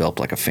that I've developed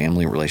like a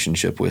family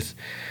relationship with,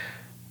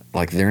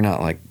 like, they're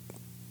not like,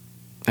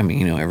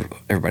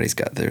 everybody's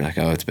got, they're like,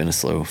 oh, it's been a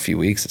slow few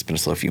weeks, it's been a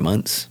slow few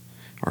months,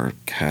 or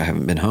I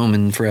haven't been home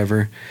in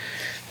forever.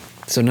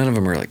 So none of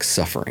them are like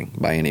suffering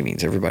by any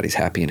means. Everybody's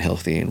happy and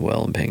healthy and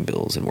well and paying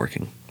bills and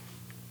working.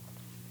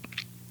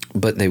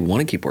 But they want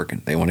to keep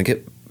working. They want to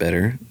get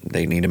better.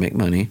 They need to make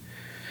money.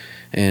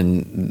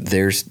 And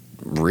they're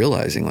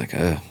realizing like,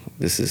 oh,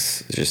 this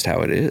is just how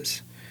it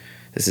is.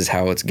 This is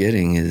how it's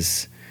getting,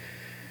 is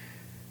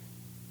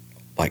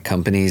like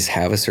companies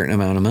have a certain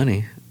amount of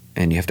money,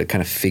 and you have to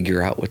kind of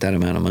figure out what that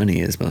amount of money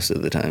is most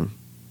of the time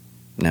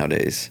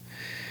nowadays.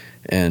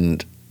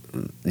 And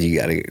you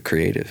got to get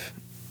creative.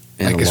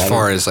 And like as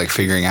far as like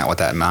figuring out what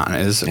that amount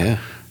is. Yeah.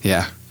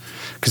 Yeah.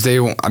 Because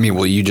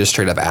will you just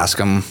straight up ask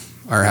them,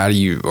 or how do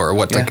you, or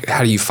what, like,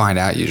 how do you find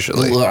out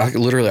usually?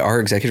 Literally,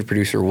 our executive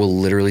producer will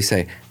literally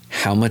say,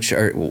 how much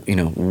are,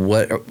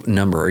 what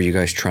number are you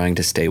guys trying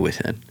to stay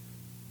within?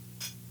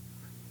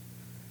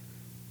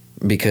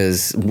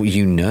 Because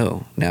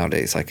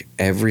nowadays, like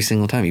every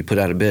single time you put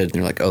out a bid, and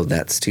they're like, oh,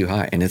 that's too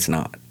high. And it's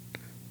not.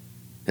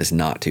 It's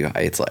not too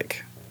high. It's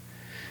like,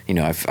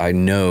 I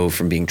know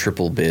from being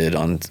triple bid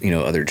on,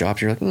 other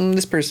jobs, you're like,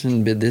 this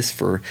person bid this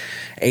for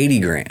 80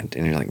 grand.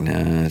 And you're like,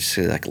 nah, it's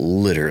like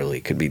literally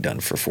could be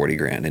done for 40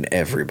 grand, and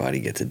everybody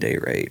gets a day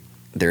rate,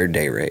 their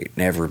day rate,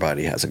 and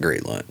everybody has a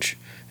great lunch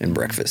and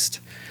breakfast.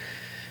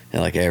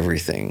 And like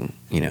everything,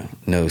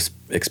 no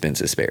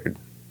expenses spared.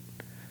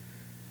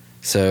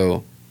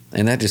 So,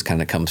 and that just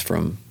kind of comes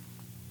from,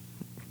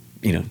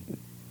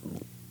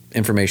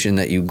 information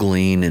that you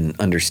glean and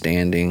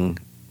understanding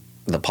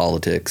the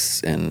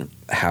politics and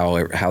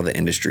how the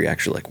industry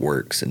actually like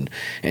works,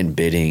 and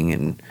bidding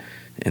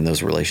and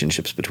those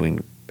relationships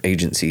between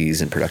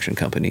agencies and production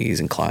companies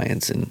and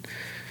clients, and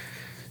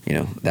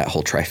that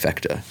whole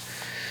trifecta.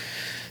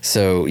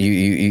 So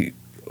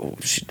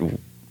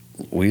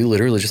we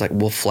literally just like,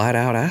 we'll flat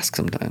out ask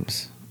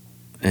sometimes.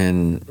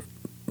 And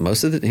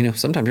most of the,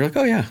 sometimes you're like,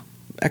 oh yeah,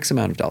 X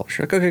amount of dollars.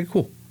 You're like, okay,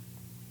 cool.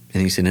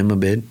 And you send him a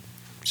bid.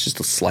 It's just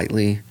a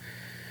slightly,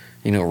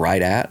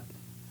 right at,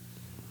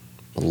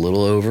 a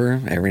little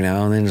over every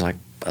now and then. It's like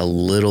a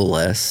little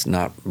less,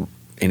 not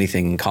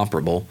anything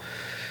comparable.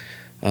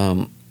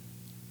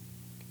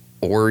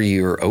 Or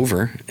you're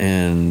over,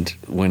 and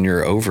when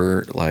you're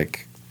over,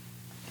 like,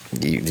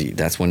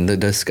 that's when the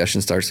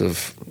discussion starts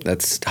of,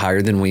 that's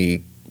higher than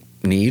we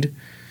need.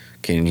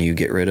 Can you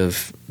get rid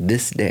of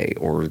this day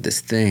or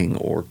this thing,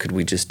 or could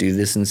we just do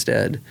this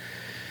instead?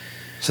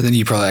 So then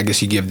you probably, I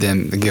guess you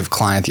give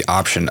client the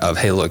option of,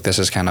 hey, look, this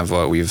is kind of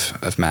what we've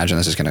imagined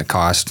this is going to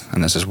cost,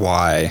 and this is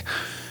why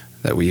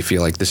that we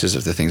feel like this is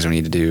the things we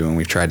need to do, and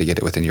we've tried to get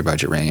it within your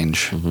budget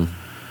range. Mm-hmm.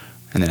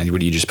 And then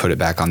would you just put it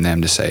back on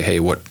them to say, hey,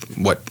 what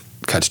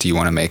cuts do you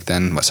want to make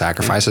then? What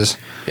sacrifices?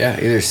 Yeah,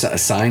 either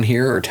sign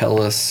here or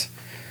tell us.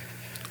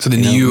 So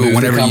then move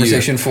whenever the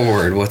conversation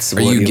forward,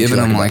 are you giving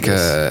them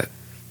are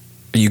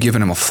you giving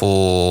them a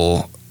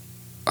full,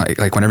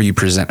 like whenever you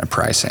present a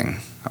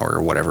pricing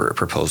or whatever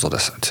proposal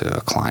to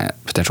a client,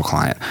 potential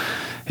client,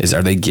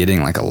 are they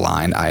getting like a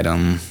line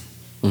item?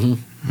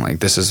 Mm-hmm. Like,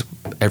 this is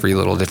every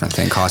little different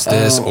thing costs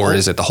this, or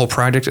is it the whole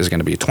project is going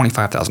to be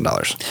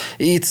 $25,000?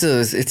 It's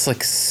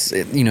like,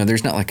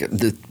 there's not like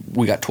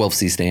we got 12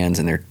 C stands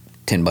and they're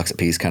 $10 a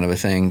piece kind of a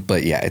thing.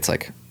 But yeah, it's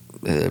like,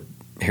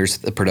 here's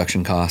the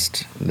production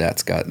cost.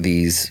 That's got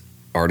these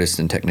artists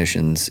and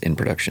technicians in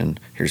production.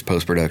 Here's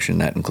post-production.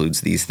 That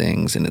includes these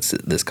things, and it's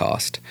this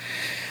cost.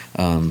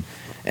 And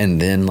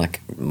then,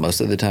 like,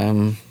 most of the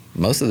time,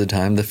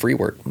 the free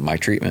work, my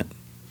treatment,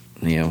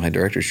 my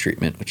director's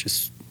treatment, which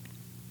is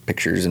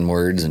pictures and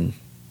words and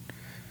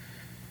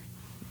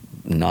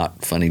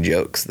not funny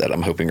jokes that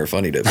I'm hoping are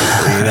funny to people,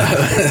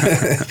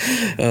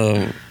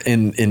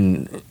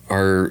 and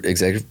our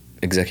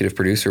executive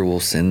producer will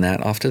send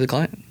that off to the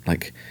client,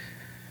 like,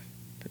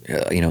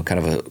 kind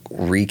of a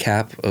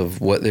recap of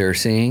what they're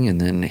seeing,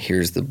 and then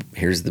here's the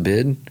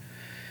bid.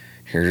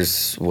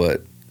 Here's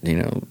what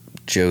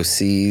Joe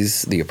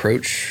sees the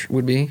approach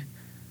would be.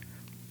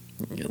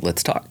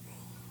 Let's talk,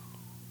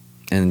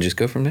 and just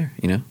go from there.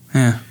 Yeah,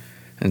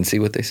 and see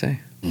what they say.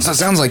 So it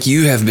sounds like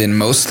you have been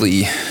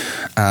mostly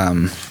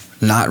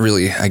not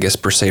really, I guess,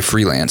 per se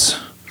freelance.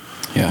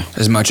 Yeah,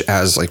 as much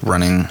as like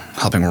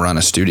helping run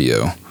a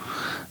studio.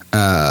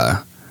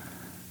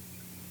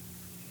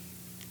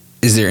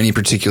 Is there any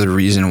particular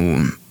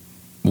reason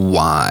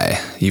why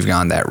you've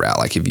gone that route?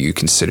 Like, have you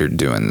considered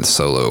doing the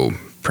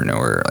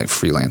solopreneur, like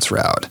freelance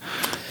route,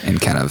 and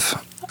kind of?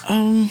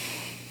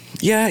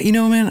 Yeah,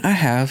 man, I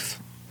have.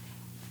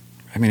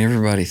 I mean,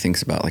 everybody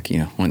thinks about like,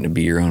 wanting to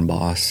be your own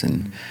boss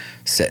and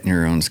setting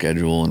your own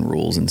schedule and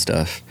rules and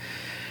stuff.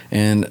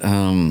 And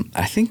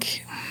I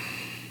think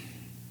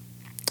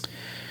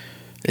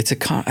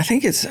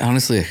it's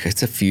honestly,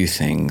 it's a few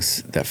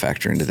things that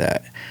factor into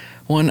that.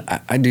 One,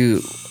 I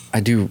do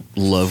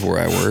love where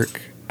I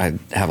work. I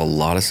have a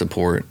lot of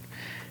support.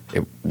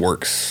 It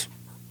works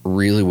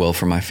really well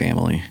for my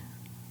family.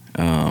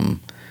 I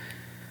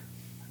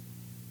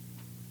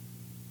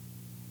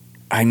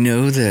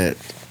know that,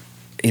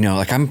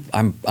 like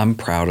I'm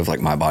proud of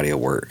like my body of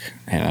work,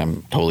 and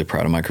I'm totally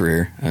proud of my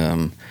career.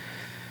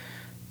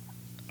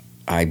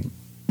 I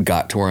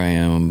got to where I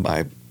am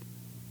by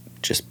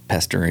just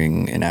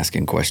pestering and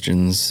asking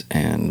questions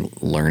and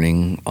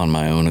learning on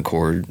my own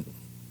accord,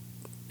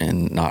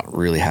 and not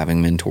really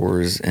having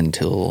mentors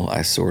until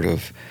I sort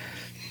of,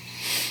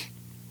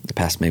 the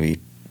past maybe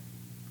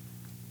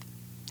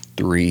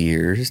 3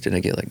 years, did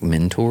I get like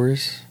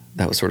mentors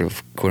that was sort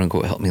of quote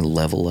unquote help me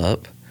level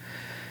up.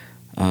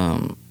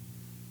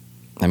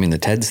 I mean, the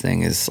TEDS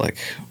thing is like,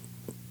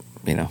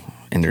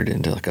 entered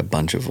into like a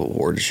bunch of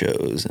award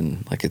shows,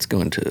 and like it's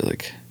going to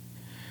like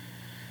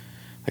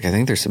I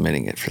think they're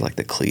submitting it for like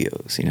the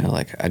Clios,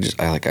 like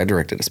I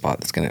directed a spot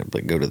that's going to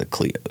like go to the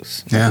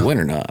Clios. Yeah. Like, win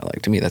or not,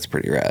 like to me, that's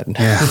pretty rad.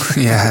 Yeah.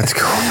 Yeah. That's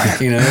cool. Like,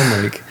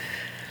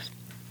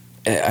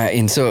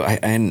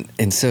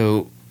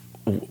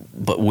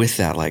 but with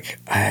that, like,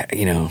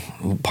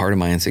 part of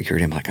my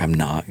insecurity, I'm like,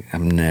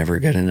 I'm never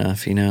good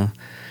enough,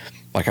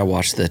 Like, I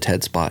watched the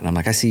TED spot, and I'm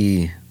like, I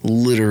see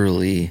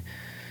literally,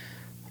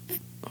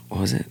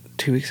 what was it,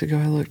 2 weeks ago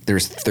I looked?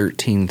 There's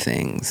 13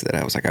 things that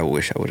I was like, I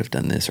wish I would have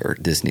done this, or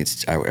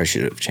I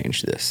should have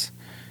changed this.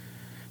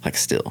 Like,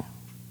 still.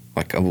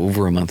 Like,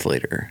 over a month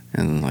later.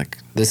 And, like,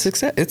 the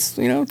success, it's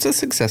a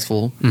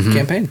successful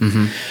campaign.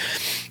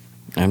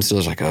 Mm-hmm. I'm still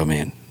just like, oh,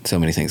 man, so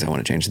many things I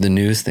want to change. The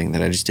news thing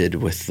that I just did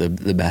with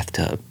the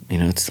bathtub,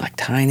 it's like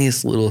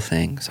tiniest little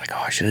things. Like, oh,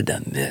 I should have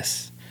done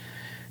this.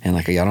 And,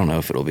 like, I don't know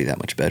if it'll be that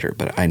much better,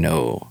 but I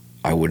know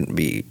I wouldn't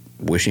be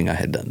wishing I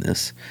had done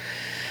this.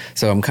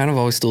 So I'm kind of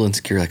always still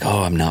insecure, like,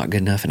 oh, I'm not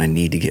good enough and I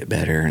need to get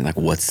better. And, like,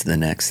 what's the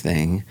next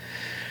thing?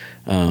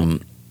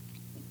 And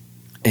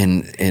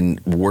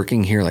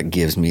working here, like,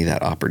 gives me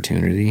that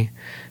opportunity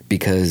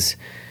because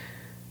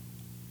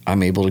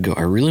I'm able to go,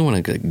 I really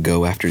want to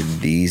go after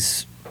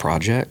these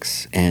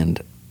projects.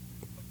 And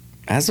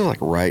as of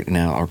like right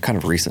now, or kind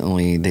of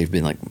recently, they've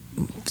been like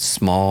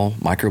small,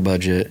 micro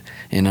budget,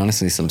 and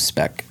honestly some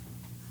spec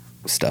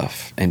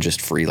stuff and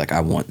just free. Like,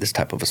 I want this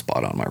type of a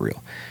spot on my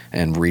reel,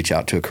 and reach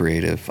out to a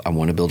creative. I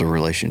want to build a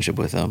relationship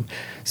with them.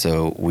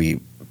 So we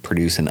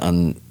produce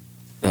a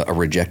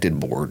rejected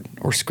board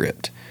or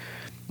script,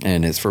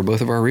 and it's for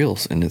both of our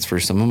reels, and it's for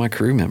some of my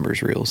crew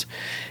members' reels.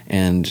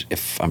 And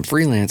if I'm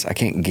freelance, I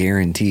can't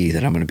guarantee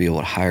that I'm going to be able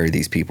to hire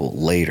these people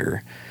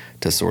later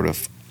to sort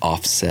of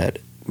offset,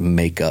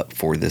 make up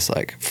for this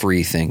like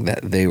free thing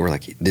that they were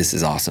like, this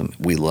is awesome,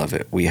 we love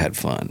it, we had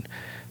fun,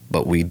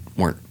 but we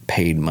weren't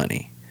paid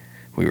money.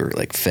 We were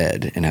like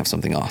fed and have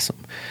something awesome.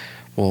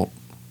 Well,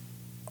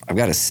 I've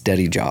got a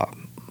steady job,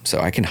 so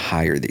I can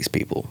hire these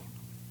people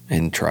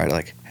and try to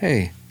like,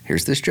 hey,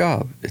 here's this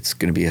job. It's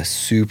going to be a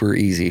super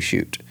easy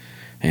shoot,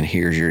 and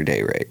here's your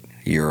day rate.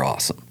 You're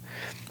awesome.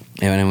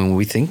 And when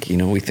we think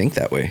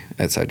that way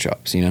at Side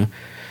Shops, you know,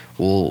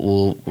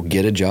 we'll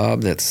get a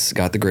job that's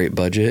got the great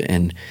budget,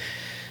 and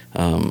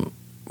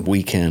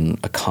we can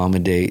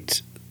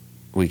accommodate,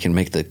 we can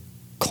make the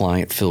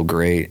client feel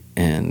great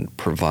and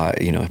provide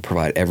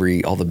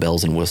all the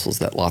bells and whistles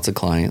that lots of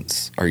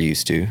clients are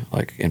used to,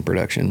 like in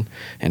production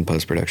and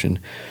post-production,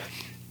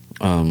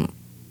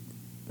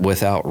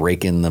 without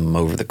raking them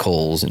over the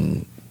coals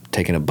and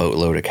taking a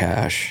boatload of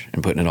cash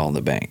and putting it all in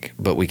the bank.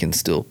 But we can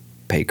still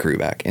pay crew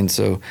back. And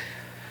so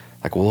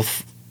like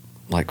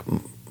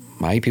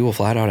my EP will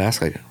flat out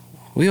ask, like,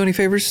 we owe any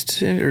favors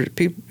to, or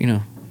people, you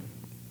know,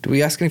 do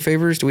we ask any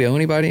favors? Do we owe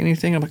anybody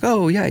anything? I'm like,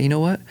 oh yeah, you know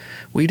what?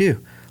 We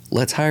do.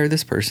 Let's hire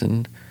this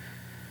person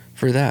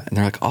for that. And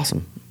they're like,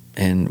 awesome.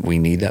 And we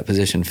need that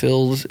position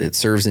filled. It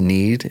serves a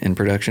need in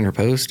production or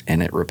post,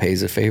 and it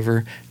repays a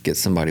favor,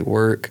 gets somebody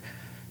work,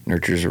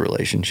 nurtures a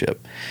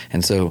relationship.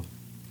 And so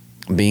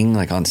being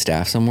like on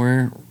staff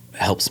somewhere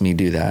helps me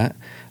do that.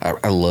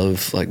 I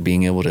love like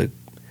being able to,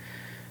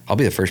 I'll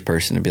be the first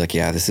person to be like,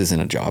 yeah, this isn't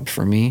a job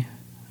for me.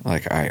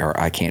 Like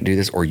I can't do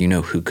this, or you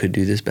know who could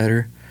do this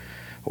better,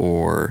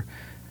 or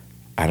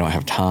I don't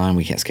have time,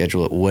 we can't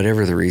schedule it,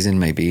 whatever the reason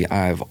may be.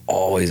 I've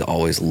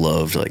always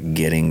loved like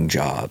getting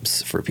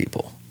jobs for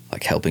people,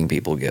 like helping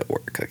people get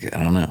work. Like,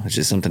 I don't know, it's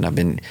just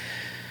something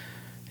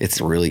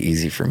it's really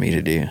easy for me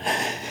to do.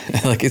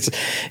 Like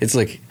it's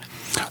like,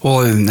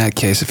 well, in that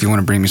case, if you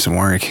want to bring me some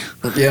work.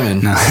 Yeah, man.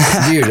 No.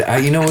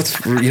 Dude, you know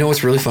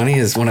what's really funny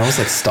is when I was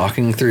like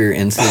stalking through your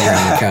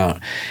Instagram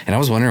account, and I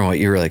was wondering what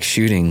you were like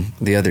shooting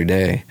the other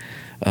day,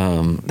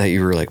 that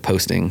you were like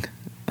posting.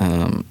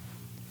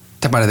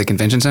 Talk about at the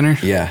convention center?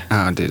 Yeah.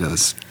 Oh, dude, that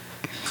was.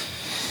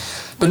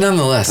 But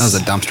nonetheless, that was a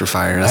dumpster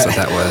fire. That's what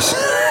that was.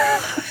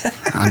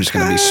 I'm just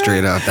gonna be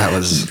straight up. That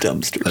was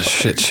dumpster a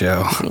shit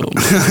show.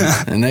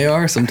 Oh, and they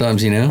are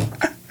sometimes, you know.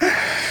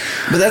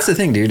 But that's the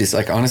thing, dude. It's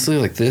like, honestly,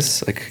 like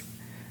this, like,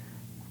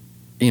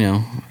 you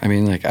know, I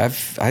mean, like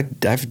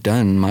I've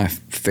done my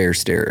fair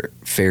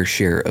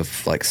share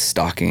of like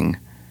stalking,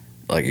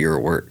 like your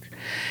work,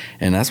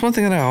 and that's one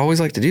thing that I always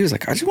like to do is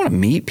like I just want to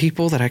meet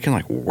people that I can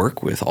like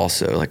work with,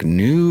 also like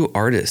new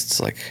artists,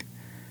 like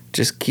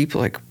just keep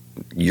like,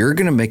 you're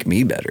gonna make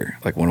me better.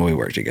 Like when we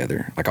work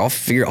together, like I'll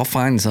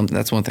find something.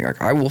 That's one thing.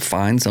 Like I will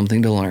find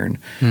something to learn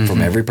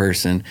from every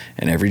person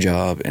and every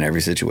job and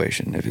every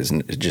situation. If it's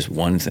just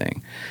one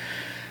thing.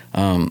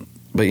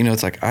 But you know,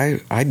 it's like I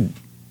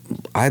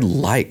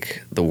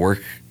like the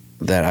work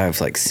that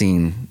I've like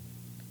seen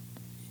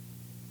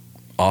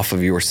off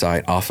of your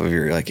site, off of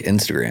your like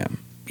Instagram,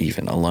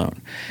 even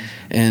alone.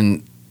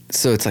 And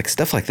so it's like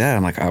stuff like that.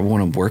 I'm like, I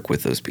want to work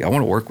with those people. I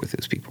want to work with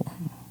those people.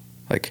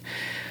 Like,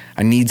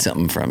 I need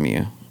something from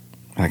you.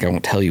 Like, I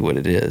won't tell you what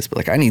it is, but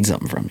like, I need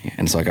something from you.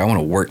 And so like, I want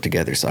to work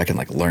together so I can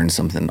like learn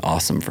something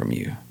awesome from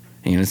you.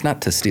 And, you know, it's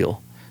not to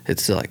steal.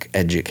 It's to like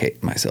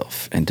educate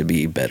myself and to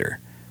be better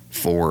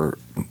for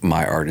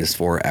my artists,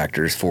 for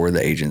actors, for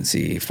the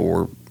agency,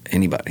 for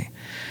anybody.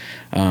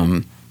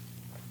 And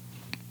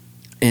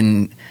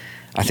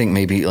I think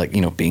maybe like,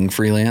 you know, being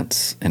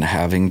freelance and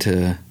having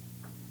to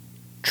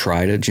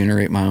try to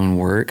generate my own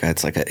work,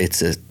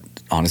 it's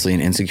honestly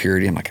an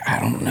insecurity. I'm like, I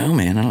don't know,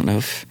 man. I don't know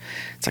if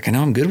it's like, I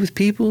know I'm good with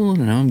people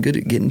and I know I'm good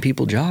at getting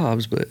people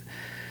jobs, but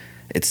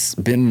it's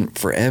been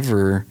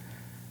forever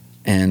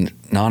and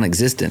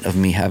non-existent of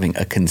me having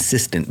a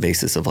consistent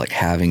basis of like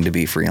having to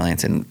be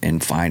freelance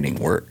and finding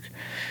work,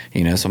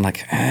 you know? So I'm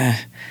like,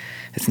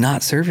 it's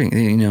not serving,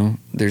 you know,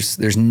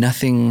 there's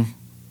nothing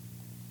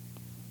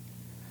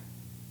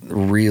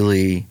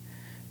really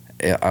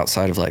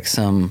outside of like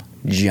some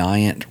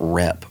giant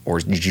rep or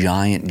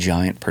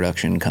giant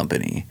production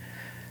company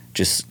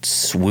just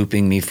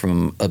swooping me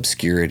from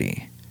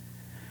obscurity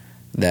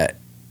that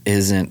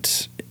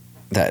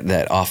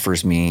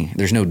offers me,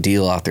 there's no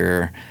deal out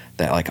there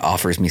that like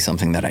offers me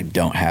something that I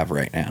don't have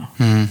right now.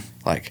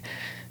 Like,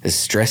 as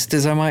stressed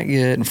as I might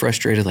get and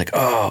frustrated, like,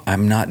 oh,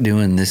 I'm not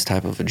doing this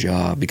type of a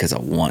job because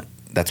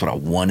that's what I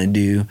want to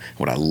do,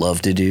 what I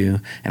love to do,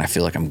 and I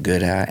feel like I'm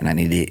good at and I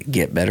need to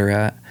get better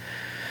at.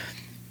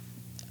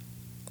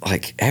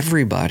 Like,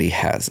 everybody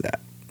has that.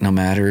 no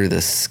matter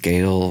the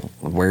scale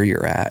where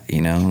you're at,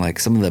 you know, like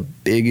some of the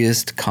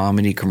biggest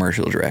comedy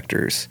commercial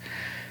directors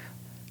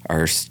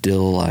are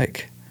still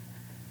like,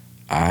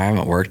 I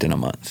haven't worked in a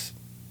month.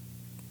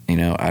 You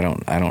know, I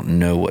don't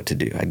know what to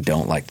do. I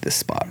don't like this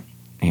spot.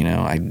 You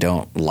know, I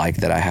don't like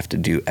that I have to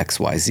do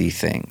XYZ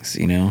things,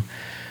 you know?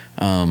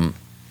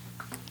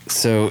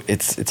 So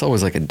it's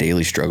always like a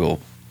daily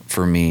struggle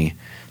for me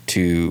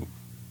to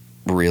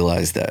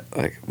realize that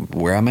like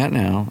where I'm at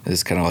now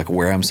is kind of like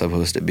where I'm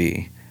supposed to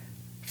be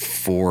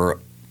for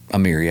a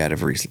myriad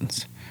of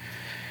reasons.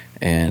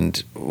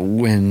 And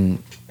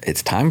when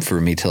it's time for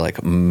me to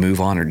like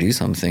move on or do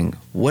something,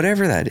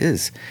 whatever that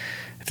is,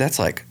 if that's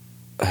like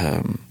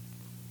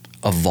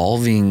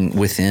evolving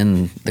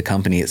within the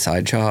company at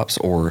Side Chops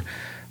or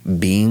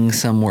being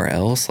somewhere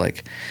else,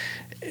 like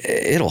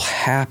it'll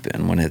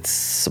happen when it's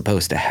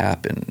supposed to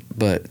happen.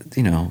 But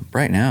you know,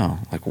 right now,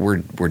 like we're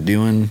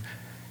doing,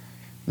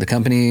 the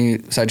company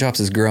Side Chops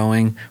is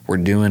growing. We're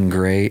doing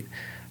great.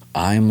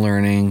 I'm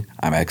learning.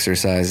 I'm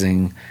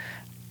exercising.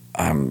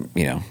 I'm,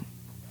 you know,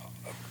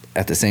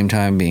 at the same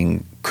time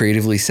being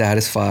creatively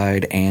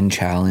satisfied and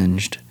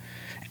challenged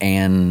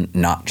and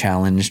not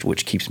challenged,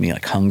 which keeps me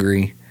like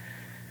hungry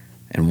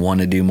and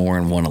want to do more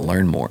and want to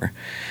learn more.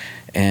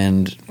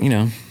 And, you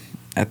know,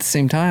 at the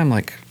same time,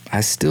 like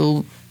I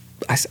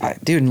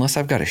dude, unless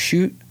I've got a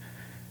shoot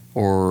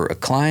or a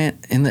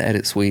client in the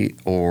edit suite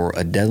or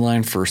a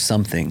deadline for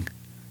something,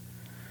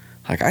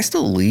 like I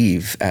still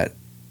leave at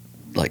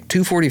like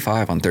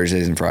 2:45 on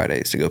Thursdays and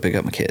Fridays to go pick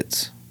up my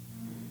kids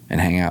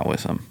and hang out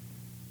with them.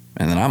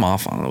 And then I'm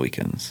off on the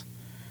weekends.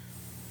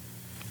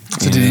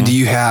 So do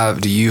you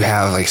have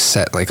like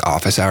set like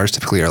office hours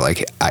typically, or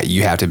like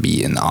you have to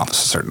be in the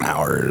office a certain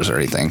hours or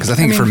anything? Because I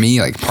think for me,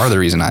 like a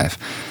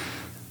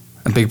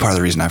big part of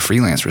the reason I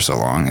freelanced for so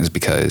long is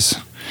because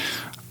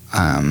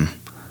I'm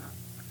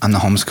the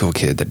homeschool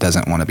kid that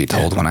doesn't want to be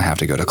told when I have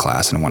to go to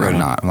class and when I'm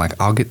not. I'm like,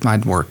 I'll get my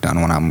work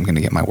done when I'm going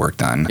to get my work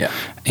done. Yeah.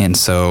 And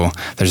so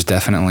there's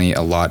definitely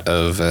a lot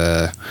of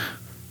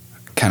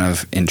kind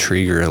of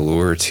intrigue or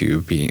allure to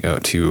be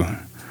to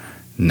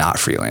not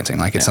freelancing.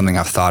 Like it's something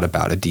I've thought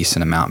about a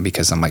decent amount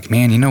because I'm like,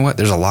 man, you know what?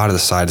 There's a lot of the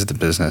sides of the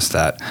business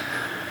that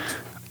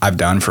I've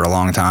done for a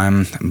long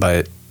time,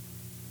 but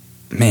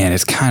man,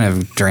 it's kind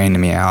of drained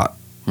me out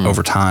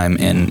over time.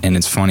 And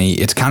it's funny.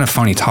 It's kind of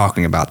funny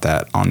talking about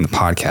that on the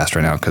podcast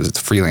right now because it's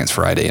Freelance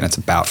Friday and it's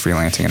about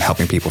freelancing and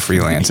helping people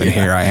freelance. And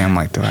here I am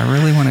like, do I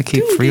really want to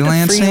keep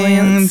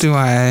freelancing?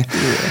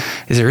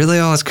 Is it really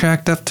all it's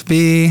cracked up to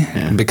be?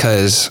 Yeah.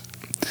 Because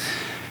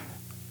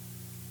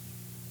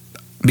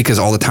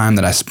all the time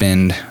that I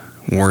spend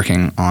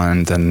working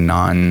on the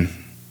non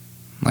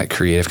like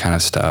creative kind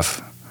of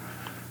stuff,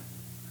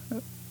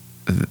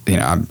 you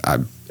know,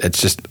 it's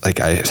just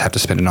like I have to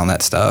spend it on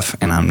that stuff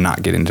and I'm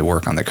not getting to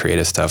work on the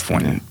creative stuff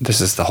when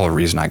this is the whole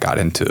reason I got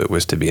into it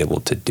was to be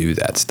able to do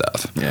that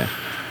stuff. Yeah.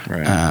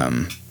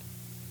 Right.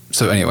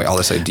 So anyway, all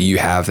to say, do you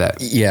have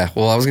that? Yeah.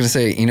 Well, I was going to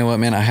say, you know what,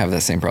 man, I have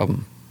that same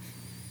problem.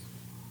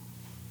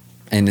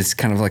 And it's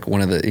kind of like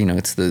one of the, you know,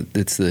 it's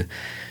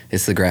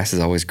the grass is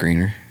always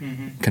greener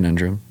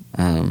conundrum.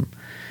 And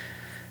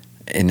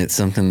it's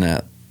something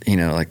that, you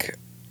know, like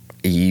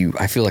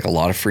I feel like a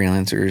lot of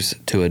freelancers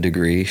to a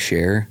degree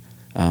share,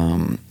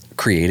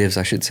 creatives,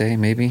 I should say,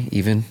 maybe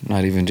even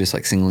not even just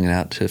like singling it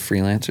out to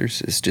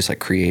freelancers. It's just like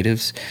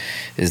creatives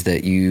is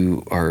that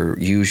you are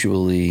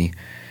usually,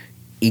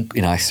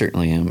 and I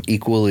certainly am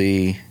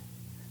equally,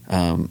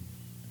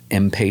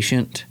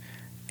 impatient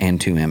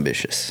and too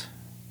ambitious.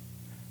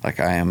 Like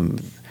I am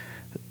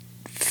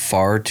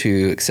far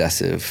too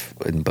excessive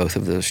in both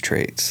of those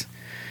traits.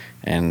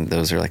 And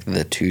those are like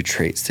the two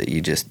traits that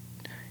you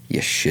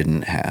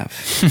shouldn't have.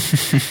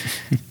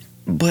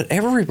 But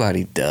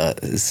everybody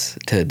does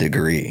to a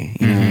degree.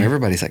 You know,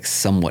 everybody's like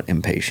somewhat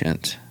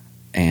impatient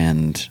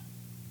and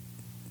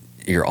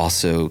you're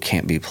also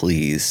can't be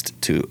pleased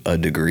to a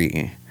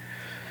degree.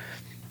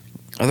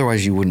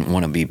 Otherwise you wouldn't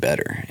want to be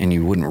better and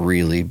you wouldn't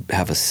really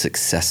have a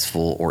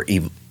successful or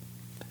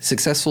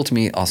successful to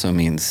me also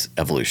means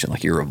evolution,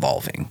 like you're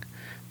evolving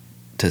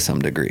to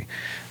some degree.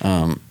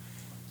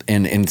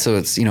 And so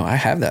it's, you know, I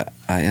have that.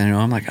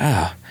 I'm like,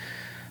 I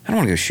don't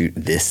want to go shoot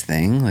this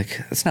thing. Like,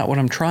 that's not what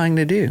I'm trying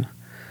to do.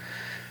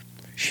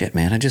 Shit,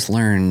 man, I just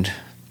learned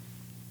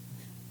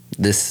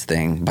this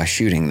thing by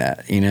shooting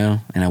that, you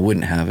know, and I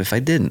wouldn't have if I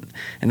didn't.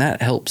 And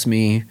that helps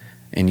me,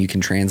 and you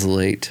can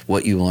translate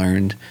what you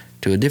learned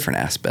to a different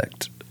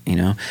aspect, you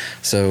know?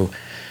 So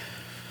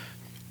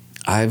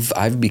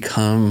I've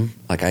become,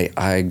 like,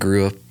 I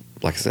grew up,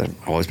 like I said,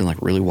 I've always been,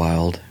 like, really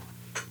wild.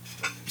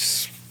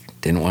 Just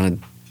didn't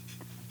want to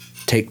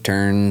take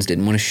turns,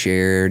 didn't want to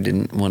share,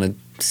 didn't want to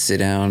sit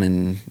down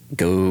and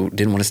go,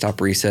 didn't want to stop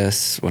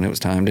recess when it was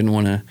time, didn't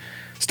want to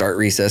start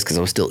recess because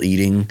I was still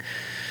eating,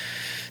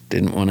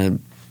 didn't want to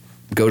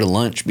go to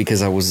lunch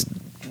because I was,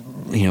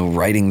 you know,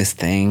 writing this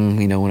thing,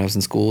 you know, when I was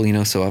in school, you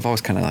know, so I've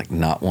always kind of like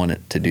not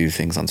wanted to do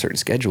things on certain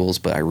schedules,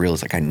 but I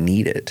realized like I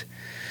need it.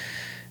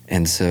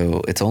 And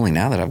so it's only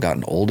now that I've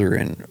gotten older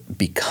and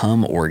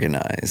become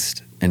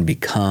organized and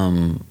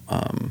become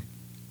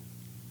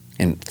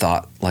and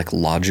thought like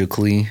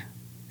logically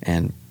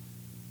and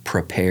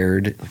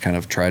prepared, kind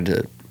of tried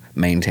to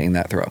maintain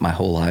that throughout my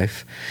whole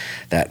life,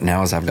 that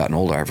now as I've gotten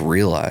older, I've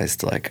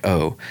realized like,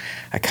 oh,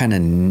 I kind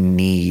of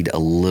need a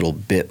little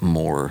bit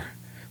more.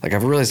 Like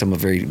I've realized I'm a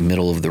very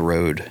middle of the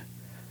road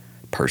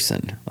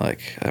person.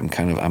 Like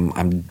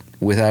I'm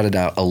without a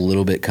doubt a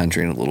little bit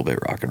country and a little bit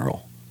rock and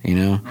roll, you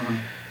know?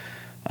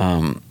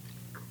 Mm-hmm.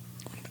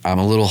 I'm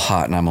a little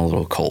hot and I'm a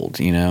little cold,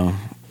 you know?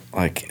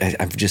 Like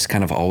I've just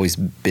kind of always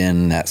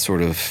been that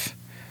sort of,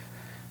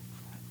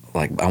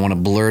 like I want to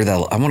blur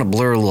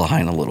a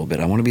line a little bit.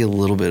 I want to be a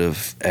little bit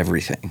of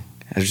everything.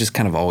 I've just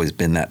kind of always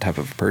been that type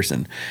of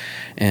person.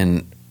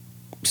 And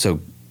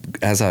so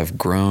as I've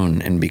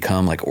grown and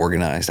become like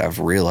organized, I've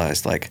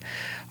realized like,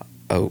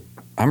 oh,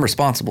 I'm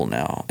responsible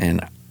now.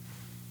 And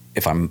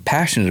if I'm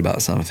passionate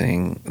about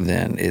something,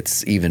 then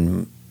it's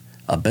even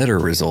a better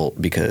result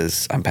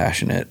because I'm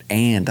passionate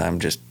and I'm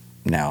just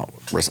now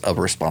a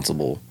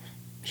responsible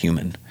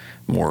human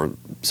more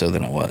so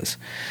than I was.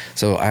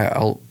 So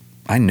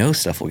I know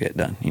stuff will get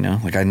done, you know,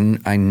 like I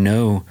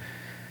know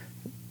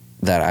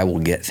that I will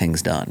get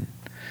things done.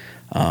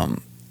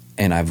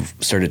 And I've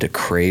started to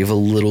crave a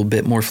little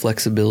bit more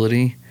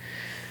flexibility,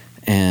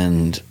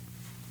 and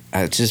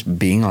just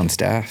being on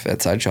staff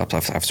at Side Shops,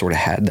 I've sort of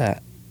had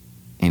that,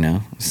 you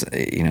know,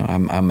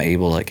 I'm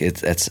able, like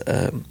that's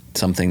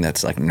something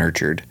that's like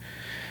nurtured.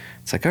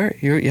 It's like, all right,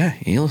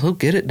 he'll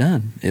get it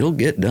done. It'll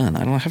get done.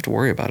 I don't have to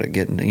worry about it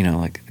getting, you know,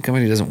 like the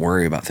company doesn't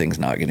worry about things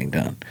not getting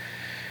done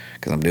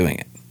because I'm doing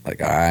it.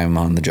 Like I'm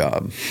on the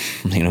job,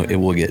 you know, it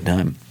will get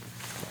done.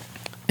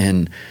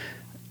 And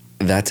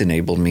that's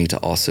enabled me to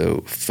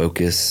also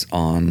focus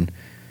on,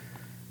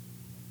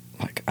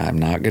 like, I'm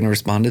not going to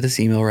respond to this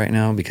email right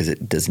now because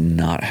it does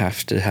not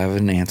have to have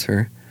an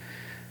answer.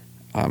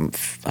 I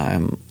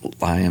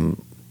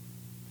am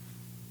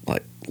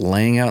like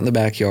laying out in the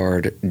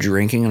backyard,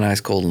 drinking an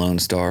ice cold Lone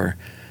Star.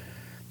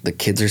 The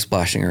kids are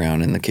splashing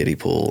around in the kiddie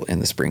pool in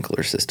the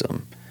sprinkler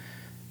system.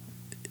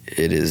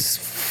 It is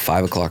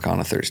 5:00 on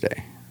a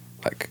Thursday.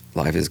 Like,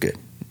 life is good,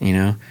 you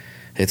know?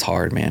 It's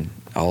hard, man.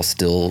 I'll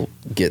still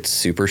get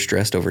super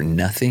stressed over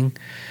nothing.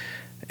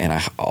 And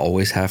I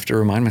always have to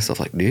remind myself,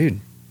 like, dude,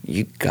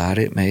 you got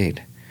it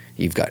made.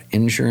 You've got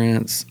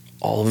insurance.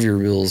 All of your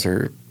bills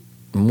are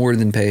more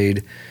than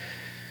paid.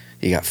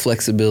 You got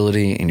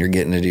flexibility, and you're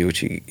getting to do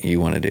what you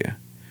want to do.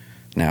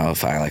 Now,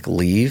 if I, like,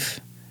 leave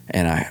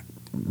and I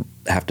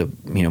have to,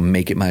 you know,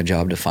 make it my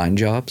job to find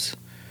jobs,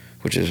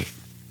 which is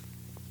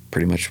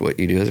pretty much what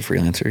you do as a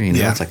freelancer, you know,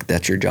 yeah. It's like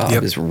that's your job,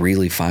 is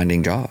really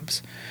finding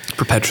jobs.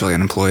 Perpetually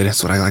unemployed,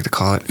 that's what I like to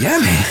call it. Yeah,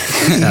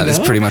 man. That is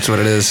pretty much what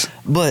it is.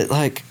 But,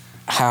 like,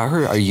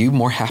 however, are you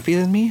more happy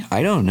than me?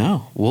 I don't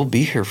know. We'll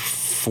be here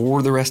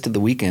for the rest of the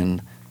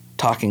weekend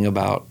talking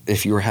about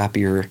if you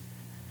were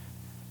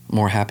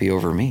more happy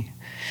over me.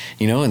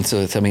 You know, and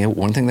so, I mean,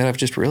 one thing that I've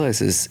just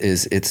realized is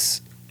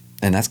it's,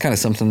 and that's kind of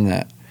something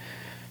that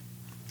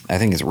I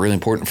think is really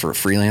important for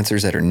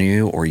freelancers that are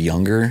new or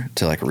younger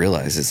to, like,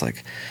 realize is,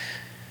 like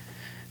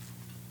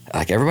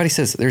everybody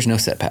says there's no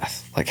set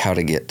path, like how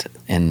to get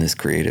in this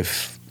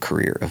creative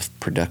career of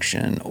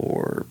production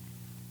or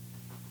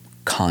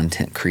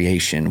content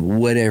creation,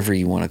 whatever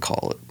you want to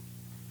call it.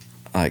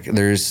 Like,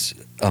 there's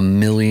a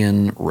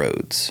million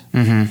roads,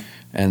 mm-hmm.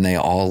 and they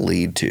all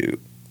lead to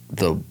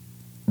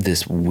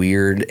this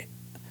weird,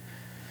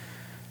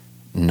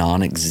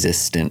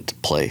 non-existent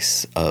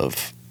place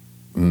of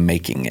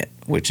making it,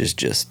 which is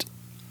just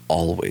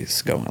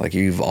always going. Like,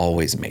 you've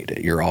always made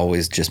it. You're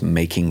always just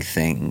making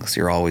things.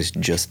 You're always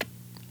just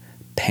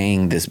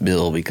paying this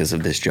bill because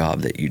of this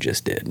job that you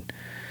just did.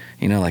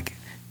 You know, like,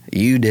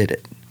 you did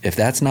it. If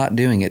that's not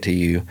doing it to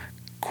you,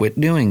 quit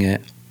doing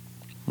it.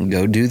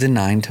 Go do the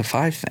 9 to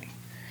 5 thing.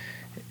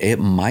 It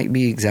might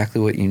be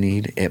exactly what you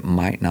need. It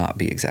might not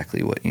be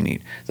exactly what you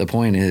need. The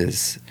point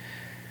is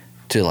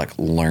to, like,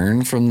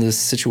 learn from the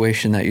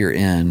situation that you're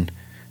in.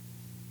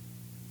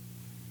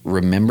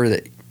 Remember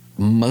that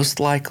most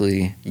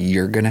likely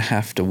you're going to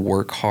have to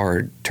work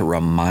hard to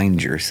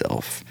remind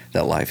yourself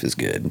that life is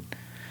good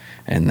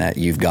and that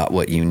you've got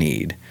what you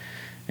need.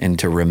 And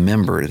to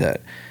remember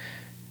that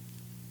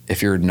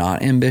if you're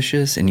not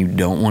ambitious and you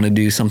don't want to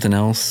do something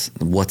else,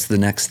 what's the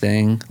next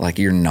thing? Like,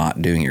 you're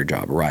not doing your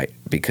job right,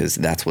 because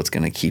that's what's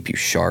going to keep you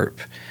sharp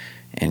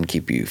and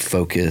keep you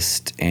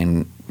focused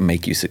and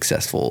make you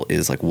successful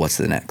is, like, what's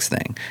the next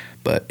thing?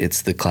 But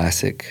it's the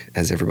classic,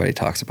 as everybody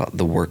talks about,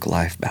 the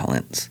work-life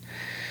balance.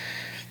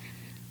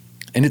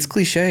 And it's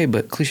cliche,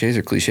 but cliches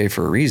are cliche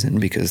for a reason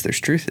because there's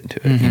truth into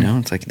it, mm-hmm. You know?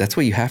 It's like, that's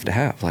what you have to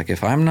have. Like,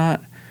 if I'm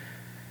not,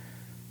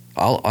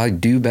 I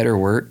do better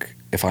work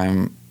if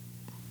I'm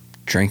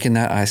drinking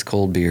that ice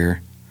cold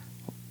beer,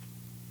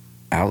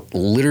 out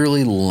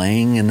literally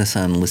laying in the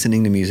sun,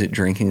 listening to music,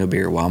 drinking a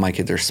beer while my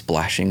kids are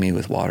splashing me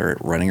with water,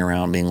 running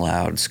around, being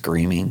loud,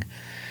 screaming.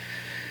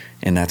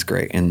 And that's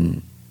great.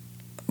 And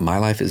my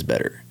life is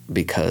better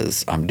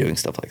because I'm doing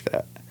stuff like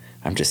that.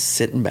 I'm just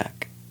sitting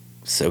back,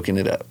 soaking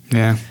it up.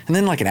 Yeah. And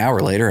then, like, an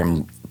hour later,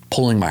 I'm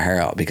pulling my hair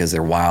out because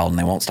they're wild and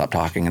they won't stop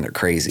talking and they're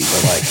crazy.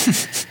 But,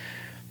 like,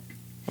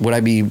 would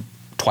I be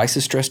twice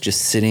as stressed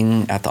just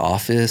sitting at the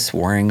office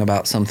worrying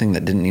about something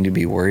that didn't need to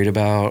be worried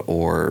about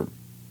or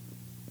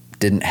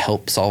didn't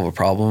help solve a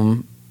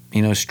problem,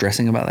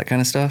 stressing about that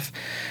kind of stuff?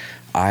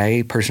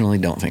 I personally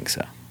don't think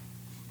so.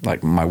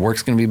 Like, my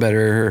work's going to be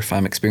better if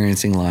I'm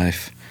experiencing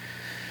life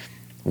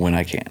when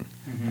I can.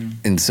 Mm-hmm.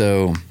 And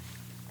so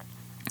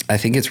I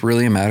think it's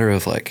really a matter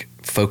of like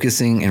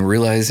focusing and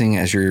realizing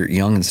as you're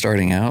young and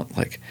starting out,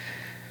 like,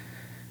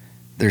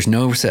 there's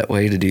no set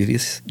way to do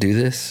this.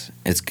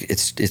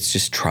 It's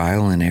just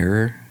trial and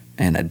error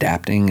and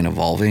adapting and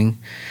evolving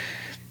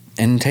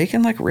and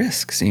taking like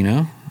risks,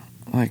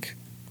 like,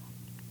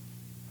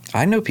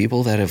 I know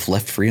people that have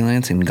left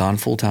freelance and gone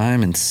full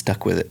time and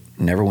stuck with it,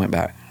 never went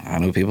back. I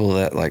know people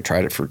that like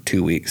tried it for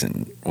 2 weeks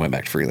and went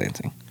back to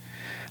freelancing.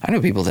 I know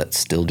people that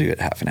still do it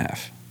half and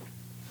half.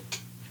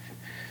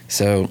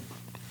 So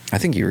I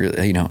think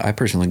I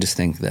personally just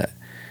think that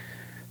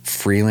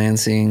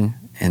freelancing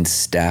and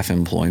staff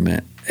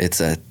employment,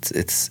 it's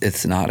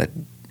not a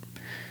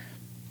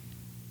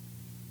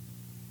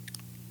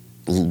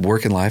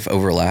work and life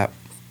overlap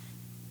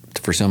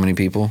for so many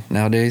people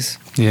nowadays.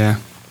 Yeah.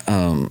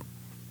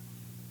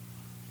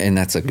 And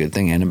that's a good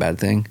thing and a bad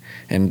thing.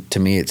 And to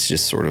me, it's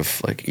just sort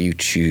of like you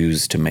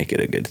choose to make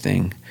it a good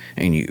thing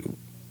and you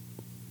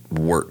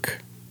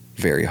work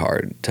very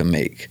hard to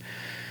make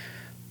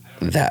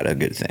that a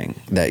good thing,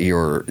 that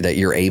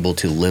you're able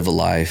to live a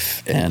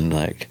life and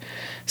like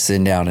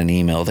send out an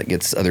email that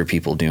gets other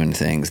people doing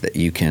things that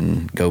you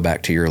can go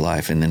back to your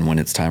life. And then when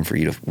it's time for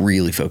you to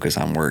really focus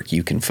on work,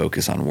 you can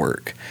focus on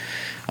work.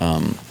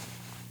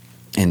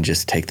 And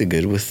just take the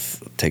good with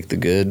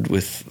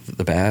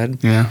the bad.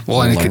 Yeah.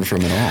 Well, and learn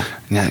from it all.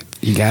 Yeah.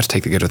 You got to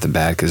take the good with the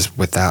bad, because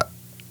without,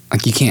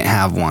 like, you can't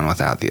have one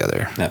without the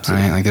other.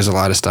 Absolutely. Right? Like, there's a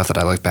lot of stuff that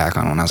I look back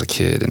on when I was a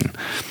kid, and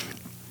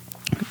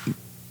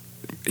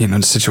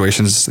the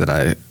situations that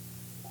I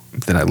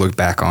look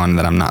back on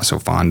that I'm not so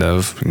fond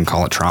of. You can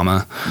call it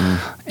trauma.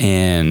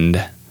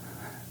 And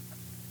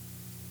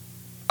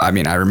I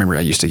mean, I remember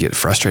I used to get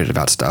frustrated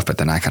about stuff, but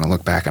then I kind of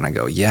look back and I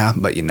go, yeah,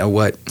 but you know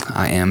what?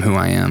 I am who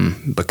I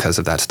am because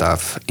of that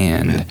stuff.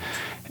 And,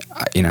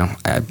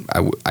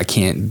 I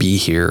can't be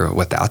here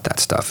without that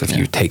stuff if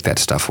you take that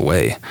stuff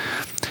away.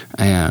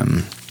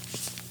 And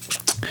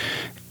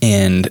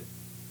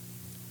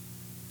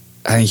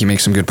I think you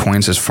make some good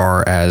points as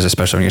far as,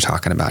 especially when you're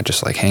talking about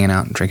just like hanging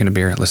out, drinking a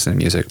beer, listening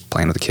to music,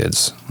 playing with the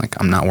kids. Like,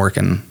 I'm not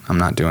working. I'm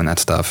not doing that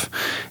stuff.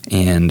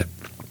 And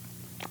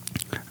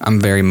I'm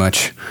very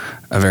much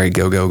a very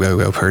go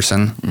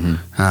person,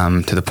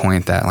 to the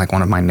point that like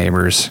one of my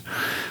neighbors,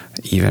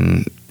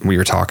 even we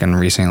were talking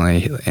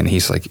recently, and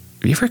he's like,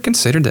 have you ever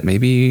considered that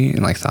maybe,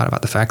 like, thought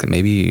about the fact that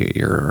maybe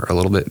you're a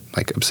little bit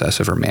like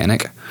obsessive or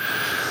manic?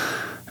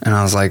 And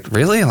I was like,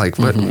 really? Like,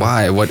 what,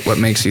 why? What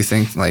makes you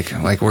think,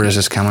 like, where is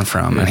this coming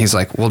from? And he's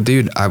like, well,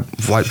 dude, I've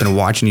been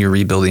watching you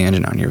rebuild the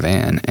engine on your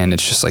van, and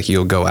it's just like,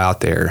 you'll go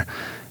out there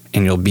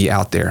and you'll be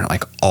out there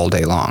like all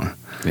day long.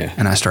 Yeah.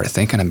 And I started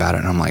thinking about it,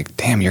 and I'm like,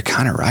 damn, you're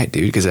kind of right,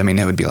 dude. Because I mean,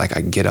 it would be like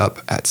I get up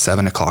at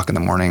 7 o'clock in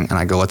the morning and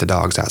I go let the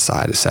dogs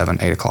outside at 7,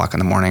 8 o'clock in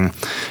the morning.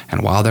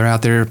 And while they're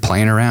out there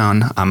playing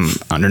around, I'm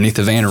underneath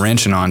the van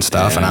wrenching on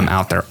stuff, and I'm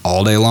out there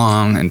all day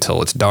long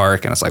until it's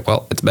dark. And it's like,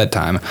 well, it's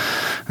bedtime.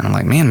 And I'm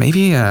like, man,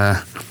 maybe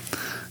I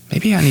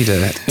need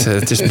to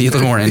just be a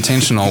little more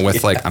intentional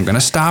with like, I'm going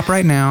to stop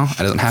right now.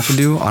 I don't have to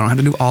do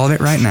all of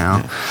it right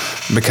now,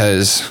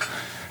 because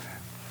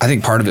I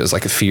think part of it is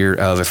like a fear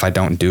of, if I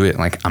don't do it,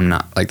 like, I'm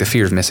not, like, the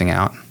fear of missing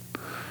out.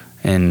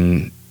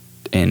 And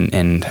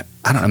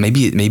I don't know,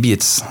 maybe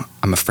it's,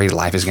 I'm afraid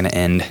life is going to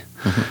end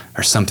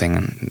or something,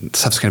 and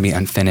stuff's going to be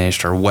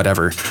unfinished or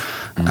whatever.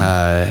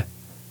 But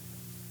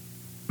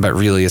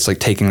really it's like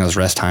taking those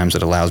rest times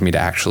that allows me to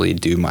actually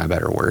do my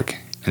better work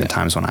in the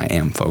times when I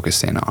am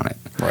focused in on it.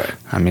 Right.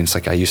 I mean, it's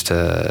like I used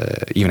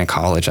to, even in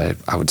college, I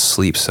would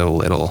sleep so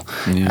little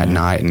at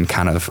night, and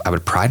kind of, I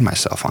would pride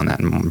myself on that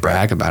and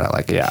brag about it.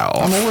 Like,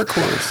 I'm a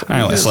workhorse. I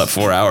only slept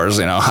 4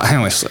 hours, I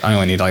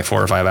only need like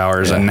 4 or 5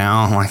 hours. Yeah. And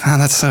now I'm like,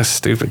 that's so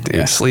stupid, dude.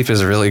 Yeah. Sleep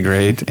is really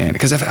great. And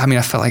because it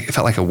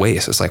felt like a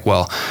waste. It's like,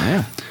 well,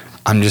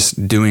 I'm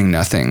just doing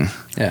nothing.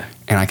 Yeah.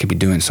 And I could be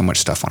doing so much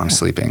stuff when I'm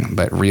sleeping,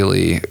 but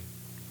really,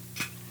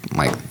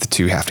 like, the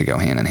two have to go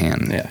hand in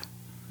hand. Yeah.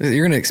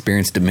 You're going to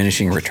experience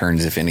diminishing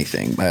returns, if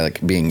anything, by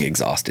like being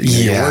exhausted.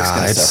 Your work's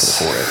going to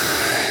suffer for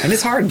it. And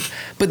it's hard.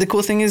 But the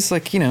cool thing is,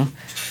 like,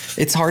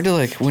 it's hard to,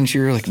 like, once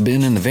you're like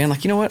been in the van,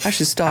 like, you know what? I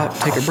should stop,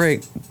 take a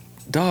break.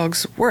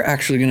 Dogs, we're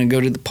actually going to go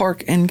to the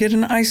park and get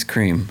an ice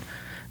cream.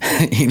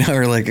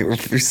 Or like,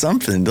 or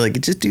something, like,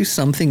 just do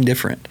something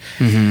different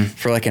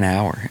for like an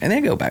hour, and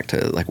then go back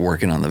to like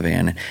working on the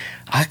van.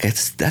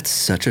 That's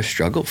such a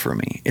struggle for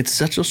me. It's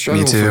such a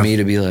struggle for me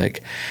to be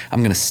like, I'm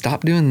going to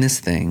stop doing this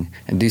thing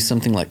and do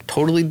something like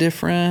totally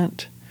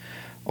different,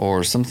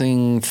 or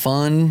something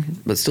fun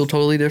but still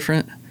totally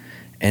different,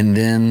 and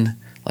then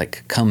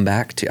like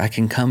I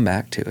can come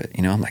back to it.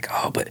 I'm like,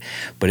 oh,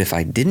 but if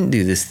I didn't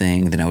do this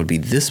thing, then I would be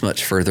this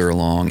much further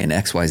along, and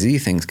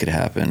XYZ things could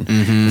happen.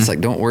 It's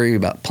like, don't worry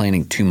about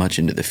planning too much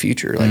into the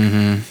future.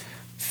 Like,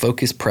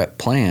 focus, prep,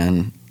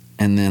 plan,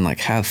 and then like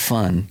have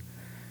fun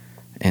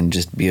and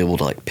just be able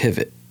to like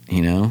pivot,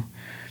 you know?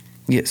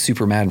 You get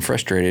super mad and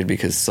frustrated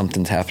because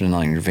something's happening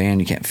on your van,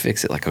 you can't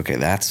fix it. Like, okay,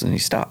 that's when you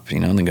stop, you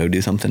know, and then go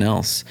do something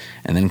else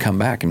and then come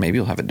back and maybe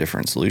you'll have a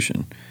different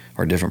solution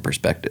or a different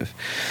perspective.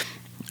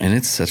 And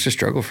it's such a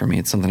struggle for me.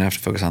 It's something I have to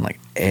focus on like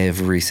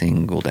every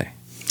single day.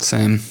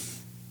 Same.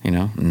 You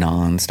know,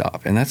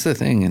 nonstop. And that's the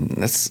thing. And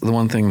that's the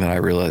one thing that I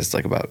realized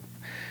like about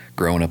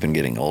growing up and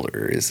getting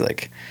older is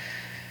like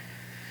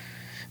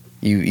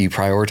you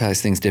prioritize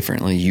things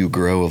differently. You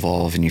grow,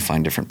 evolve, and you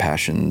find different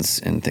passions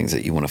and things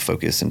that you want to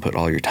focus and put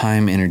all your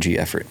time, energy,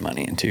 effort,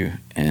 money into.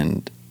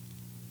 And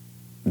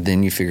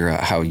then you figure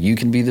out how you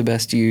can be the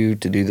best you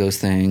to do those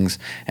things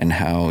and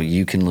how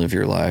you can live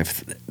your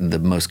life the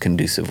most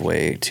conducive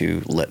way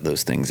to let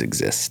those things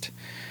exist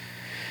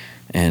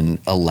and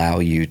allow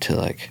you to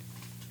like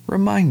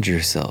remind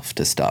yourself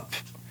to stop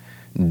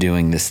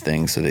doing this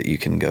thing so that you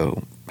can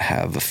go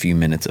have a few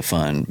minutes of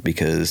fun,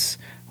 because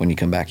when you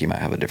come back you might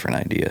have a different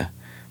idea,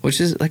 which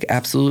is like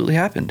absolutely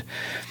happened.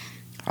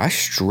 I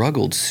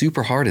struggled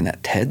super hard in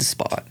that TED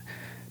spot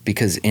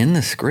because in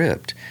the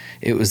script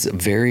it was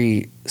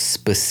very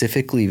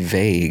specifically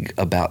vague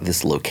about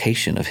this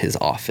location of his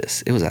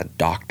office. It was a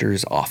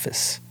doctor's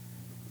office.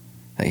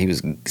 He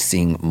was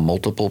seeing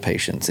multiple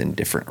patients in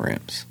different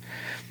rooms.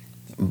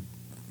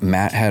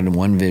 Matt had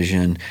one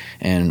vision,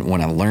 and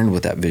when I learned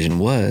what that vision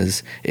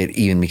was, it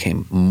even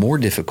became more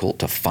difficult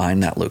to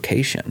find that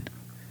location.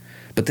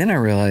 But then I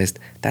realized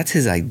that's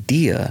his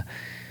idea,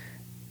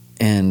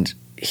 and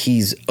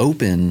he's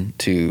open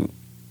to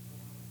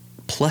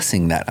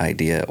plussing that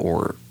idea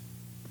or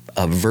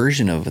a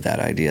version of that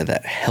idea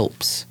that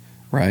helps,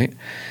 right?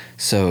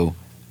 So,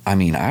 I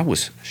mean, I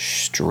was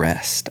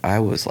stressed. I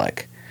was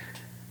like,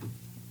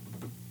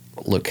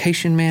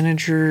 location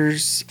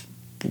managers,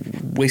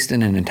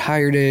 wasting an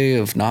entire day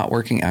of not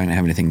working. I didn't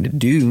have anything to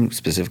do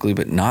specifically,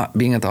 but not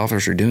being at the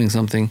office or doing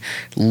something,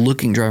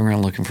 driving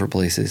around looking for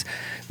places.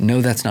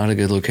 No, that's not a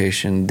good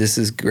location. This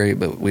is great,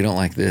 but we don't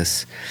like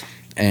this.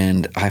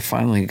 And I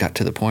finally got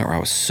to the point where I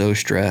was so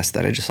stressed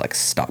that I just like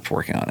stopped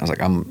working on it. I was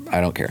like, I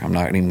don't care. I'm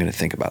not even going to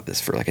think about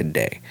this for like a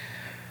day.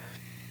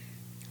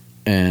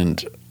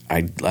 And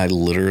I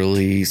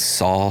literally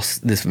saw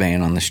this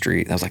van on the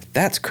street. I was like,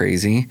 that's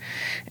crazy.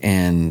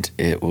 And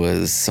it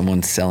was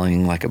someone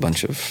selling like a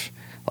bunch of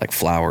like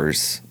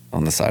flowers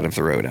on the side of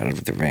the road out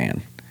of their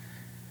van.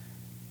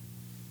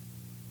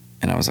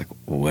 And I was like,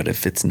 what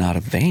if it's not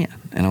a van?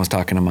 And I was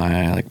talking to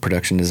my like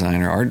production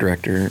designer, art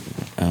director,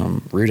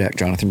 Rudak,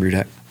 Jonathan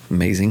Rudak,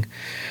 amazing.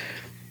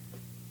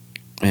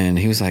 And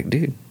he was like,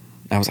 dude,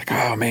 I was like,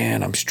 oh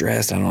man, I'm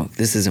stressed.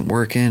 This isn't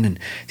working. And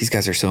these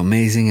guys are so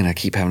amazing. And I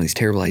keep having these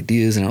terrible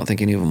ideas and I don't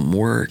think any of them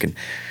work. And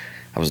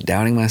I was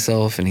doubting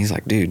myself. And he's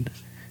like, dude,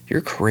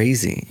 you're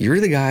crazy.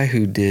 You're the guy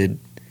who did,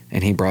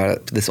 and he brought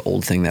up this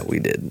old thing that we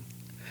did,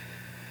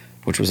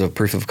 which was a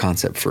proof of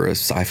concept for a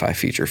sci-fi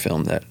feature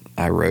film that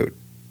I wrote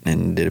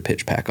and did a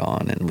pitch pack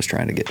on and was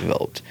trying to get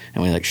developed.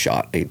 And we like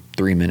shot a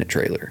 3-minute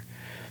trailer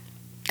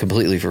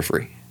completely for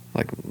free.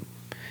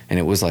 And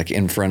it was like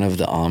in front of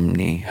the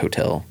Omni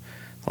Hotel.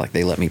 Like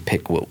they let me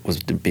pick what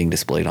was being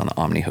displayed on the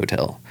Omni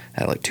Hotel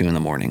at like 2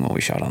 a.m. when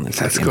we shot on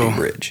this like, empty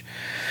bridge.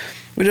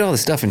 We did all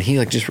this stuff, and he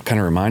like just kind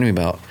of reminded me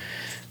about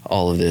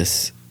all of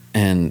this.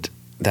 And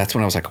that's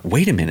when I was like,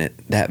 wait a minute,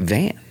 that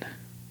van.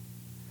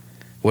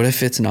 What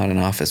if it's not an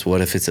office?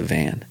 What if it's a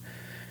van?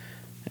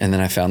 And then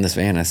I found this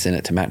van. I sent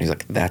it to Matt, and he's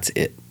like, that's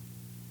it.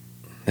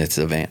 It's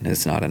a van.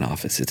 It's not an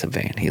office. It's a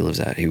van. He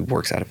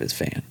works out of his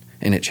van.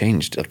 And it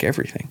changed like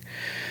everything.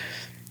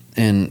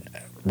 And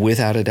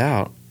without a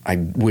doubt, I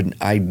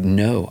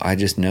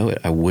just know it.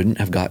 I wouldn't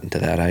have gotten to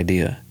that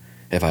idea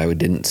if I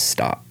didn't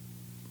stop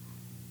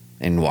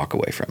and walk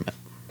away from it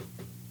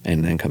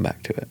and then come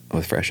back to it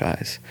with fresh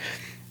eyes.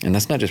 And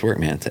that's not just work,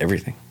 man. It's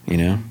everything, you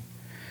know?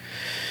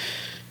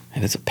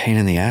 And it's a pain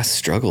in the ass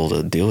struggle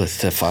to deal with,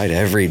 to fight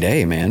every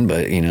day, man.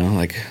 But, you know,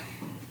 like,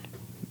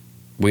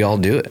 we all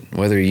do it,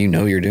 whether you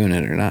know you're doing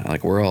it or not.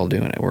 Like, we're all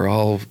doing it. We're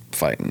all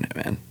fighting it,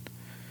 man.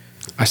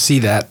 I see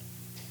that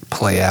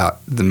play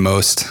out the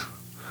most.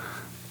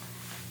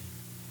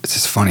 It's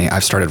just funny.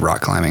 I've started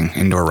rock climbing,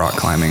 indoor rock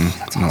climbing,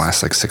 in the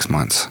last like 6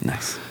 months.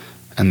 Nice.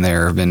 And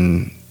there have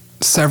been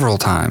several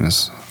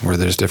times where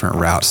there's different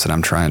routes that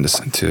I'm trying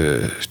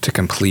to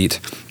complete.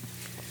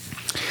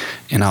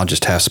 And I'll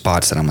just have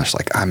spots that I'm just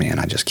like, man,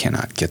 I just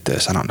cannot get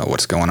this. I don't know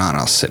what's going on.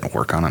 I'll sit and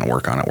work on it.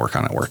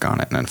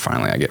 And then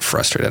finally I get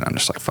frustrated. I'm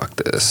just like, fuck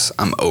this.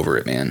 I'm over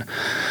it, man.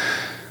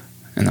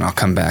 And then I'll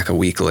come back a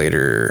week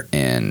later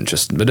and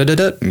just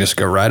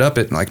go right up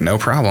it, like no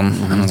problem.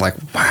 Mm-hmm. And I was like,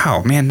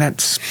 wow, man, that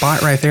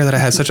spot right there that I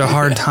had such a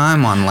hard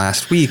time on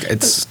last week,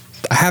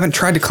 I haven't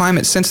tried to climb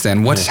it since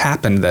then. What's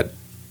happened that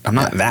I'm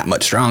not that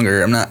much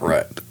stronger? I'm not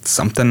right.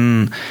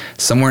 Something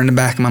somewhere in the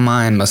back of my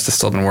mind must have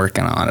still been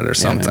working on it or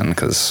something.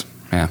 Because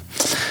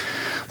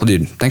well,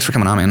 dude, thanks for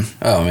coming on, man.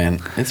 Oh man,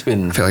 it's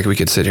been. I feel like we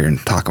could sit here and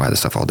talk about this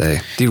stuff all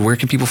day, dude. Where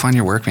can people find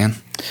your work, man?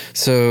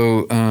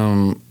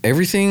 So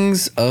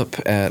everything's up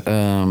at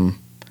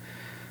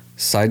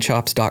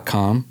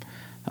sidechops.com.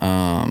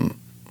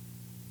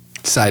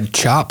 Side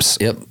Chops?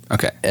 Yep.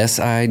 Okay.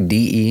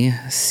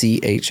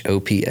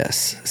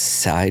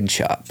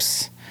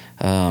 SIDECHOPS.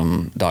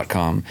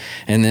 Sidechops.com.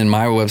 And then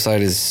my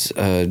website is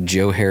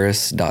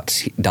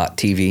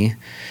joeharris.tv.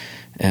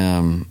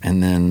 And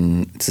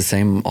then it's the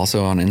same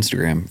also on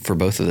Instagram for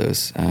both of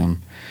those.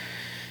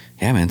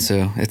 Yeah, man.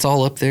 So it's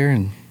all up there,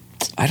 and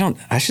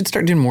I should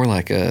start doing more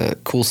like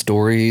cool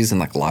stories and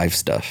like live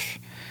stuff.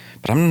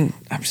 But I'm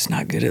just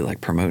not good at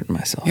like promoting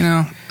myself. You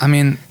know, I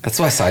mean,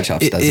 that's why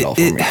Sidechops does it all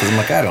for me, because I'm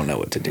like, I don't know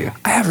what to do.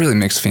 I have really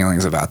mixed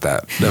feelings about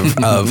that.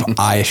 Of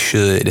I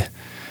should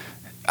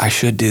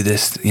do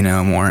this, you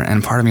know, more.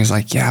 And part of me is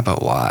like, yeah,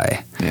 but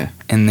why? Yeah.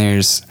 And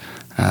there's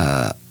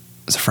a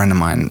friend of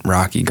mine,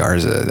 Rocky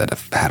Garza, that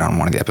I've had on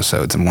one of the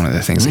episodes, and one of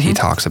the things that he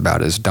talks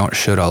about is don't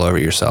should all over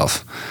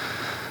yourself.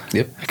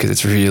 Yep. Because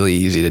it's really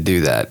easy to do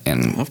that.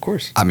 And of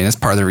course. I mean, that's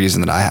part of the reason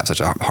that I have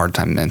such a hard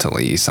time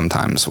mentally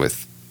sometimes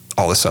with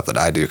all the stuff that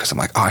I do, because I'm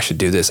like, oh, I should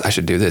do this, I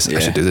should do this, I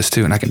should do this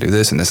too, and I can do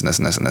this and this and this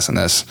and this and this and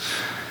this.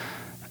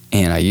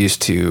 And I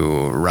used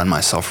to run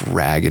myself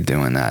ragged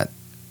doing that,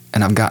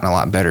 and I've gotten a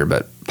lot better.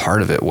 But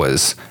part of it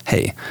was,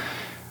 hey,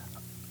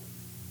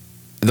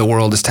 the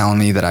world is telling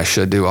me that I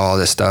should do all of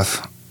this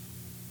stuff,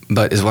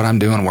 but is what I'm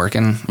doing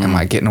working? Am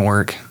I getting to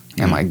work?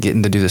 Am I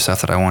getting to do the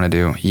stuff that I want to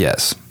do?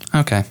 Yes.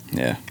 Okay.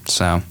 Yeah.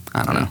 So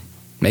I don't know.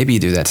 Maybe you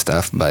do that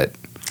stuff, but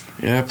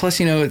yeah. Plus,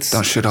 you know,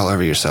 don't shit all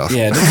over yourself.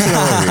 Yeah, don't shit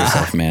all over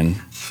yourself,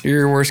 man. You're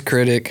your worst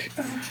critic.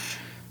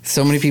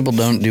 So many people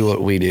don't do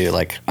what we do.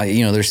 Like,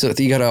 you know,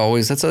 you gotta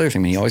always. That's the other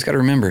thing, man. You always gotta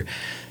remember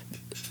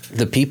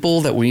the people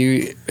that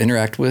we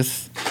interact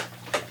with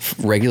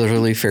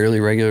regularly, fairly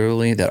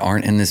regularly, that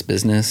aren't in this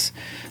business.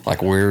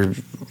 Like, we're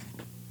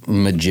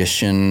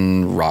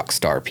magician rock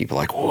star people.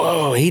 Like,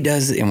 whoa, he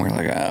does it, and we're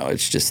like, oh,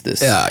 it's just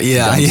this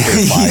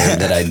dumpster fire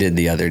that I did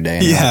the other day.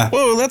 And like,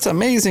 whoa, that's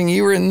amazing.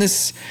 You were in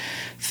this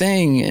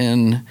thing,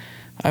 and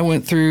I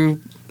went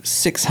through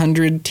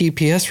 600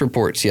 TPS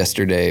reports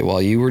yesterday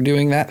while you were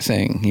doing that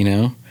thing. You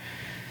know,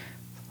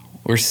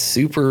 we're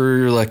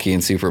super lucky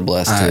and super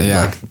blessed to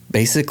like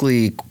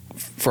basically,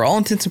 for all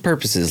intents and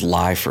purposes,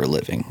 lie for a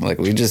living. Like,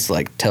 we just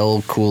like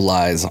tell cool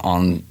lies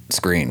on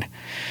screen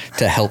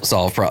to help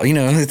solve problems. You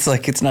know, it's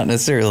like, it's not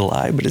necessarily a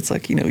lie, but it's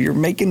like, you know, you're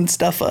making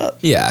stuff up.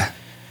 Yeah.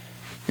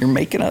 You're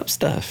making up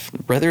stuff.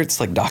 Whether it's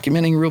like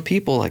documenting real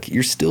people, like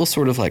you're still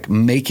sort of like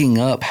making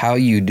up how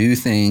you do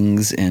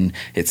things, and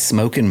it's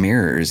smoke and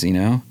mirrors, you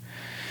know?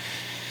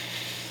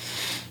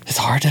 It's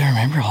hard to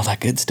remember all that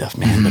good stuff,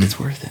 man, but it's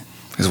worth it.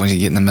 Because when you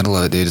get in the middle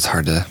of it, dude, it's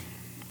hard to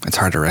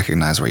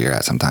recognize where you're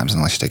at sometimes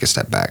unless you take a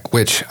step back,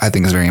 which I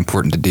think is very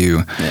important to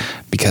do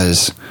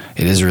because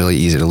it is really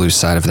easy to lose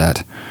sight of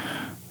that.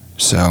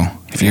 So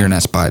if you're in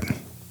that spot,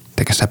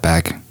 take a step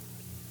back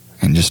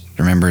and just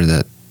remember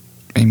that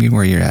maybe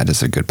where you're at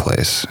is a good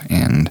place,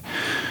 and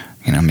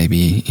you know, maybe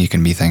you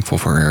can be thankful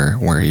for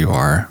where you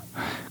are,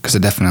 because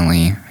it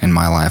definitely, in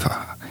my life,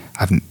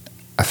 I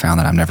found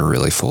that I'm never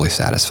really fully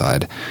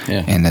satisfied,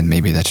 and then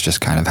maybe that's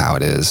just kind of how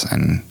it is,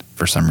 and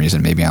for some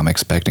reason maybe I'm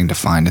expecting to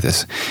find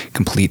this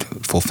complete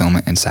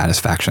fulfillment and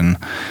satisfaction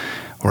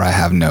where I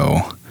have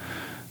no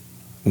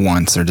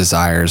wants or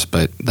desires,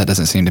 but that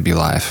doesn't seem to be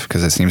life,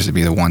 because it seems to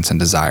be the wants and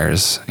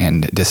desires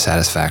and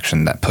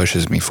dissatisfaction that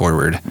pushes me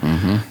forward.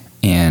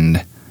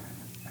 And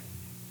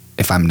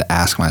if I'm to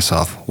ask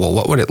myself, well,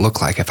 what would it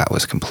look like if I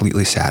was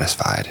completely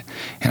satisfied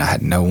and I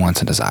had no wants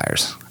and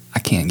desires? I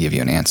can't give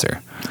you an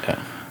answer.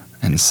 Yeah.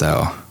 And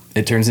so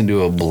it turns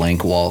into a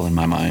blank wall in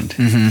my mind.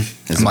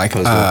 As like,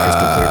 opposed to a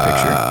crystal clear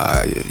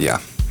picture. Yeah.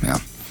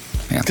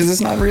 Because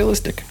it's not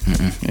realistic.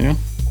 You know?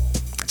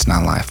 It's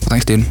not life. Well,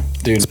 thanks, dude.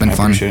 It's been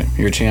fun. Appreciate it.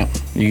 You're a champ.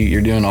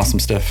 You're doing awesome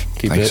stuff.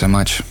 Keep it. Thanks so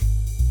much.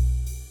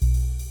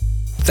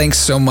 Thanks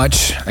so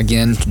much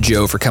again to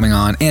Joe for coming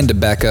on, and to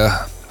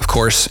Becca, of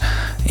course.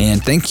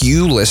 And thank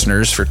you,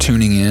 listeners, for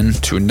tuning in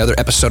to another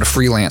episode of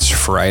Freelance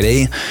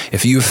Friday.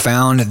 If you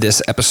found this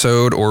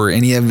episode or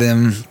any of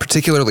them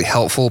particularly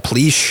helpful,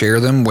 please share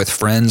them with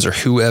friends or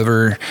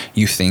whoever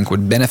you think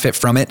would benefit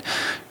from it.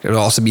 It would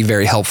also be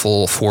very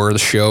helpful for the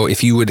show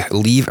if you would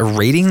leave a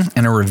rating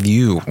and a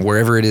review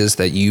wherever it is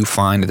that you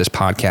find this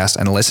podcast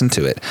and listen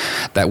to it.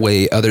 That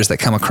way, others that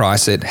come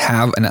across it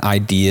have an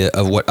idea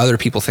of what other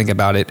people think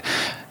about it,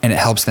 and it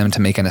helps them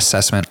to make an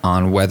assessment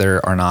on whether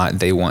or not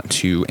they want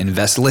to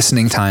invest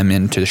listening time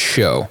into the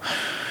show.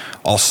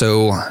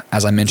 Also,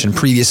 as I mentioned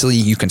previously,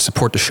 you can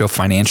support the show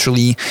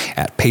financially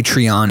at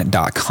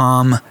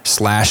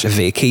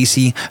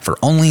patreon.com/vacasey for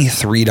only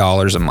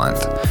 $3 a month.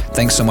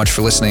 Thanks so much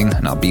for listening,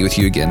 and I'll be with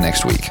you again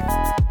next week.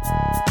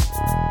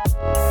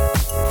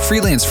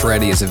 Freelance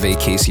Friday is a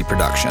Vacasey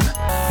production.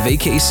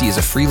 Vacasey is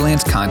a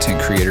freelance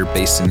content creator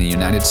based in the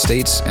United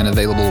States and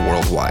available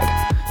worldwide.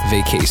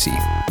 Vacasey.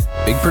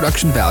 Big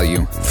production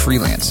value,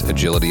 freelance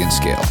agility and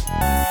scale.